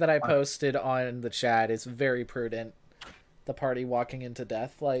picture that I posted on the chat is very prudent. The party walking into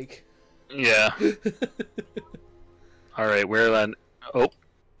death, like. Yeah. All right, where then? Oh,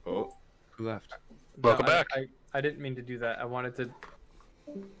 Oh, who left? welcome No, back. I didn't mean to do that. I wanted to.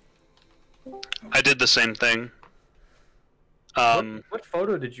 I did the same thing. What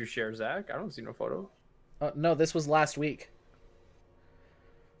photo did you share, Zach? I don't see no photo. No, this was last week.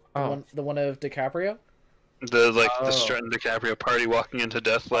 The one of DiCaprio. The Oh. Stratton DiCaprio party walking into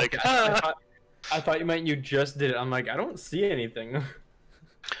death, like. I thought you meant you just did it. I'm like, I don't see anything.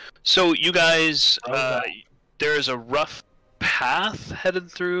 So you guys, wow. there is a rough path headed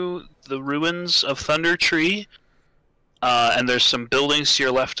through the ruins of Thunder Tree, and there's some buildings to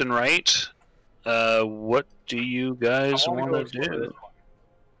your left and right. What do you guys I wanna go want to explore do? this one.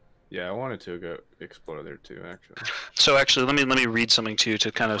 Yeah, I wanted to go explore there too, actually. So actually, let me read something to you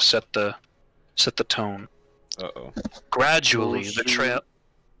to kind of set the tone. Uh-oh. Gradually, the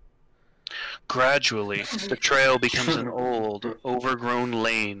trail becomes an old, overgrown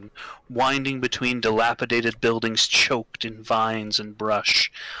lane, winding between dilapidated buildings choked in vines and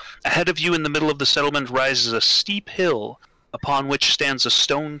brush. Ahead of you in the middle of the settlement rises a steep hill, upon which stands a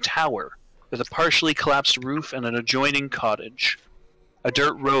stone tower, with a partially collapsed roof and an adjoining cottage. A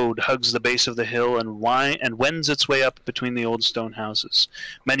dirt road hugs the base of the hill and wends its way up between the old stone houses,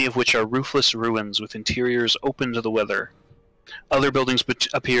 many of which are roofless ruins with interiors open to the weather. Other buildings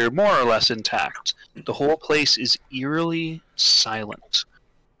appear more or less intact. The whole place is eerily silent.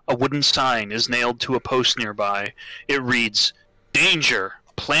 A wooden sign is nailed to a post nearby. It reads, "Danger!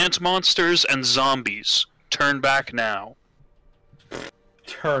 Plant monsters and zombies. Turn back now."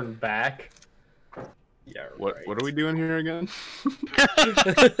 Turn back. Yeah. What right. are we doing here again?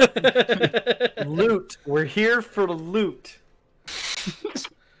 Loot. We're here for loot.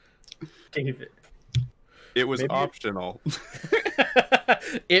 David. It was Maybe- optional.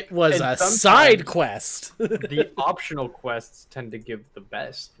 It was And a sometimes- side quest. The optional quests tend to give the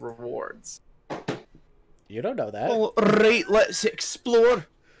best rewards. You don't know that. Alright, let's explore.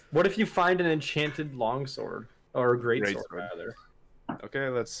 What if you find an enchanted longsword or a greatsword Greatsword. rather? Okay,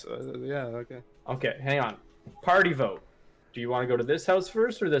 let's yeah, okay. Okay, hang on. Party vote. Do you want to go to this house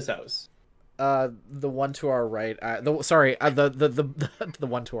first or this house? The one to our right. The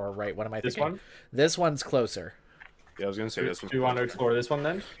one to our right. What am I thinking? This one? This one's closer. Yeah, I was gonna say this Do one. you want to explore this one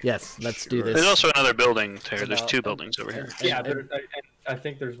then? Yes, let's do There's this. also another building there. There's two buildings over here. Yeah, I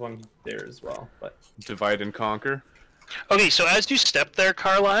think there's one there as well. But Divide and conquer. Okay, so as you step there,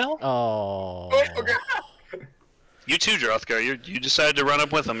 Carlisle, Oh. you too, Drothgar. You decided to run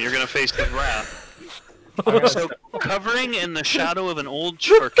up with him. You're gonna face the wrath. So, covering in the shadow of an old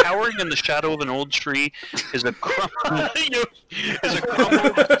or cowering in the shadow of an old tree is a crumbled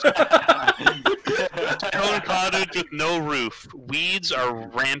stone cottage with no roof. Weeds are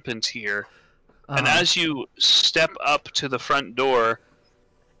rampant here, and as you step up to the front door,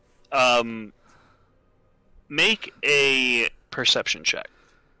 make a perception check.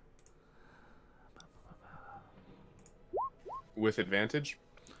 With advantage.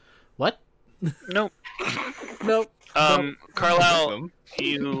 What? Nope. Nope. Carlisle,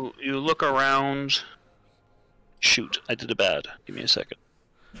 you look around. Shoot, I did a bad. Give me a second.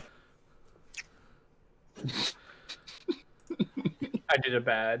 I did a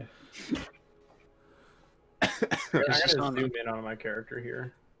bad. I'm gonna zoom in on my character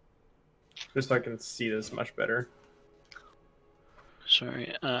here, just so I can see this much better.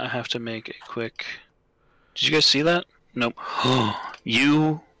 Sorry, I have to make a quick. Did you guys see that? Nope.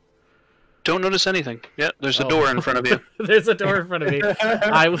 You don't notice anything. Yeah, there's a door in front of you. There's a door in front of me.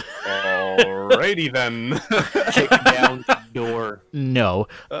 Alrighty then. Kick down the door. No.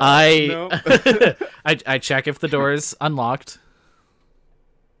 No. I check if the door is unlocked.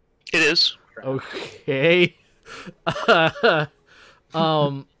 It is. Okay.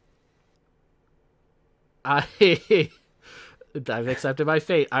 I've accepted my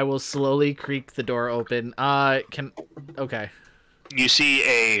fate. I will slowly creak the door open. Okay. You see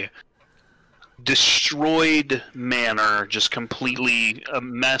a destroyed manor, just completely a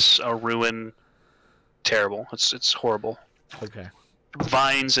mess, a ruin. Terrible. It's horrible. Okay.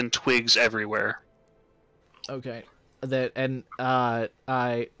 Vines and twigs everywhere. Okay. I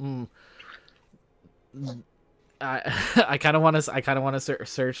kind of want to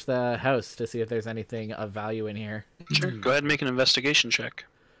search the house to see if there's anything of value in here. Sure. Go ahead and make an investigation check.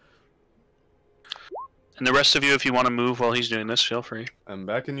 And the rest of you, if you want to move while he's doing this, feel free. I'm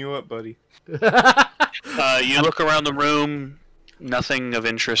backing you up, buddy. You look around the room. Nothing of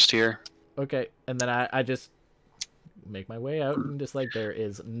interest here. Okay, and then I just make my way out and just like there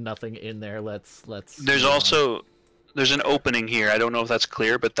is nothing in there. Let's. There's also there's an opening here. I don't know if that's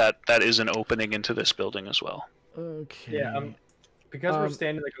clear, but that is an opening into this building as well. Okay. Yeah. Because we're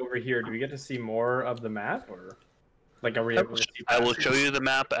standing like over here, do we get to see more of the map, or like are we able to see? I will show you the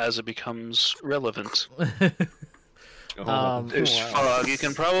map as it becomes relevant. Oh, There's fog. You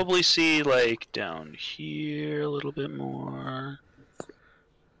can probably see like down here a little bit more.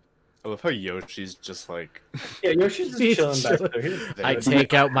 I love how Yoshi's just like. Yeah, Yoshi's just chilling back there. I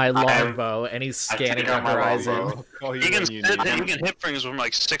take out my longbow and he's scanning the horizon. You can hit things from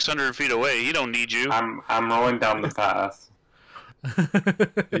like 600 feet away. He don't need you. I'm rolling down the path.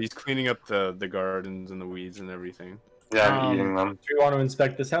 He's cleaning up the gardens and the weeds and everything. Yeah, I'm eating them. Do we want to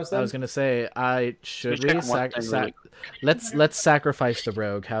inspect this house then? I was gonna say should we really let's sacrifice the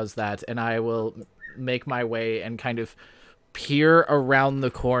rogue. How's that? And I will make my way and kind of peer around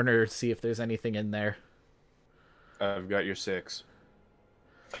the corner, see if there's anything in there. I've got your 6.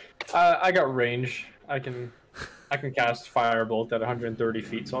 I got range. I can cast firebolt at 130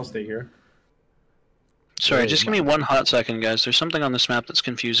 feet, so I'll stay here. Sorry, just give me one hot second, guys. There's something on this map that's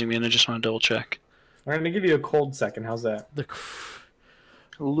confusing me, and I just want to double check. I'm gonna give you a cold second. How's that?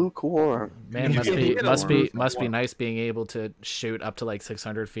 Lukewarm. Man, must be nice being able to shoot up to like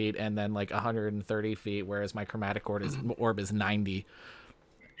 600 feet and then like 130 feet, whereas my chromatic orb is 90.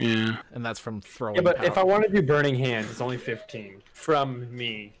 Yeah. And that's from throwing. Yeah, but power. if I want to do burning hands, it's only 15 from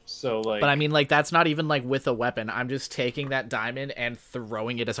me. So like. But I mean, like that's not even like with a weapon. I'm just taking that diamond and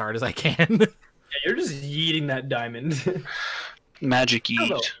throwing it as hard as I can. Yeah, you're just yeeting that diamond. Magic eat.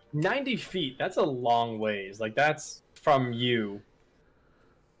 No, 90 feet. That's a long ways. Like that's from you.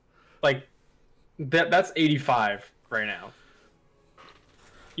 Like, that's 85 right now.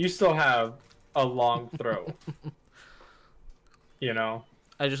 You still have a long throw. You know?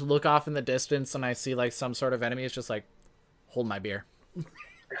 I just look off in the distance and I see like some sort of enemy is just like, hold my beer.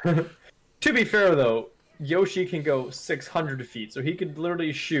 To be fair though, Yoshi can go 600 feet, so he could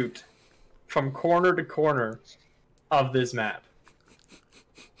literally shoot from corner to corner of this map.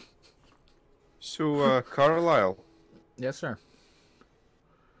 So, Carlisle. Yes, sir.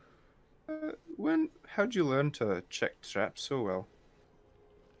 How'd you learn to check traps so well?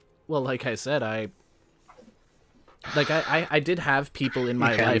 Well, like I said, I did have people in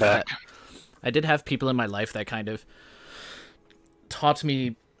my life that kind of taught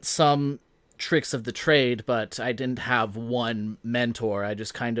me some tricks of the trade, but I didn't have one mentor. I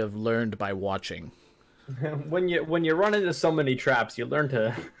just kind of learned by watching. When you run into so many traps, you learn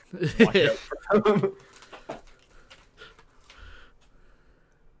to watch out for them.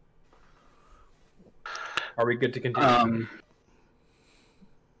 Are we good to continue?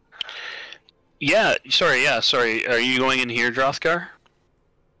 Yeah, sorry. Are you going in here, Drothgar?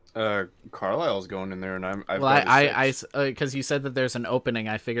 Carlisle's going in there, and I've Well, got because you said that there's an opening,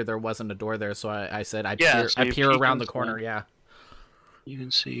 I figured there wasn't a door there, so I said I Yeah, peer, so I you peer peek around the into corner. one. Yeah. You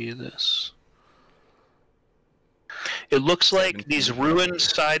can see this. It looks like these ruined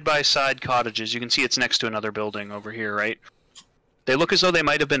side-by-side cottages. You can see it's next to another building over here, right? They look as though they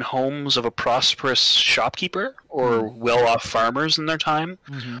might have been homes of a prosperous shopkeeper or well-off farmers in their time.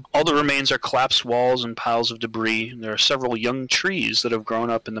 Mm-hmm. All the remains are collapsed walls and piles of debris, and there are several young trees that have grown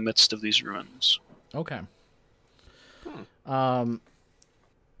up in the midst of these ruins. Okay. I'll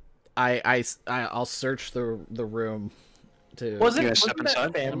search the room to. Wasn't, You guys wasn't step that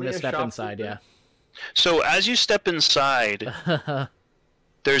inside? family I'm gonna a step shopkeeper? inside. Yeah. So as you step inside,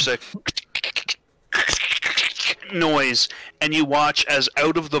 there's a noise, and you watch as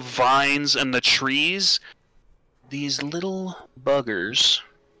out of the vines and the trees, these little buggers.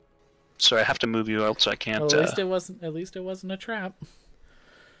 Sorry, I have to move you out so I can't. Well, at least it wasn't a trap.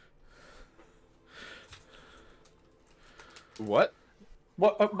 what?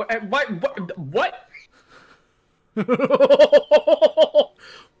 What?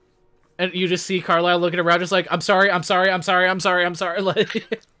 And you just see Carlisle looking around, just like, I'm sorry. Like,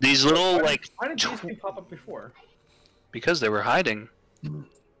 These little like Why did these things pop up before? because they were hiding.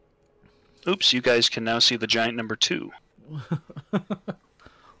 Oops! You guys can now see the giant number 2.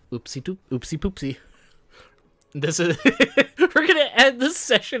 oopsie poopsie. This is we're gonna end this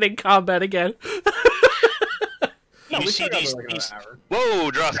session in combat again. No, You we see still got these? like another hour. Whoa,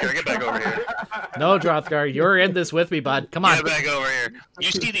 Drothgar, get back over here! No, Drothgar, you're in this with me, bud. Come on. Get back over here!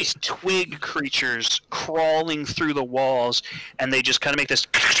 You see these twig creatures crawling through the walls, and they just kind of make this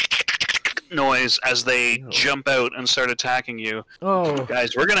noise as they jump out and start attacking you. Oh,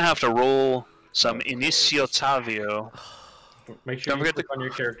 Guys, we're gonna have to roll some Initiatavio. Make sure Don't you forget click on your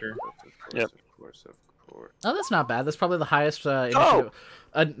character. Yep. Of course. oh, that's not bad. That's probably the highest initiative.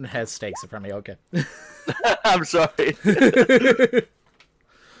 Has stakes from me. Okay. I'm sorry.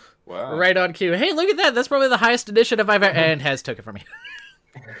 Wow. Right on cue. Hey, look at that. That's probably the highest initiative I've ever. And has took it from me.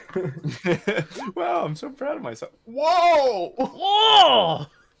 Wow, I'm so proud of myself. Whoa! Whoa!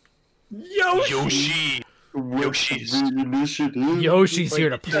 Yoshi! Yoshi's. Yoshi's here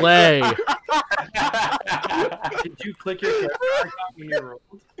to play. Did you click your character icon when you rolled?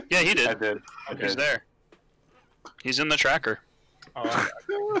 Yeah, he did. I did. He's there. He's in the tracker. Oh,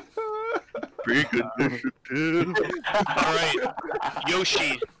 Alright,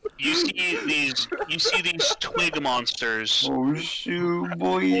 Yoshi, you see these twig monsters. Oh shoot,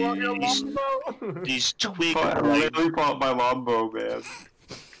 boy! These twig I blights. literally caught my longbow, man.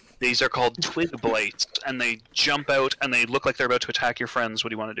 These are called twig blights, and they jump out and they look like they're about to attack your friends. What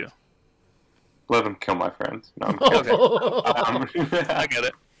do you want to do? Let them kill my friends. No, I'm kidding. I get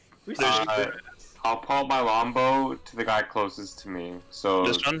it. I'll pull out my longbow to the guy closest to me. So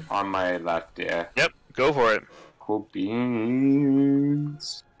This one? on my left, yeah. Yep, go for it. Cool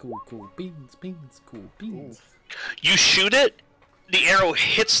beans. Cool beans. You shoot it, the arrow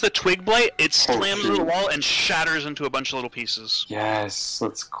hits the twig blight, it slams shoot. into the wall and shatters into a bunch of little pieces. Yes,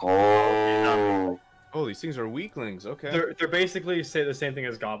 let's go. Oh, these things are weaklings. Okay. they're basically say the same thing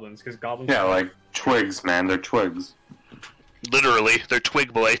as goblins, because goblins. Yeah, like twigs, man. They're twigs. Literally, they're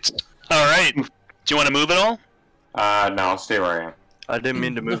twig blights. Alright, do you want to move at all? No, I'll stay where I am. I didn't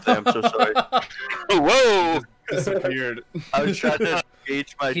mean to move them. So sorry. Whoa! Disappeared. I was trying to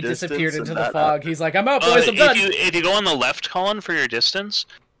gauge my He distance. disappeared into and the that- fog. He's like, I'm out, boys. I'm done. If you go on the left, Colin, for your distance,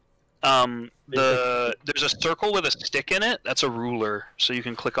 there's a circle with a stick in it. That's a ruler, so you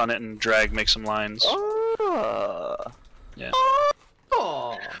can click on it and drag, make some lines. Oh. Yeah.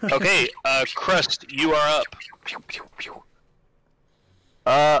 Oh. Okay, Crust, you are up.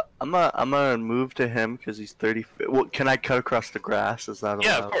 I'm gonna move to him because he's 30 feet. Well, can I cut across the grass? Is that allowed?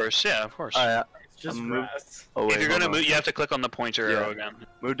 Yeah, of course. Yeah, of course. It's just I'm moved. grass. Oh, wait, If you're hold gonna on. move, you have to click on the pointer Yeah. arrow again.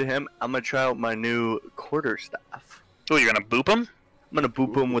 Move to him. I'm gonna try out my new quarterstaff. Oh, you're gonna boop him? I'm gonna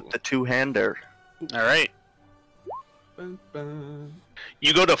boop him with the two-hander. All right. Bum, bum.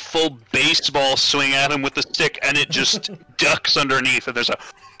 You go to full baseball swing at him with the stick, and it just ducks underneath, and there's a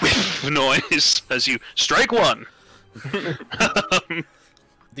whiff noise as you strike one.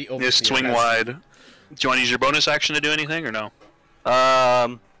 The You overseer swing has- wide. Do you want to use your bonus action to do anything, or no?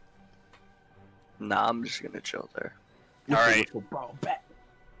 Nah, I'm just gonna chill there. All right.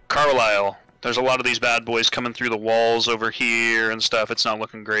 Carlisle, There's a lot of these bad boys coming through the walls over here and stuff. It's not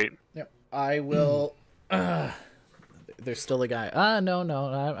looking great. Yep. I will. There's still a guy. No.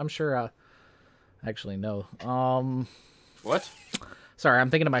 I'm sure. Actually, no. What? Sorry, I'm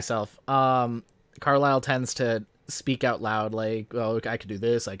thinking to myself. Carlisle tends to speak out loud, like, "Oh, I could do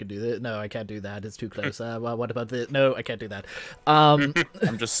this. I could do this. No, I can't do that. It's too close. Well, what about this? No, I can't do that." I'm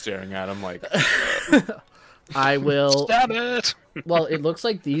just staring at him like. I will. Stab it. Well, it looks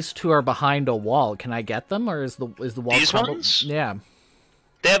like these two are behind a wall. Can I get them, or is the wall? These ones? Yeah.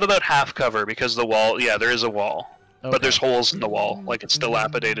 They have about half cover because the wall. Yeah, there is a wall. Okay. But there's holes in the wall, like it's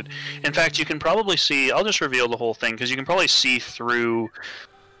dilapidated. In fact, you can probably see... I'll just reveal the whole thing, because you can probably see through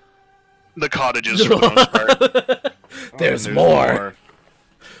the cottages for the most part. There's more.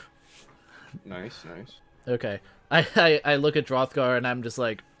 Nice. Okay. I look at Drothgar and I'm just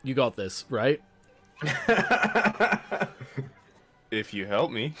like, you got this, right? If you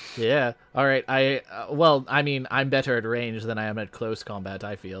help me. Yeah. All right. Well, I mean, I'm better at range than I am at close combat,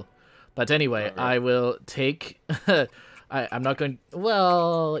 I feel. But anyway, Right. I will take. I'm not going.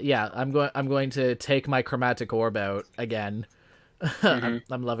 Well, yeah, I'm going to take my chromatic orb out again. I'm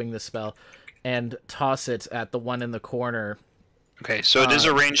loving this spell, and toss it at the one in the corner. Okay, so it is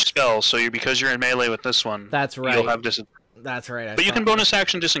a ranged spell, so because you're in melee with this one, That's right. you'll have That's right. But you can bonus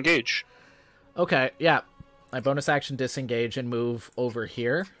action disengage. Okay. Yeah. I bonus action disengage and move over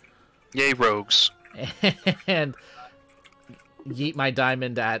here, Yay, rogues. and yeet my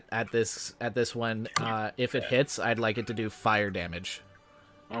diamond at this one. If it hits, I'd like it to do fire damage.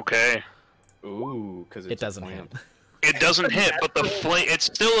 Okay. Ooh, because It doesn't hit. It doesn't hit, but it's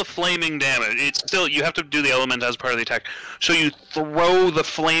still a flaming damage. It's still, you have to do the element as part of the attack. So you throw the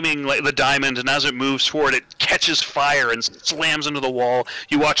flaming, like the diamond, and as it moves forward, it catches fire and slams into the wall.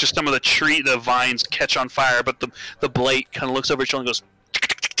 You watch as some of the vines catch on fire, but the blade kind of looks over its shoulder and goes,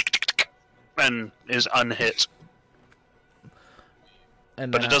 and is unhit.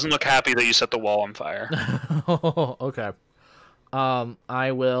 And But it doesn't look happy that you set the wall on fire. Okay.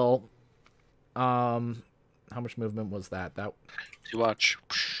 I will. How much movement was that? You watch.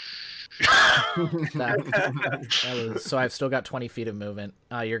 That was, so I've still got 20 feet of movement.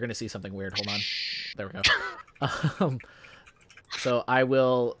 You're gonna see something weird. Hold on. There we go. So I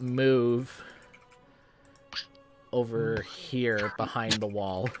will move over here behind the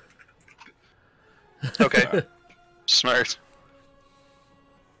wall. Okay. Smart.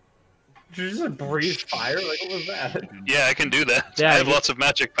 Did you just breathe fire? Like, what was that? Yeah, I can do that. Yeah, I have you- lots of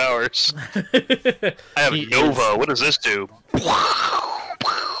magic powers. I have Nova. What does this do?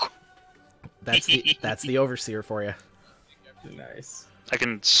 That's the overseer for you. Nice. I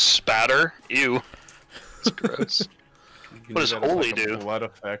can spatter. Ew. It's gross. What does holy do? Blood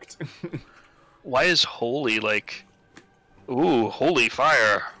effect. Why is holy like... Ooh, holy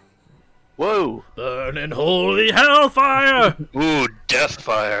fire. Whoa. Burning holy hellfire! Ooh, death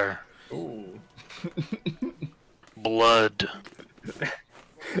fire. Ooh. Blood.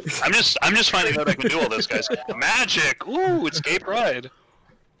 I'm just finding out I can do all this, guys. Magic! Ooh, it's gay pride.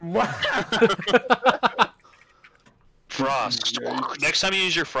 Wow. Frost. Next time you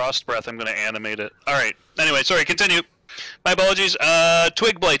use your frost breath, I'm gonna animate it. Alright. Anyway, sorry, continue. My apologies.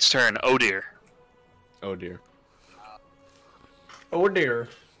 Twig Blight's turn. Oh dear. Oh dear. Oh dear.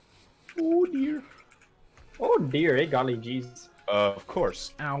 Oh dear. Oh dear. Hey, golly jeez. Of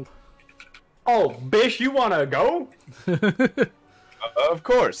course. Ow. Oh, Bish, you wanna go? Of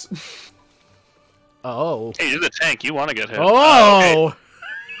course. Oh. Hey, you're the tank. You want to get hit. Oh! Okay.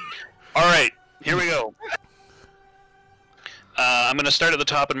 Alright, here we go. I'm going to start at the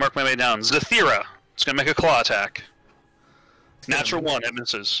top and mark my way down. Zethira. It's going to make a claw attack. Natural 1, it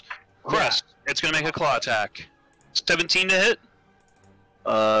misses. Crest. It's going to make a claw attack. 17 to hit.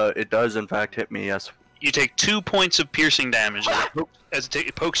 It does in fact hit me, yes. You take 2 points of piercing damage as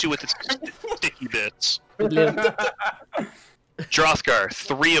it pokes you with its sticky bits. Drothgar,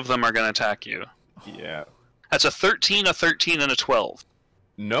 3 of them are going to attack you. Yeah. That's a 13, a 13, and a 12.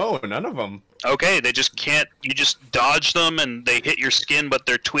 No, none of them. Okay, they just can't. You just dodge them, and they hit your skin, but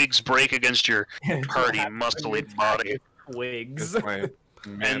their twigs break against your hardy, muscly body. Twigs.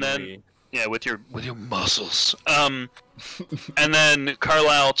 And then, yeah, with your muscles. And then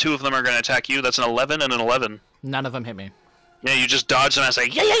Carlisle, 2 of them are going to attack you. That's an 11 and an 11. None of them hit me. Yeah, you just dodge them and say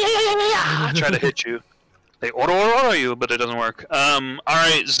yeah. Try to hit you. They auto you, but it doesn't work. All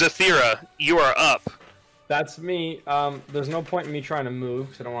right, Zethira, you are up. That's me. There's no point in me trying to move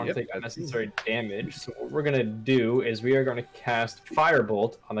because I don't want to take unnecessary damage. So what we're gonna do is we are gonna cast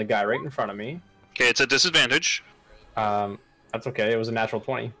Firebolt on the guy right in front of me. Okay, it's a disadvantage. That's okay. It was a natural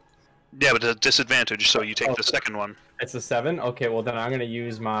 20. Yeah, but it's a disadvantage, so you take the second one. It's a 7. Okay, well then I'm gonna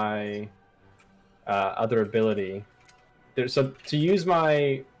use my other ability. So to use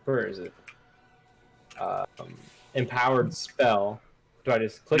my where is it? Empowered spell. Do I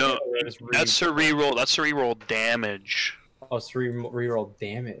just click No, it or just read? that's to reroll. That's to reroll damage, Oh, it's reroll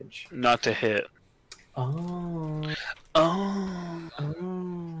damage. not to hit. Oh. Oh.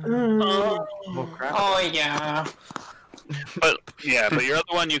 Well, crap. yeah. But your other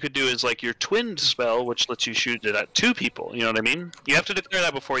one you could do is like your twinned spell, which lets you shoot it at 2 people. You know what I mean? You have to declare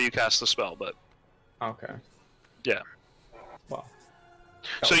that before you cast the spell, but Okay. yeah. Well.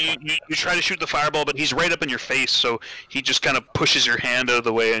 So you try to shoot the fireball, but he's right up in your face, so he just kind of pushes your hand out of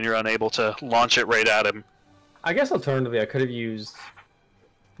the way, and you're unable to launch it right at him. I guess alternatively, I could have used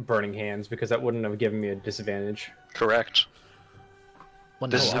Burning Hands because that wouldn't have given me a disadvantage. Correct. Well,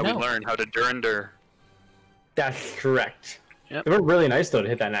 This is no, how no. we learn how to durender. That's correct. Yep. It would really nice though to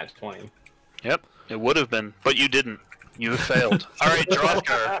hit that nat 20. Yep, it would have been, but you didn't. You failed. All right,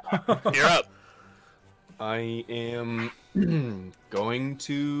 Drothgar, you're up. I am going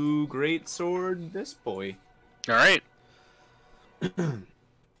to greatsword this boy. All right.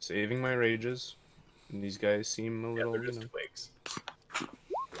 Saving my rages. And these guys seem a little, They're you just know. twigs.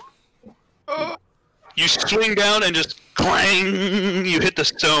 You swing down and just clang. You hit the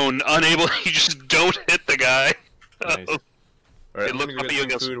stone. Unable. You just don't hit the guy. Nice. Alright, It I'm looked gonna up go at you and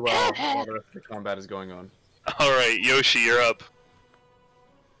get goes, some food while the rest of the combat is going on. All right, Yoshi, you're up.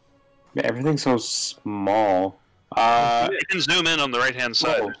 Man, everything's so small. You can zoom in on the right-hand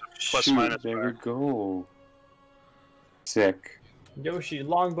side. Oh, Plus shoot, minus there bar. we go. Sick. Yoshi,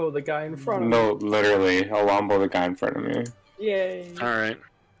 longbow the guy in front of me. No, literally, I'll longbow the guy in front of me. Yay. All right.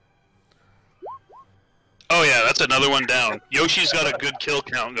 Oh yeah, that's another one down. Yoshi's got a good kill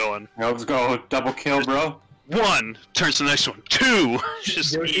count going. Let's go, double kill, bro. 1 turns to the next one. 2,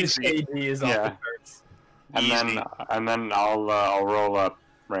 just Yoshi's easy. AD is off Yeah. the charts. And then I'll roll up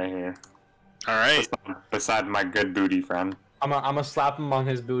right here All right. beside my good booty friend I'm gonna slap him on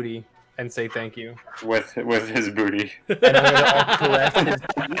his booty and say thank you. with his booty. And I'm gonna caress his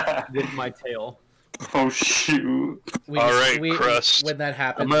feet with my tail. Oh shoot! All right, Crust. When that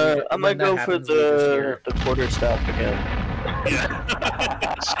happens, I'm gonna go for the quarterstaff again.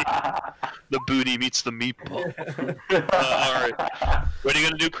 Yeah. The booty meets the meatball. All right. What are you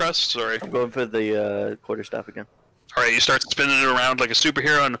gonna do, Crust? Sorry. I'm going for the quarterstaff again. All right, you start spinning it around like a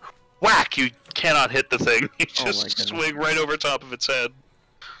superhero, and whack! You cannot hit the thing. You Oh my just goodness. swing right over top of its head,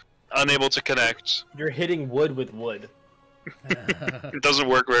 unable to connect. You're hitting wood with wood. It doesn't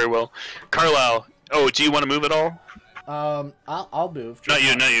work very well. Carlisle. Oh, do you want to move at all? I'll move. Not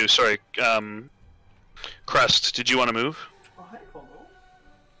you. Sorry. Crust. Did you want to move?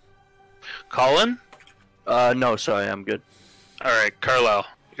 Colin? No, sorry, I'm good. All right, Carlisle,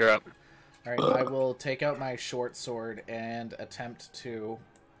 you're up. All right, I will take out my short sword and attempt to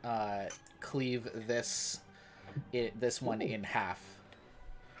cleave this one in half.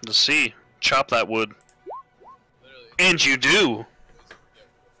 Let's see. Chop that wood. And you do.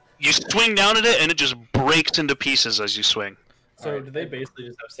 You swing down at it, and it just breaks into pieces as you swing. So do they basically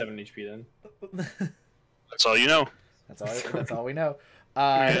just have 7 HP then? That's all you know. That's all we know.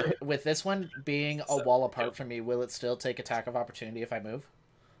 With this one being a wall apart from me, will it still take attack of opportunity if I move?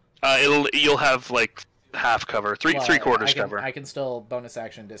 You'll have like half cover, three quarters cover. I can still bonus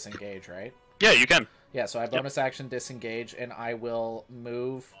action disengage, right? Yeah, you can. Yeah, so I bonus action disengage, and I will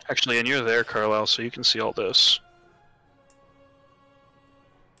move. Actually, and you're there, Carlisle, so you can see all this.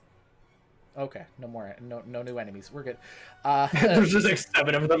 Okay, no new enemies. We're good. There's just like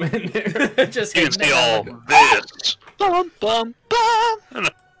 7 of them in there. Just You can see all this. Bum, bum, bum.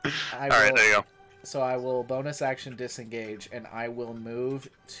 Alright, there you go. So I will bonus action disengage, and I will move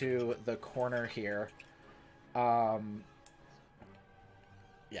to the corner here. Yeah,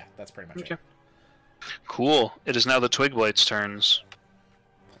 that's pretty much Okay. Cool. It is now the Twig Blight's turns.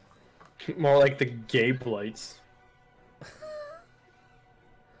 More like the gay blights.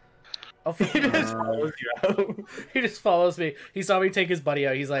 Oh, He just follows you out. he just follows me. He saw me take his buddy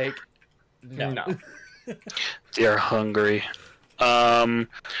out. He's like, no. They are hungry.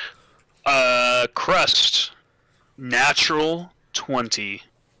 Crust. Natural 20.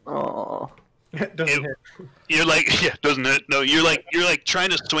 Oh. Doesn't hit. You're like, yeah, doesn't it? No, you're like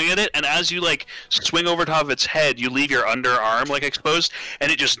trying to swing at it, and as you like swing over top of its head, you leave your underarm like exposed,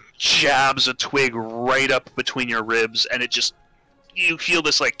 and it just jabs a twig right up between your ribs, and it just, you feel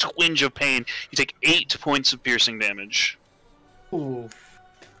this like twinge of pain. You take 8 points of piercing damage. Ooh.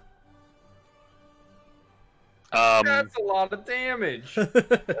 All That's a lot of damage.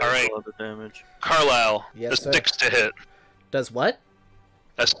 right, A lot of damage. Carlisle. Yes, a sir. 6 to hit. Does what?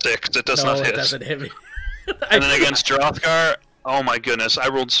 A 6. It does no, not it hit. doesn't hit me. And then against Drothgar, Oh my goodness, I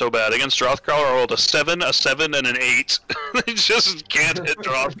rolled so bad. Against Drothgar, I rolled a 7, a 7, and an 8. It just can't hit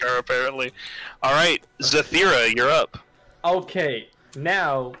Drothgar, apparently. Alright, Zathira, you're up. Okay,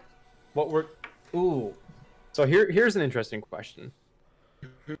 now, what we're... Ooh. So here's an interesting question.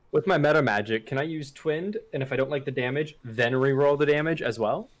 With my meta magic, can I use Twinned, and if I don't like the damage, then reroll the damage as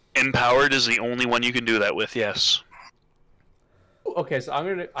well? Empowered is the only one you can do that with, yes. Okay, so I'm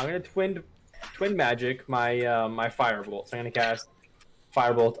gonna twin magic my my firebolt. So I'm gonna cast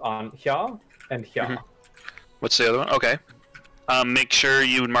firebolt on Hya and Hya. Mm-hmm. What's the other one? Okay. Make sure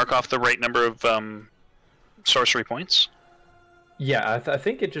you mark off the right number of sorcery points. Yeah, I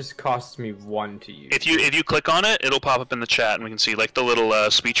think it just costs me 1 to use. If you click on it, it'll pop up in the chat, and we can see like the little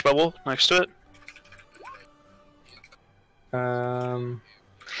speech bubble next to it.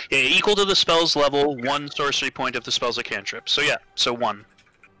 Yeah, equal to the spell's level, 1 sorcery point if the spell's a cantrip. So yeah, so 1.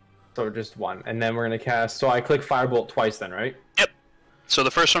 So just 1, and then we're gonna cast. So I click firebolt twice, then, right? Yep. So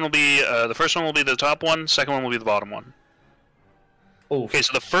the first one will be the top one. Second one will be the bottom one. Oh. Okay,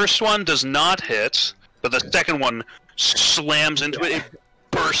 so the first one does not hit, but the second one slams into it. It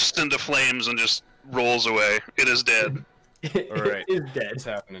bursts into flames and just rolls away. It is dead. Alright. It is dead. It's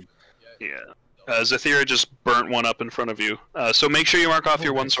happening. Yeah. Zathira just burnt one up in front of you. So make sure you mark off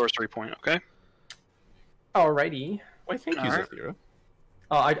your 1 sorcery point, okay? Alrighty. Why, thank you, Alright. Zathira.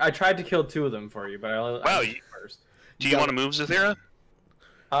 Oh, I tried to kill 2 of them for you, but Wow, first. Do you want to move, Zathira?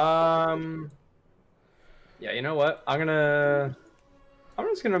 Yeah, you know what? I'm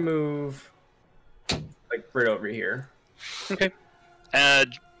just gonna move like right over here. Okay.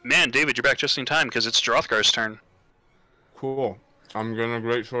 Man, David, you're back just in time because it's Drothgar's turn. Cool. I'm gonna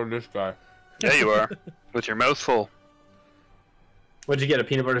great sword this guy. Yeah, you are. With your mouth full. What'd you get? A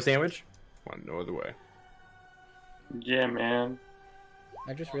peanut butter sandwich? Want no other way. Yeah, man.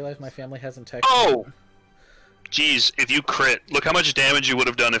 I just realized my family hasn't texted. Oh! Jeez, if you crit, look how much damage you would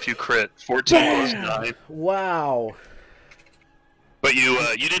have done if you crit. 14 plus 9. Wow. But you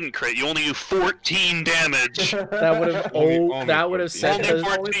didn't crit. You only do 14 damage. That would have Only set Only the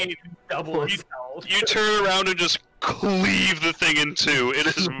 14. Double its health. You turn around and just cleave the thing in 2. It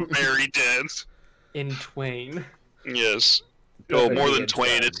is very dead. In twain. Yes. Oh, more than Definitely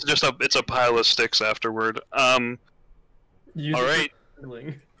twain. inside. It's a pile of sticks afterward. All right.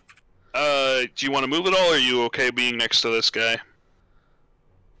 Do you want to move at all, or are you okay being next to this guy?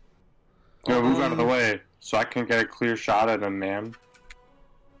 No, move out of the way so I can get a clear shot at him, man.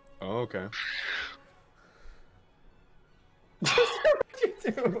 Oh, okay.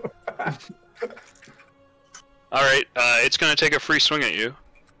 All right. It's gonna take a free swing at you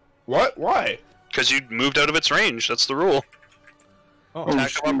What? Why? because you moved out of its range. That's the rule. Oh,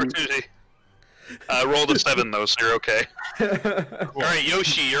 Attack of opportunity. Rolled a 7 though, so you're okay. All right,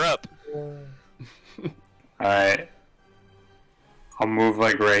 Yoshi, you're up. Alright. I'll move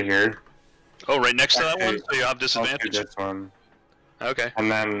like right here. Oh, right next to that Okay. one, so you have I'll shoot disadvantage. this one. Okay.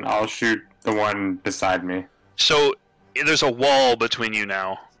 And then I'll shoot the one beside me. So there's a wall between you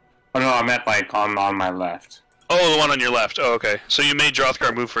now. Oh no, I meant like on my left. Oh, the one on your left. Oh, okay. So you made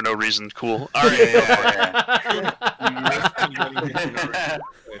Drothgar move for no reason. Cool. All right. Yeah.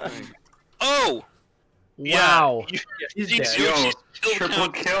 Oh! Wow. Yeah. He's Jeez, dead. Yoshi's kill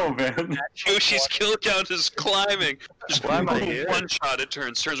Triple count. kill, man. Yoshi's kill count is climbing. Just Why am I boom, here? 1 shot, it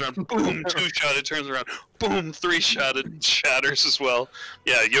turns around. Boom, 2 shot, it turns around. Boom, 3 shot, it shatters as well.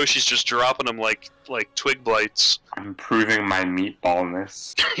 Yeah, Yoshi's just dropping them like twig blights. I'm proving my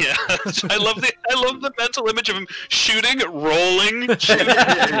meatballness. Yeah, I love the mental image of him shooting, rolling, shooting,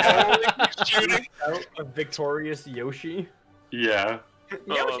 rolling, shooting. Out a victorious Yoshi. Yeah.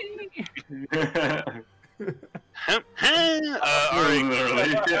 Yoshi! Alright,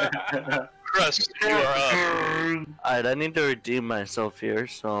 Crust, you are up. Alright, I need to redeem myself here,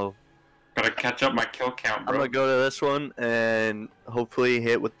 so Gotta catch up my kill count, I'm bro. gonna go to this one and hopefully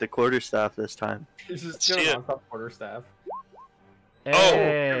hit with the quarterstaff this time. He's just See going it. on top quarterstaff.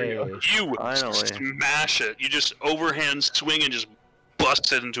 Hey. You Finally. smash it. You just overhand swing and just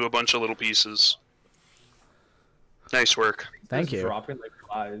bust it into a bunch of little pieces. Nice work. Thank Just you. Dropping like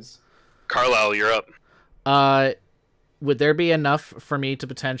flies. Carlisle, you're up. Would there be enough for me to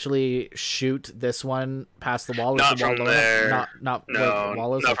potentially shoot this one past the wall? Or Not is the wall from low enough? there. Not No, where the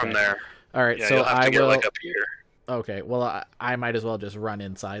wall is? not Okay. from there. All right, Yeah, so you'll have I to get will. like up here. Okay, well I might as well just run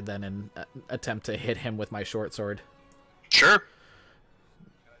inside then and attempt to hit him with my short sword. Sure.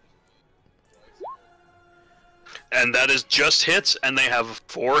 And that is just hits, and they have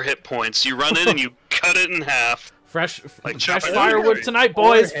 4 hit points. You run in and you cut it in half, Fresh Like fresh chopping firewood wood. tonight,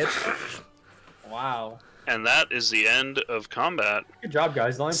 boys. Wow. and that is the end of combat. Good job,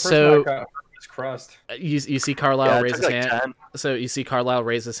 guys. The only person So- that got hurt this crust. You see Carlisle Yeah, it raise took his like hand. 10. So you see Carlisle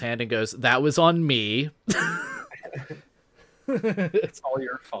raise his hand and goes, "That was on me." It's all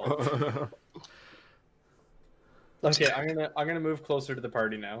your fault. Okay, I'm gonna move closer to the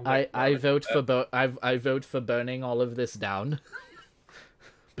party now. I vote for I vote for burning all of this down.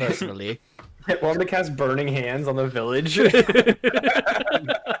 Personally. Want to cast Burning Hands on the village?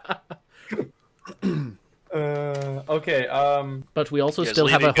 Okay. But we also You guys still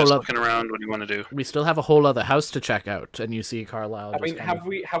have a leaving, whole just other. looking around. What do you want to do? We still have a whole other house to check out, and you see Carlisle. I just mean, kind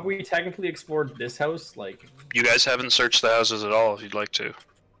of- have we technically explored this house? Like, You guys haven't searched the houses at all. If you'd like to.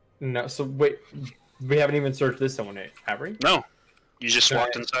 no. So wait, we haven't even searched this one, have we? No, you just Can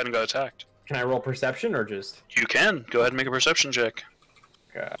walked I- inside and got attacked. Can I roll perception or just? You can go ahead and make a perception check.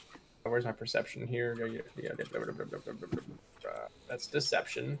 Where's my perception here? That's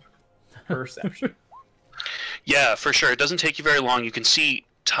deception. Perception. Yeah, for sure. It doesn't take you very long. You can see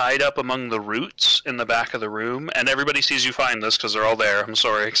tied up among the roots in the back of the room, and everybody sees you find this because they're all there. I'm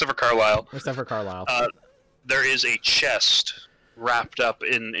sorry, except for Carlisle. Except for Carlisle. There is a chest wrapped up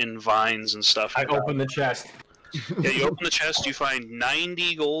in vines and stuff. I open the chest. Yeah, you open the chest, you find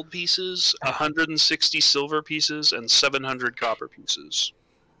 90 gold pieces, 160 silver pieces, and 700 copper pieces.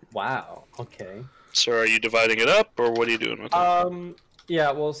 Wow. Okay. So are you dividing it up, or what are you doing with it?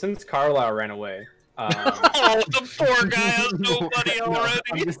 Yeah. Well, since Carlisle ran away. Oh, the poor guy has no money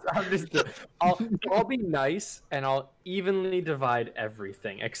already. I'll be nice and I'll evenly divide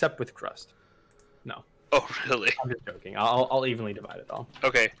everything except with crust. No, Oh, really? I'm just joking. I'll evenly divide it all.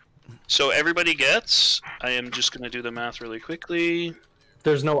 Okay. So everybody gets. I am just gonna do the math really quickly.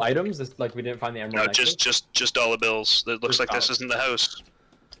 There's no items. It's like we didn't find the No, emerald. just dollar bills. It looks Just like this dollars. isn't the house.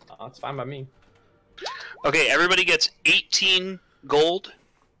 That's fine by me. Okay, everybody gets 18 gold,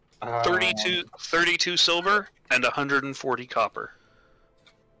 Uh, 32 silver, and 140 copper.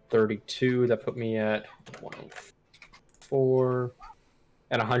 32. That put me at 104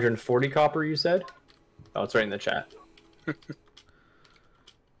 and 140 copper. You said? Oh, it's right in the chat.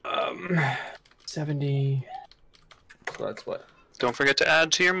 70. So that's what? Don't forget to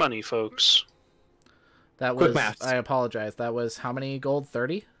add to your money, folks. That quick was. maths. I apologize. That was how many gold?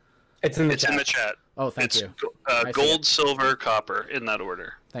 30. It's in the It's chat. in the chat. Oh, thank It's you. I see gold, it. silver, copper, in that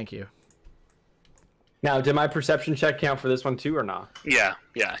order. Thank you. Now, did my perception check count for this one too, or not? Yeah.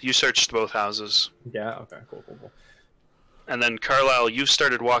 You searched both houses. Yeah. Okay. Cool. And then Carlisle, you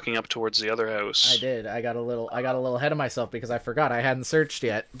started walking up towards the other house. I did. I got a little ahead of myself because I forgot I hadn't searched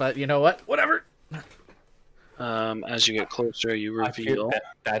yet. But you know what? Whatever. As you get closer, you I feel reveal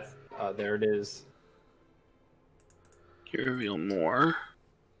that's there it is. more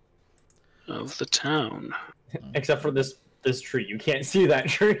of the town. Except for this tree, you can't see that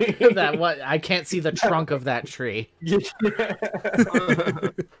tree. That what? I can't see the trunk of that tree.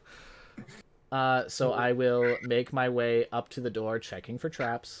 So I will make my way up to the door, checking for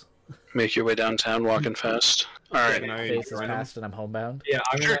traps. Make your way downtown, walking fast. All right. Can I Face is join him? past, and I'm homebound. Yeah,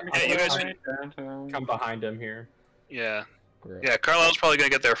 I'm Sure, gonna, yeah, you guys come behind him here. Yeah. Great. Yeah, Carlisle's probably gonna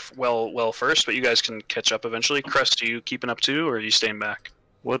get there well first, but you guys can catch up eventually. Crest, are you keeping up too, or are you staying back?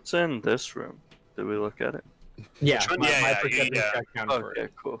 What's in this room? Did we look at it? Yeah, Which one? my Yeah, perception yeah. check counted for Okay,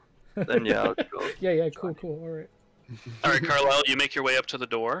 it. cool. Then yeah, I'll go. Yeah. Cool. All right. All right, Carlisle, you make your way up to the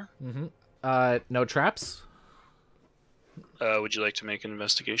door. No traps. Would you like to make an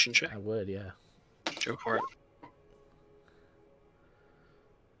investigation check? I would. Yeah. Go for it.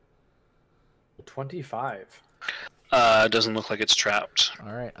 25. It doesn't look like it's trapped.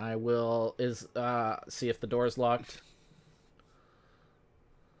 All right. I will. See if the door's locked.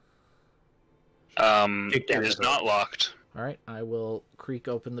 It is not locked. All right. I will creak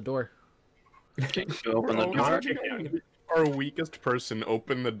open the door. Okay, you open the door. Our weakest person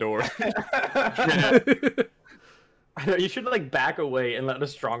open the door. I know, you should like back away and let a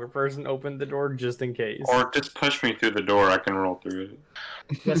stronger person open the door just in case. Or just push me through the door. I can roll through it.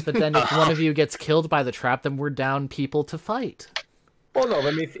 Yes, but then if one of you gets killed by the trap, then we're down people to fight. Well, no,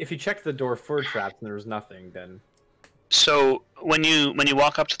 I mean, if you check the door for traps and there's nothing, then So when you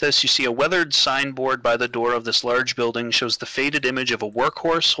walk up to this, you see a weathered signboard by the door of this large building shows the faded image of a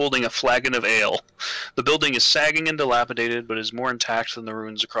workhorse holding a flagon of ale. The building is sagging and dilapidated, but is more intact than the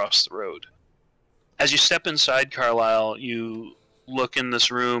ruins across the road. As you step inside Carlisle, you look in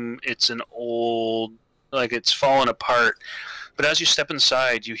this room. It's an old, like it's fallen apart. But as you step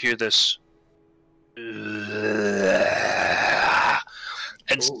inside, you hear this.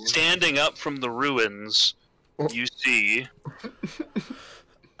 And standing up from the ruins, you see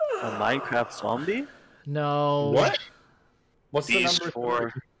A Minecraft zombie? No. what? What's the these number?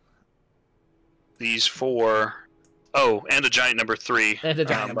 four. These four. Oh, and a giant number 3. And a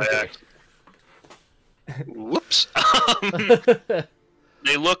giant by number 3. accident. Whoops.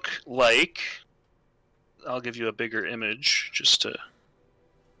 They look like. I'll give you a bigger image just to.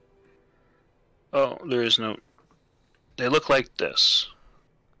 Oh, there is no. They look like this.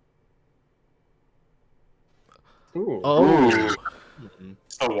 Ooh. Oh.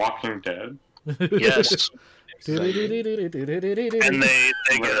 It's The Walking Dead. Yes. And and they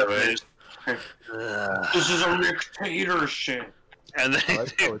get up and This is a dictatorship. and I they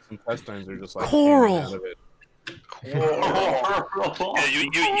like how its intestines are just like Coral! hanging out of it. yeah,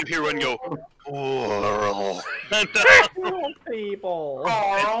 you hear one go. "Coral." People.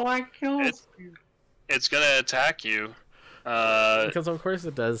 Oh, I killed you. It's gonna attack you. because of course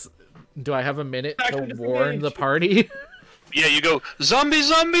it does. Do I have a minute to Action warn the disengage. party? Yeah, you go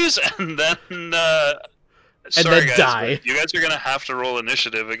zombies, and then sorry then guys, die. but you guys are gonna have to roll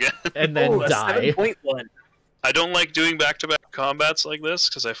initiative again. And then Ooh, a die. 7.1. I don't like doing back-to-back combats like this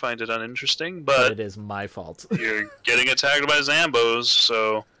because I find it uninteresting, But but it is my fault. you're getting attacked by Zambos,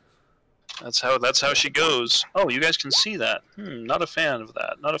 so that's how she goes. Oh, you guys can see that. Not a fan of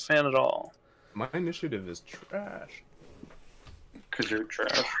that. Not a fan at all. My initiative is trash. Because you're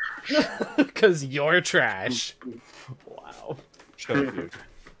trash. Because you're trash. Wow. Shut up, dude.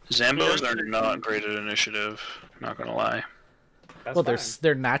 Zambos are not great at initiative. Not gonna lie. That's Well, fine.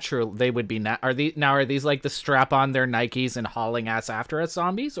 they're natural. They would be. Are these like the strap on their Nikes and hauling ass after us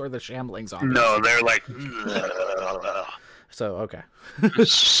zombies, or the shambling zombies? No, they're like So okay.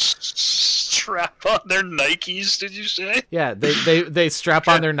 strap on their Nikes. Did you say? Yeah, they strap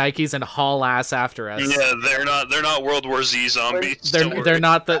on their Nikes and haul ass after us. Yeah, they're not World War Z zombies. Don't worry. They're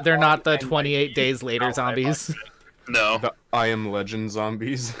not the 28 days later zombies. No. The I Am Legend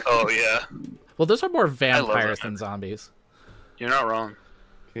zombies. Oh yeah. Well, those are more love vampires that. than zombies. You're not wrong.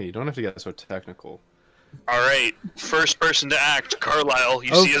 Okay, you don't have to get so technical. All right, first person to act, Carlisle.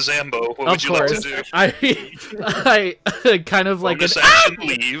 You Of- see a Zambo. What Of would you like course, to do? I kind of like Bonus action,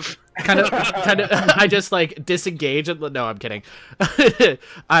 leave. kind of I just like disengage and no, I'm kidding.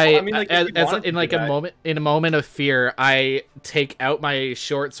 I mean, like, if you wanted in to like do a that. moment of fear, I take out my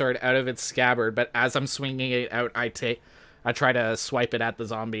short sword out of its scabbard, but as I'm swinging it out, I try to swipe it at the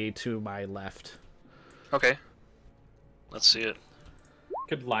zombie to my left. Okay. Let's see it.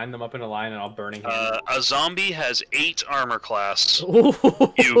 Could line them up in a line and I'll burning him. A zombie has 8 armor class. Ooh.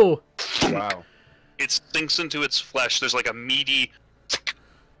 You- Wow. It sinks into its flesh. There's like a meaty.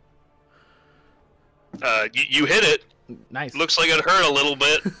 You hit it. Nice. Looks like it hurt a little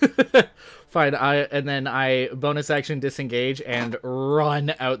bit. Fine. And then I bonus action disengage and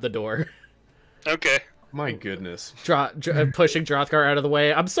run out the door. Okay. My goodness. Pushing Drothgar out of the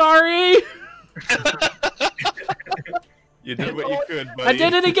way. I'm sorry. You did what you could, buddy. I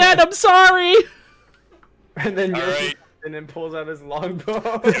did it again. I'm sorry. And then All Yoshi right. and then pulls out his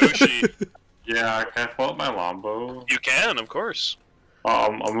longbow. Yoshi, Yeah, can I pull out my longbow? you can, of course.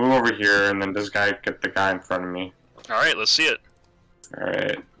 I'll move over here, and then this guy get the guy in front of me. All right, let's see it.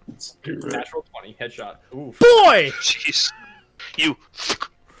 Alright, let's do it. Natural 20 headshot. Oof. Boy. Jeez. You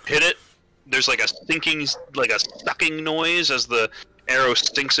hit it. There's like a sinking, like a sucking noise as the arrow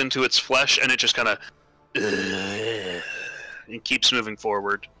sinks into its flesh, and it just kind of it keeps moving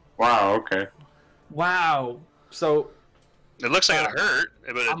forward. Wow, okay. Wow. So It looks like it hurt,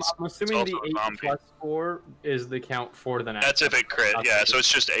 but it's I'm assuming the also a 8 zombie. plus 4 is the count for the natural. That's if it crit. Yeah, so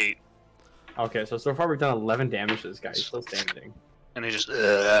it's just 8, Okay, so far we've done 11 damage to this guy. He's still standing. and he just. All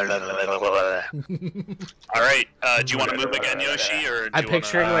right. Do you want to move again, Yoshi, or do I'm you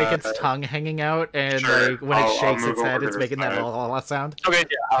picturing wanna... like its tongue hanging out, and Sure. like when it I'll shakes move its head, over it's to making the that side. la la la sound. Okay.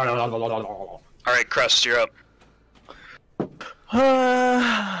 All All right, Crust, you're up.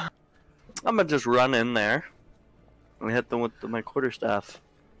 I'm gonna just run in there and hit them with my quarterstaff.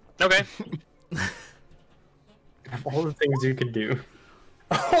 Okay. the things you could do.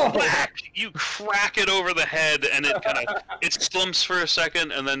 Whack! You crack it over the head, and it slumps for a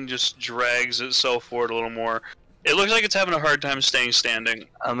second, and then just drags itself forward a little more. It looks like it's having a hard time staying standing.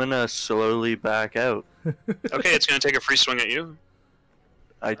 I'm gonna slowly back out. Okay, it's gonna take a free swing at you.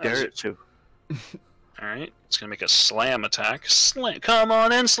 I dare it to. All right, it's gonna make a slam attack. Slam! Come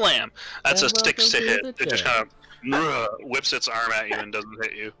on and slam. That's a And 6 to welcome to hit. the It just kind of whips its arm at you and doesn't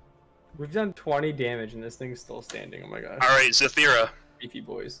hit you. We've done 20 damage and this thing's still standing. Oh my gosh. All right, Zethira. Beefy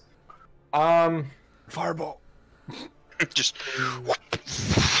boys. Fireball. Just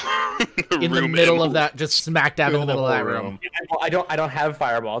In the middle of that, just smack dab in the middle of that room. Well, I don't have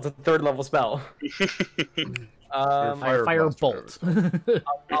fireball. It's a 3rd level spell. Fire bolt.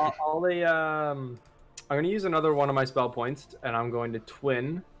 I'm gonna use another one of my spell points, and I'm going to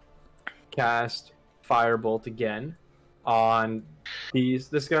twin cast Firebolt again on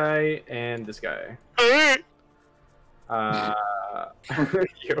this guy and this guy.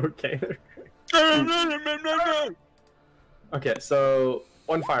 You okay there? Okay, so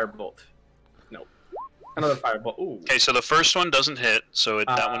one firebolt. Nope. Another firebolt. Ooh. Okay, so the first one doesn't hit, so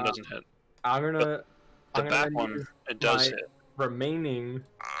that one doesn't hit. I'm gonna. The back one, it does hit. Remaining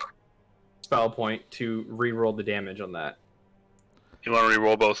spell point to re-roll the damage on that. You want to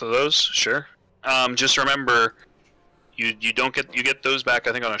re-roll both of those? Sure. Just remember, you get those back.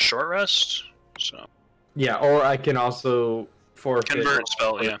 I think on a short rest. So. Yeah, or I can also forfeit Convert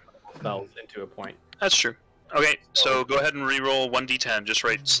spell. Yeah. Spells into a point. That's true. Okay, so go ahead and re-roll 1d10. Just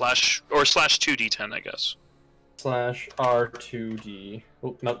write slash 2d10, I guess. Slash R2D.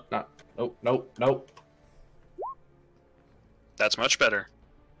 Oh, nope, not. Nope. That's much better.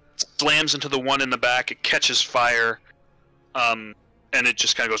 Slams into the one in the back. It catches fire, and it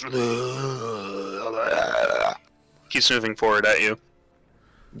just kind of goes. Keeps moving forward at you.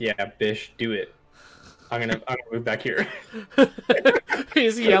 Yeah, Bish, do it. I'm gonna move back here.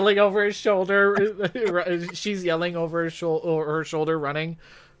 He's yelling over his shoulder. She's yelling over her shoulder, running.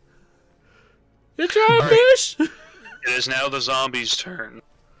 Good job, Bish! It is now the zombie's turn.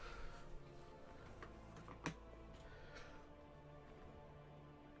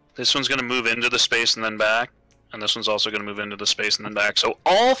 This one's going to move into the space and then back, and this one's also going to move into the space and then back. So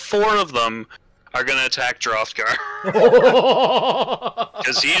all four of them are going to attack Drothgar.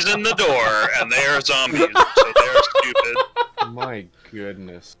 Because he's in the door, and they are zombies, so they're stupid. My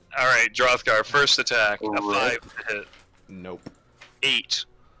goodness. Alright, Drothgar, first attack. A 5 to hit. Nope. 8.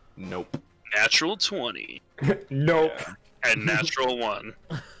 Nope. Natural 20. Nope. And natural 1.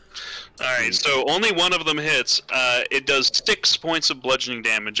 Alright, so only one of them hits. It does 6 points of bludgeoning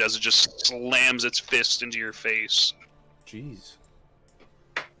damage as it just slams its fist into your face. Jeez.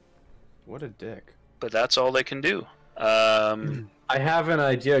 What a dick. But that's all they can do. I have an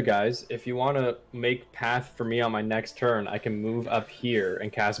idea, guys. If you want to make path for me on my next turn, I can move up here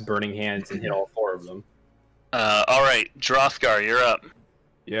and cast Burning Hands and hit all four of them. Alright, Drothgar, you're up.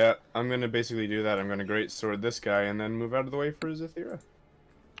 Yeah, I'm gonna basically do that. I'm gonna Great Sword this guy and then move out of the way for Zithira.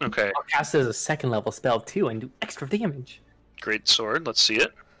 Okay, I'll cast it as a second level spell too and do extra damage. great sword, let's see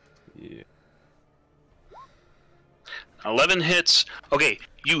it. Yeah. 11 hits. Okay,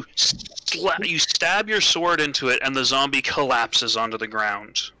 you stab your sword into it, and the zombie collapses onto the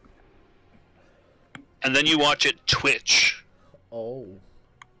ground. And then you watch it twitch. Oh.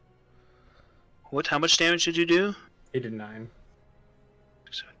 What? How much damage did you do? 8 and 9.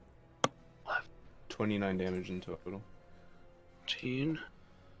 29 damage in total. 15.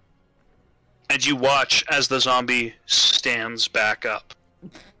 And you watch as the zombie stands back up.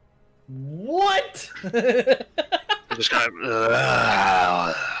 What? Just kind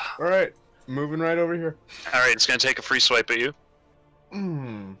of. Alright, moving right over here. Alright, it's gonna take a free swipe at you.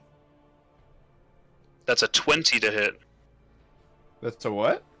 That's a 20 to hit. That's a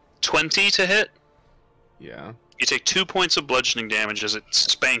what? 20 to hit? Yeah. You take 2 points of bludgeoning damage as it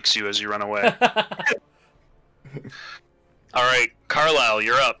spanks you as you run away. Alright, Carlisle,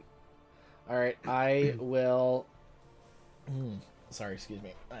 you're up. Alright, I will... Sorry, excuse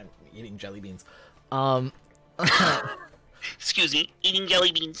me. I'm eating jelly beans. Excuse me, eating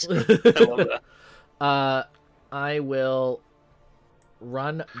jelly beans. I love that. I will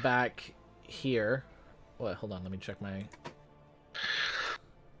run back here. Wait, hold on, let me check my...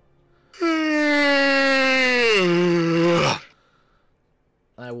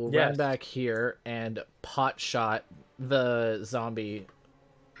 I will run back here and pot shot the zombie.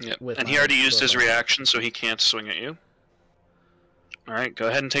 Yep. With and he already used his reaction, so he can't swing at you. Alright, go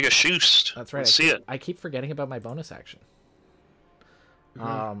ahead and take a shoost. That's right. Let's see it. I keep forgetting about my bonus action.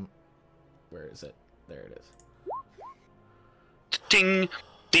 Where is it? There it is. Ding!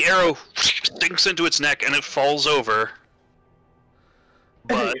 The arrow sinks into its neck and it falls over.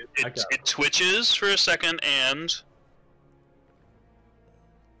 But it twitches for a second and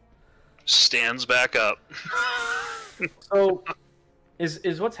stands back up. So,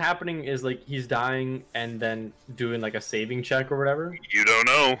 is what's happening is like he's dying and then doing like a saving check or whatever? You don't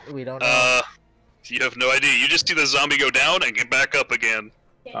know. We don't know. You have no idea. You just see the zombie go down and get back up again.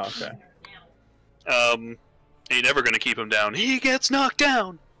 Oh, okay. Ain't never gonna keep him down. He gets knocked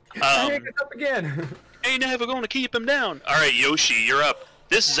down. He gets up again. Ain't never gonna keep him down. Alright, Yoshi, you're up.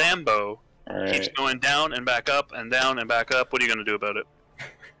 This Zambo keeps going down and back up and down and back up. What are you gonna do about it?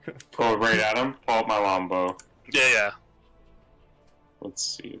 Pull right at him. Pull out my longbow. Yeah. Let's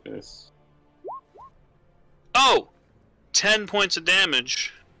see this. Oh! 10 points of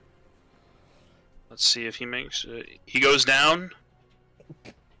damage. Let's see if he makes it. He goes down.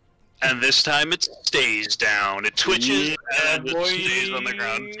 And this time it stays down. It twitches and it stays on the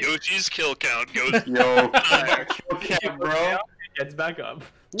ground. Yoshi's kill count goes. Yo, kill cam, bro. Gets back up.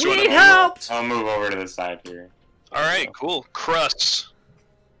 We helped! I'll move over to the side here. Alright, cool. Crusts.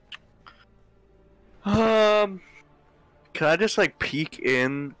 Can I just like peek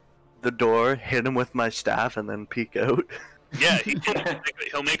in the door, hit him with my staff, and then peek out? Yeah,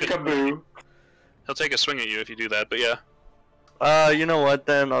 he'll make a Kaboo. He'll take a swing at you if you do that, but yeah. You know what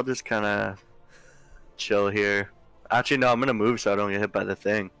then? I'll just kind of chill here. Actually, no, I'm gonna move so I don't get hit by the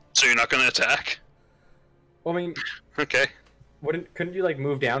thing. So you're not gonna attack? Well, I mean, Okay. couldn't you like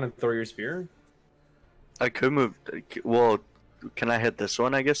move down and throw your spear? I could move. Well, can I hit this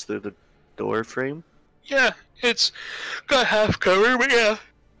one? I guess through the door frame. Yeah, it's got half cover, but yeah.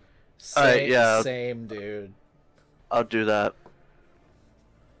 Alright, yeah. Same, dude. I'll do that.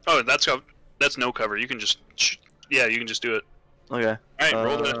 Oh, that's no cover. You can just you can just do it. Okay. Alright,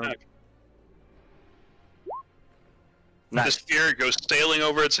 roll the attack. The Nice. spear goes sailing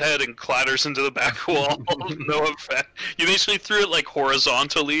over its head and clatters into the back wall. No effect. You basically threw it like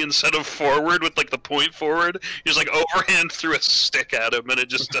horizontally instead of forward with like the point forward. You just like overhand threw a stick at him and it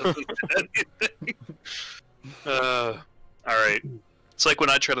just doesn't do anything. Alright. It's like when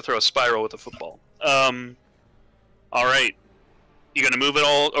I try to throw a spiral with a football. Alright. You gonna move it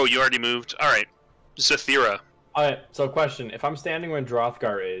all? Oh, you already moved. Alright. Zathira. Alright, so question. If I'm standing where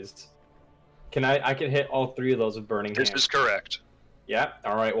Drothgar is, I can hit all three of those with burning hands? This is correct. Yeah.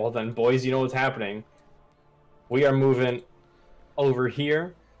 Alright, well then, boys, you know what's happening. We are moving over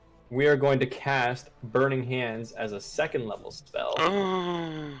here. We are going to cast Burning Hands as a 2nd level spell.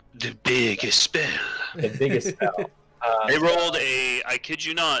 Oh, the biggest spell. The biggest spell. They rolled a, I kid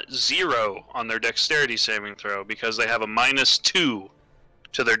you not, 0 on their dexterity saving throw because they have a -2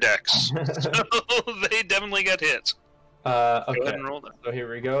 to their dex. So they definitely get hit. Go ahead Okay. and roll that. So here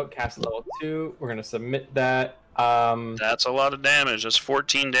we go. Cast level 2. We're gonna submit that. That's a lot of damage. That's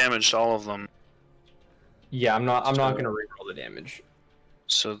 14 damage to all of them. Yeah, I'm not gonna reroll the damage.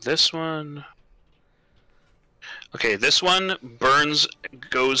 So this one... Okay, this one burns,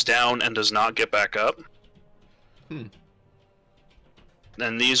 goes down, and does not get back up. And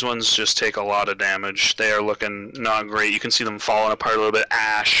these ones just take a lot of damage. They are looking not great. You can see them falling apart a little bit.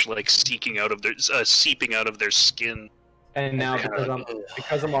 Ash, like, seeping out of their skin. And now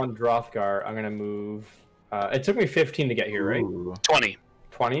because I'm on Drothgar, I'm gonna move. It took me 15 to get here, right? Ooh. 20.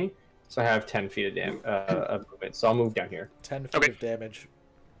 20. So I have 10 feet of movement. So I'll move down here. 10 feet Okay. of damage.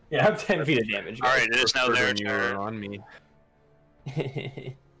 Yeah, I have 10 feet of damage. All right, it is now their When you were turn. on me.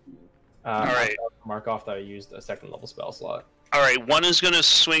 All right. Mark off that I used a 2nd level spell slot. All right, one is going to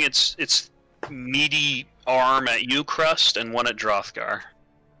swing its meaty arm at you, Crust, and one at Drothgar.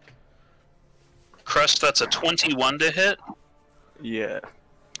 Crust, that's a 21 to hit. Yeah.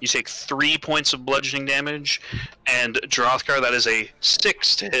 You take 3 points of bludgeoning damage, and Drothgar, that is a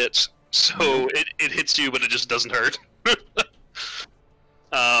 6 to hit. So it hits you, but it just doesn't hurt.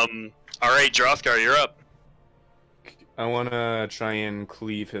 All right, Drothgar, you're up. I wanna try and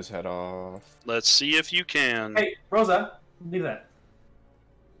cleave his head off. Let's see if you can. Hey, Rosa, leave that.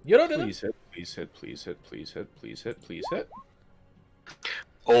 You don't do that. Please hit, please hit, please hit, please hit, please hit, please hit.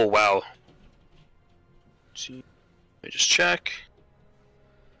 Oh, wow. Let me just check.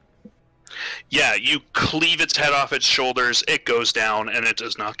 Yeah, you cleave its head off its shoulders, it goes down, and it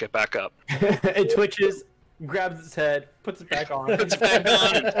does not get back up. It twitches, grabs its head, puts it back on. It's back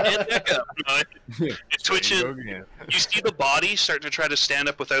on and back up. No, it twitches. There you go again. You see the body start to try to stand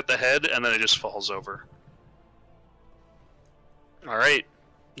up without the head, and then it just falls over. Alright,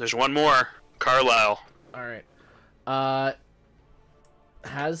 there's one more. Carlisle. All right.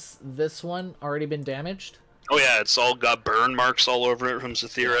 Has this one already been damaged? Oh yeah, it's all got burn marks all over it from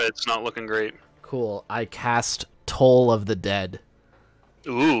Zathira. It's not looking great. Cool. I cast Toll of the Dead.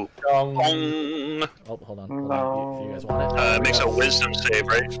 Ooh. Um, Bong. Oh, hold on. Hold on. If you guys want it. It makes a wisdom save,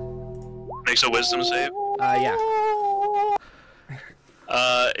 right? Makes a wisdom save. Yeah.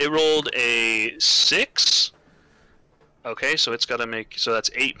 It rolled a 6. Okay, so it's got to make... So that's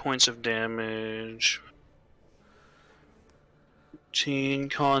 8 points of damage. 15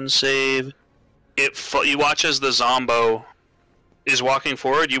 con save. You watch as the Zombo is walking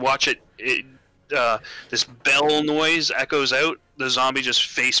forward. You watch this bell noise echoes out. The zombie just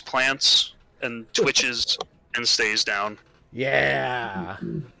face plants and twitches and stays down. Yeah.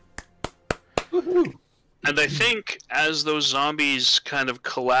 And I think as those zombies kind of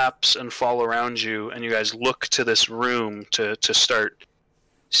collapse and fall around you, and you guys look to this room to start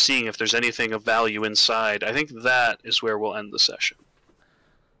seeing if there's anything of value inside, I think that is where we'll end the session.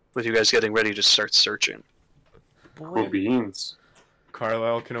 With you guys getting ready to start searching. Cool beans.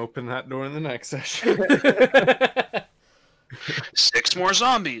 Carlisle can open that door in the next session. 6 more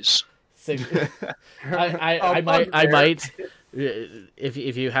zombies. I might.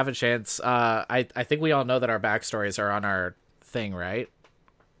 If you have a chance, I think we all know that our backstories are on our thing, right?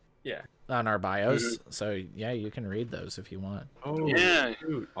 Yeah. On our bios. So yeah, you can read those if you want. Oh, Yeah.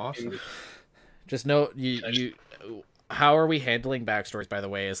 dude, awesome. Just know you. How are we handling backstories, by the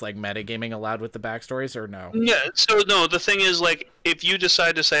way? Is like metagaming allowed with the backstories or no? Yeah, so no, the thing is, like, if you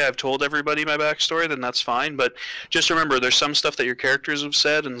decide to say I've told everybody my backstory, then that's fine, but just remember, there's some stuff that your characters have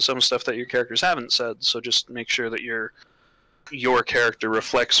said and some stuff that your characters haven't said, so just make sure that your character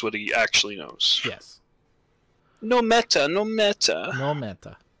reflects what he actually knows. Yes. No meta, no meta. No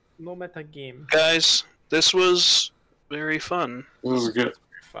meta. No meta game. Guys, this was very fun. This was good.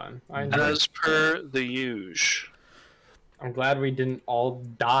 Fun. I enjoyed As per the usual. I'm glad we didn't all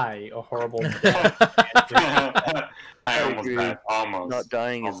die a horrible I almost agree. died. Almost. Not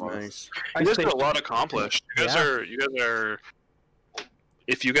dying is Almost. nice. You guys got a lot accomplished. You guys are.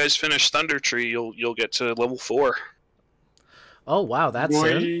 If you guys finish Thunder Tree, you'll get to level 4. Oh wow, that's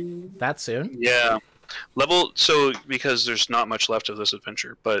soon. That soon? Yeah, because there's not much left of this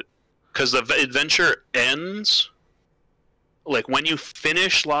adventure, but because the adventure ends, like when you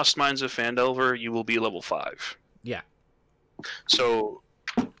finish Lost Mines of Phandelver, you will be level 5. Yeah. So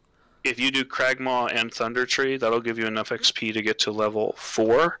if you do Cragmaw and Thunder Tree, that'll give you enough XP to get to level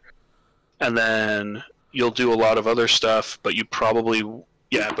 4, and then you'll do a lot of other stuff. But you probably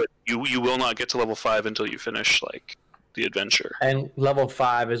but you will not get to level 5 until you finish like the adventure. And level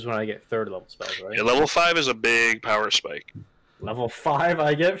 5 is when I get 3rd level spells, right? Yeah, level 5 is a big power spike. Level 5,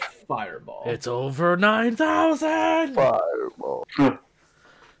 I get Fireball. It's over 9,000. Fireball.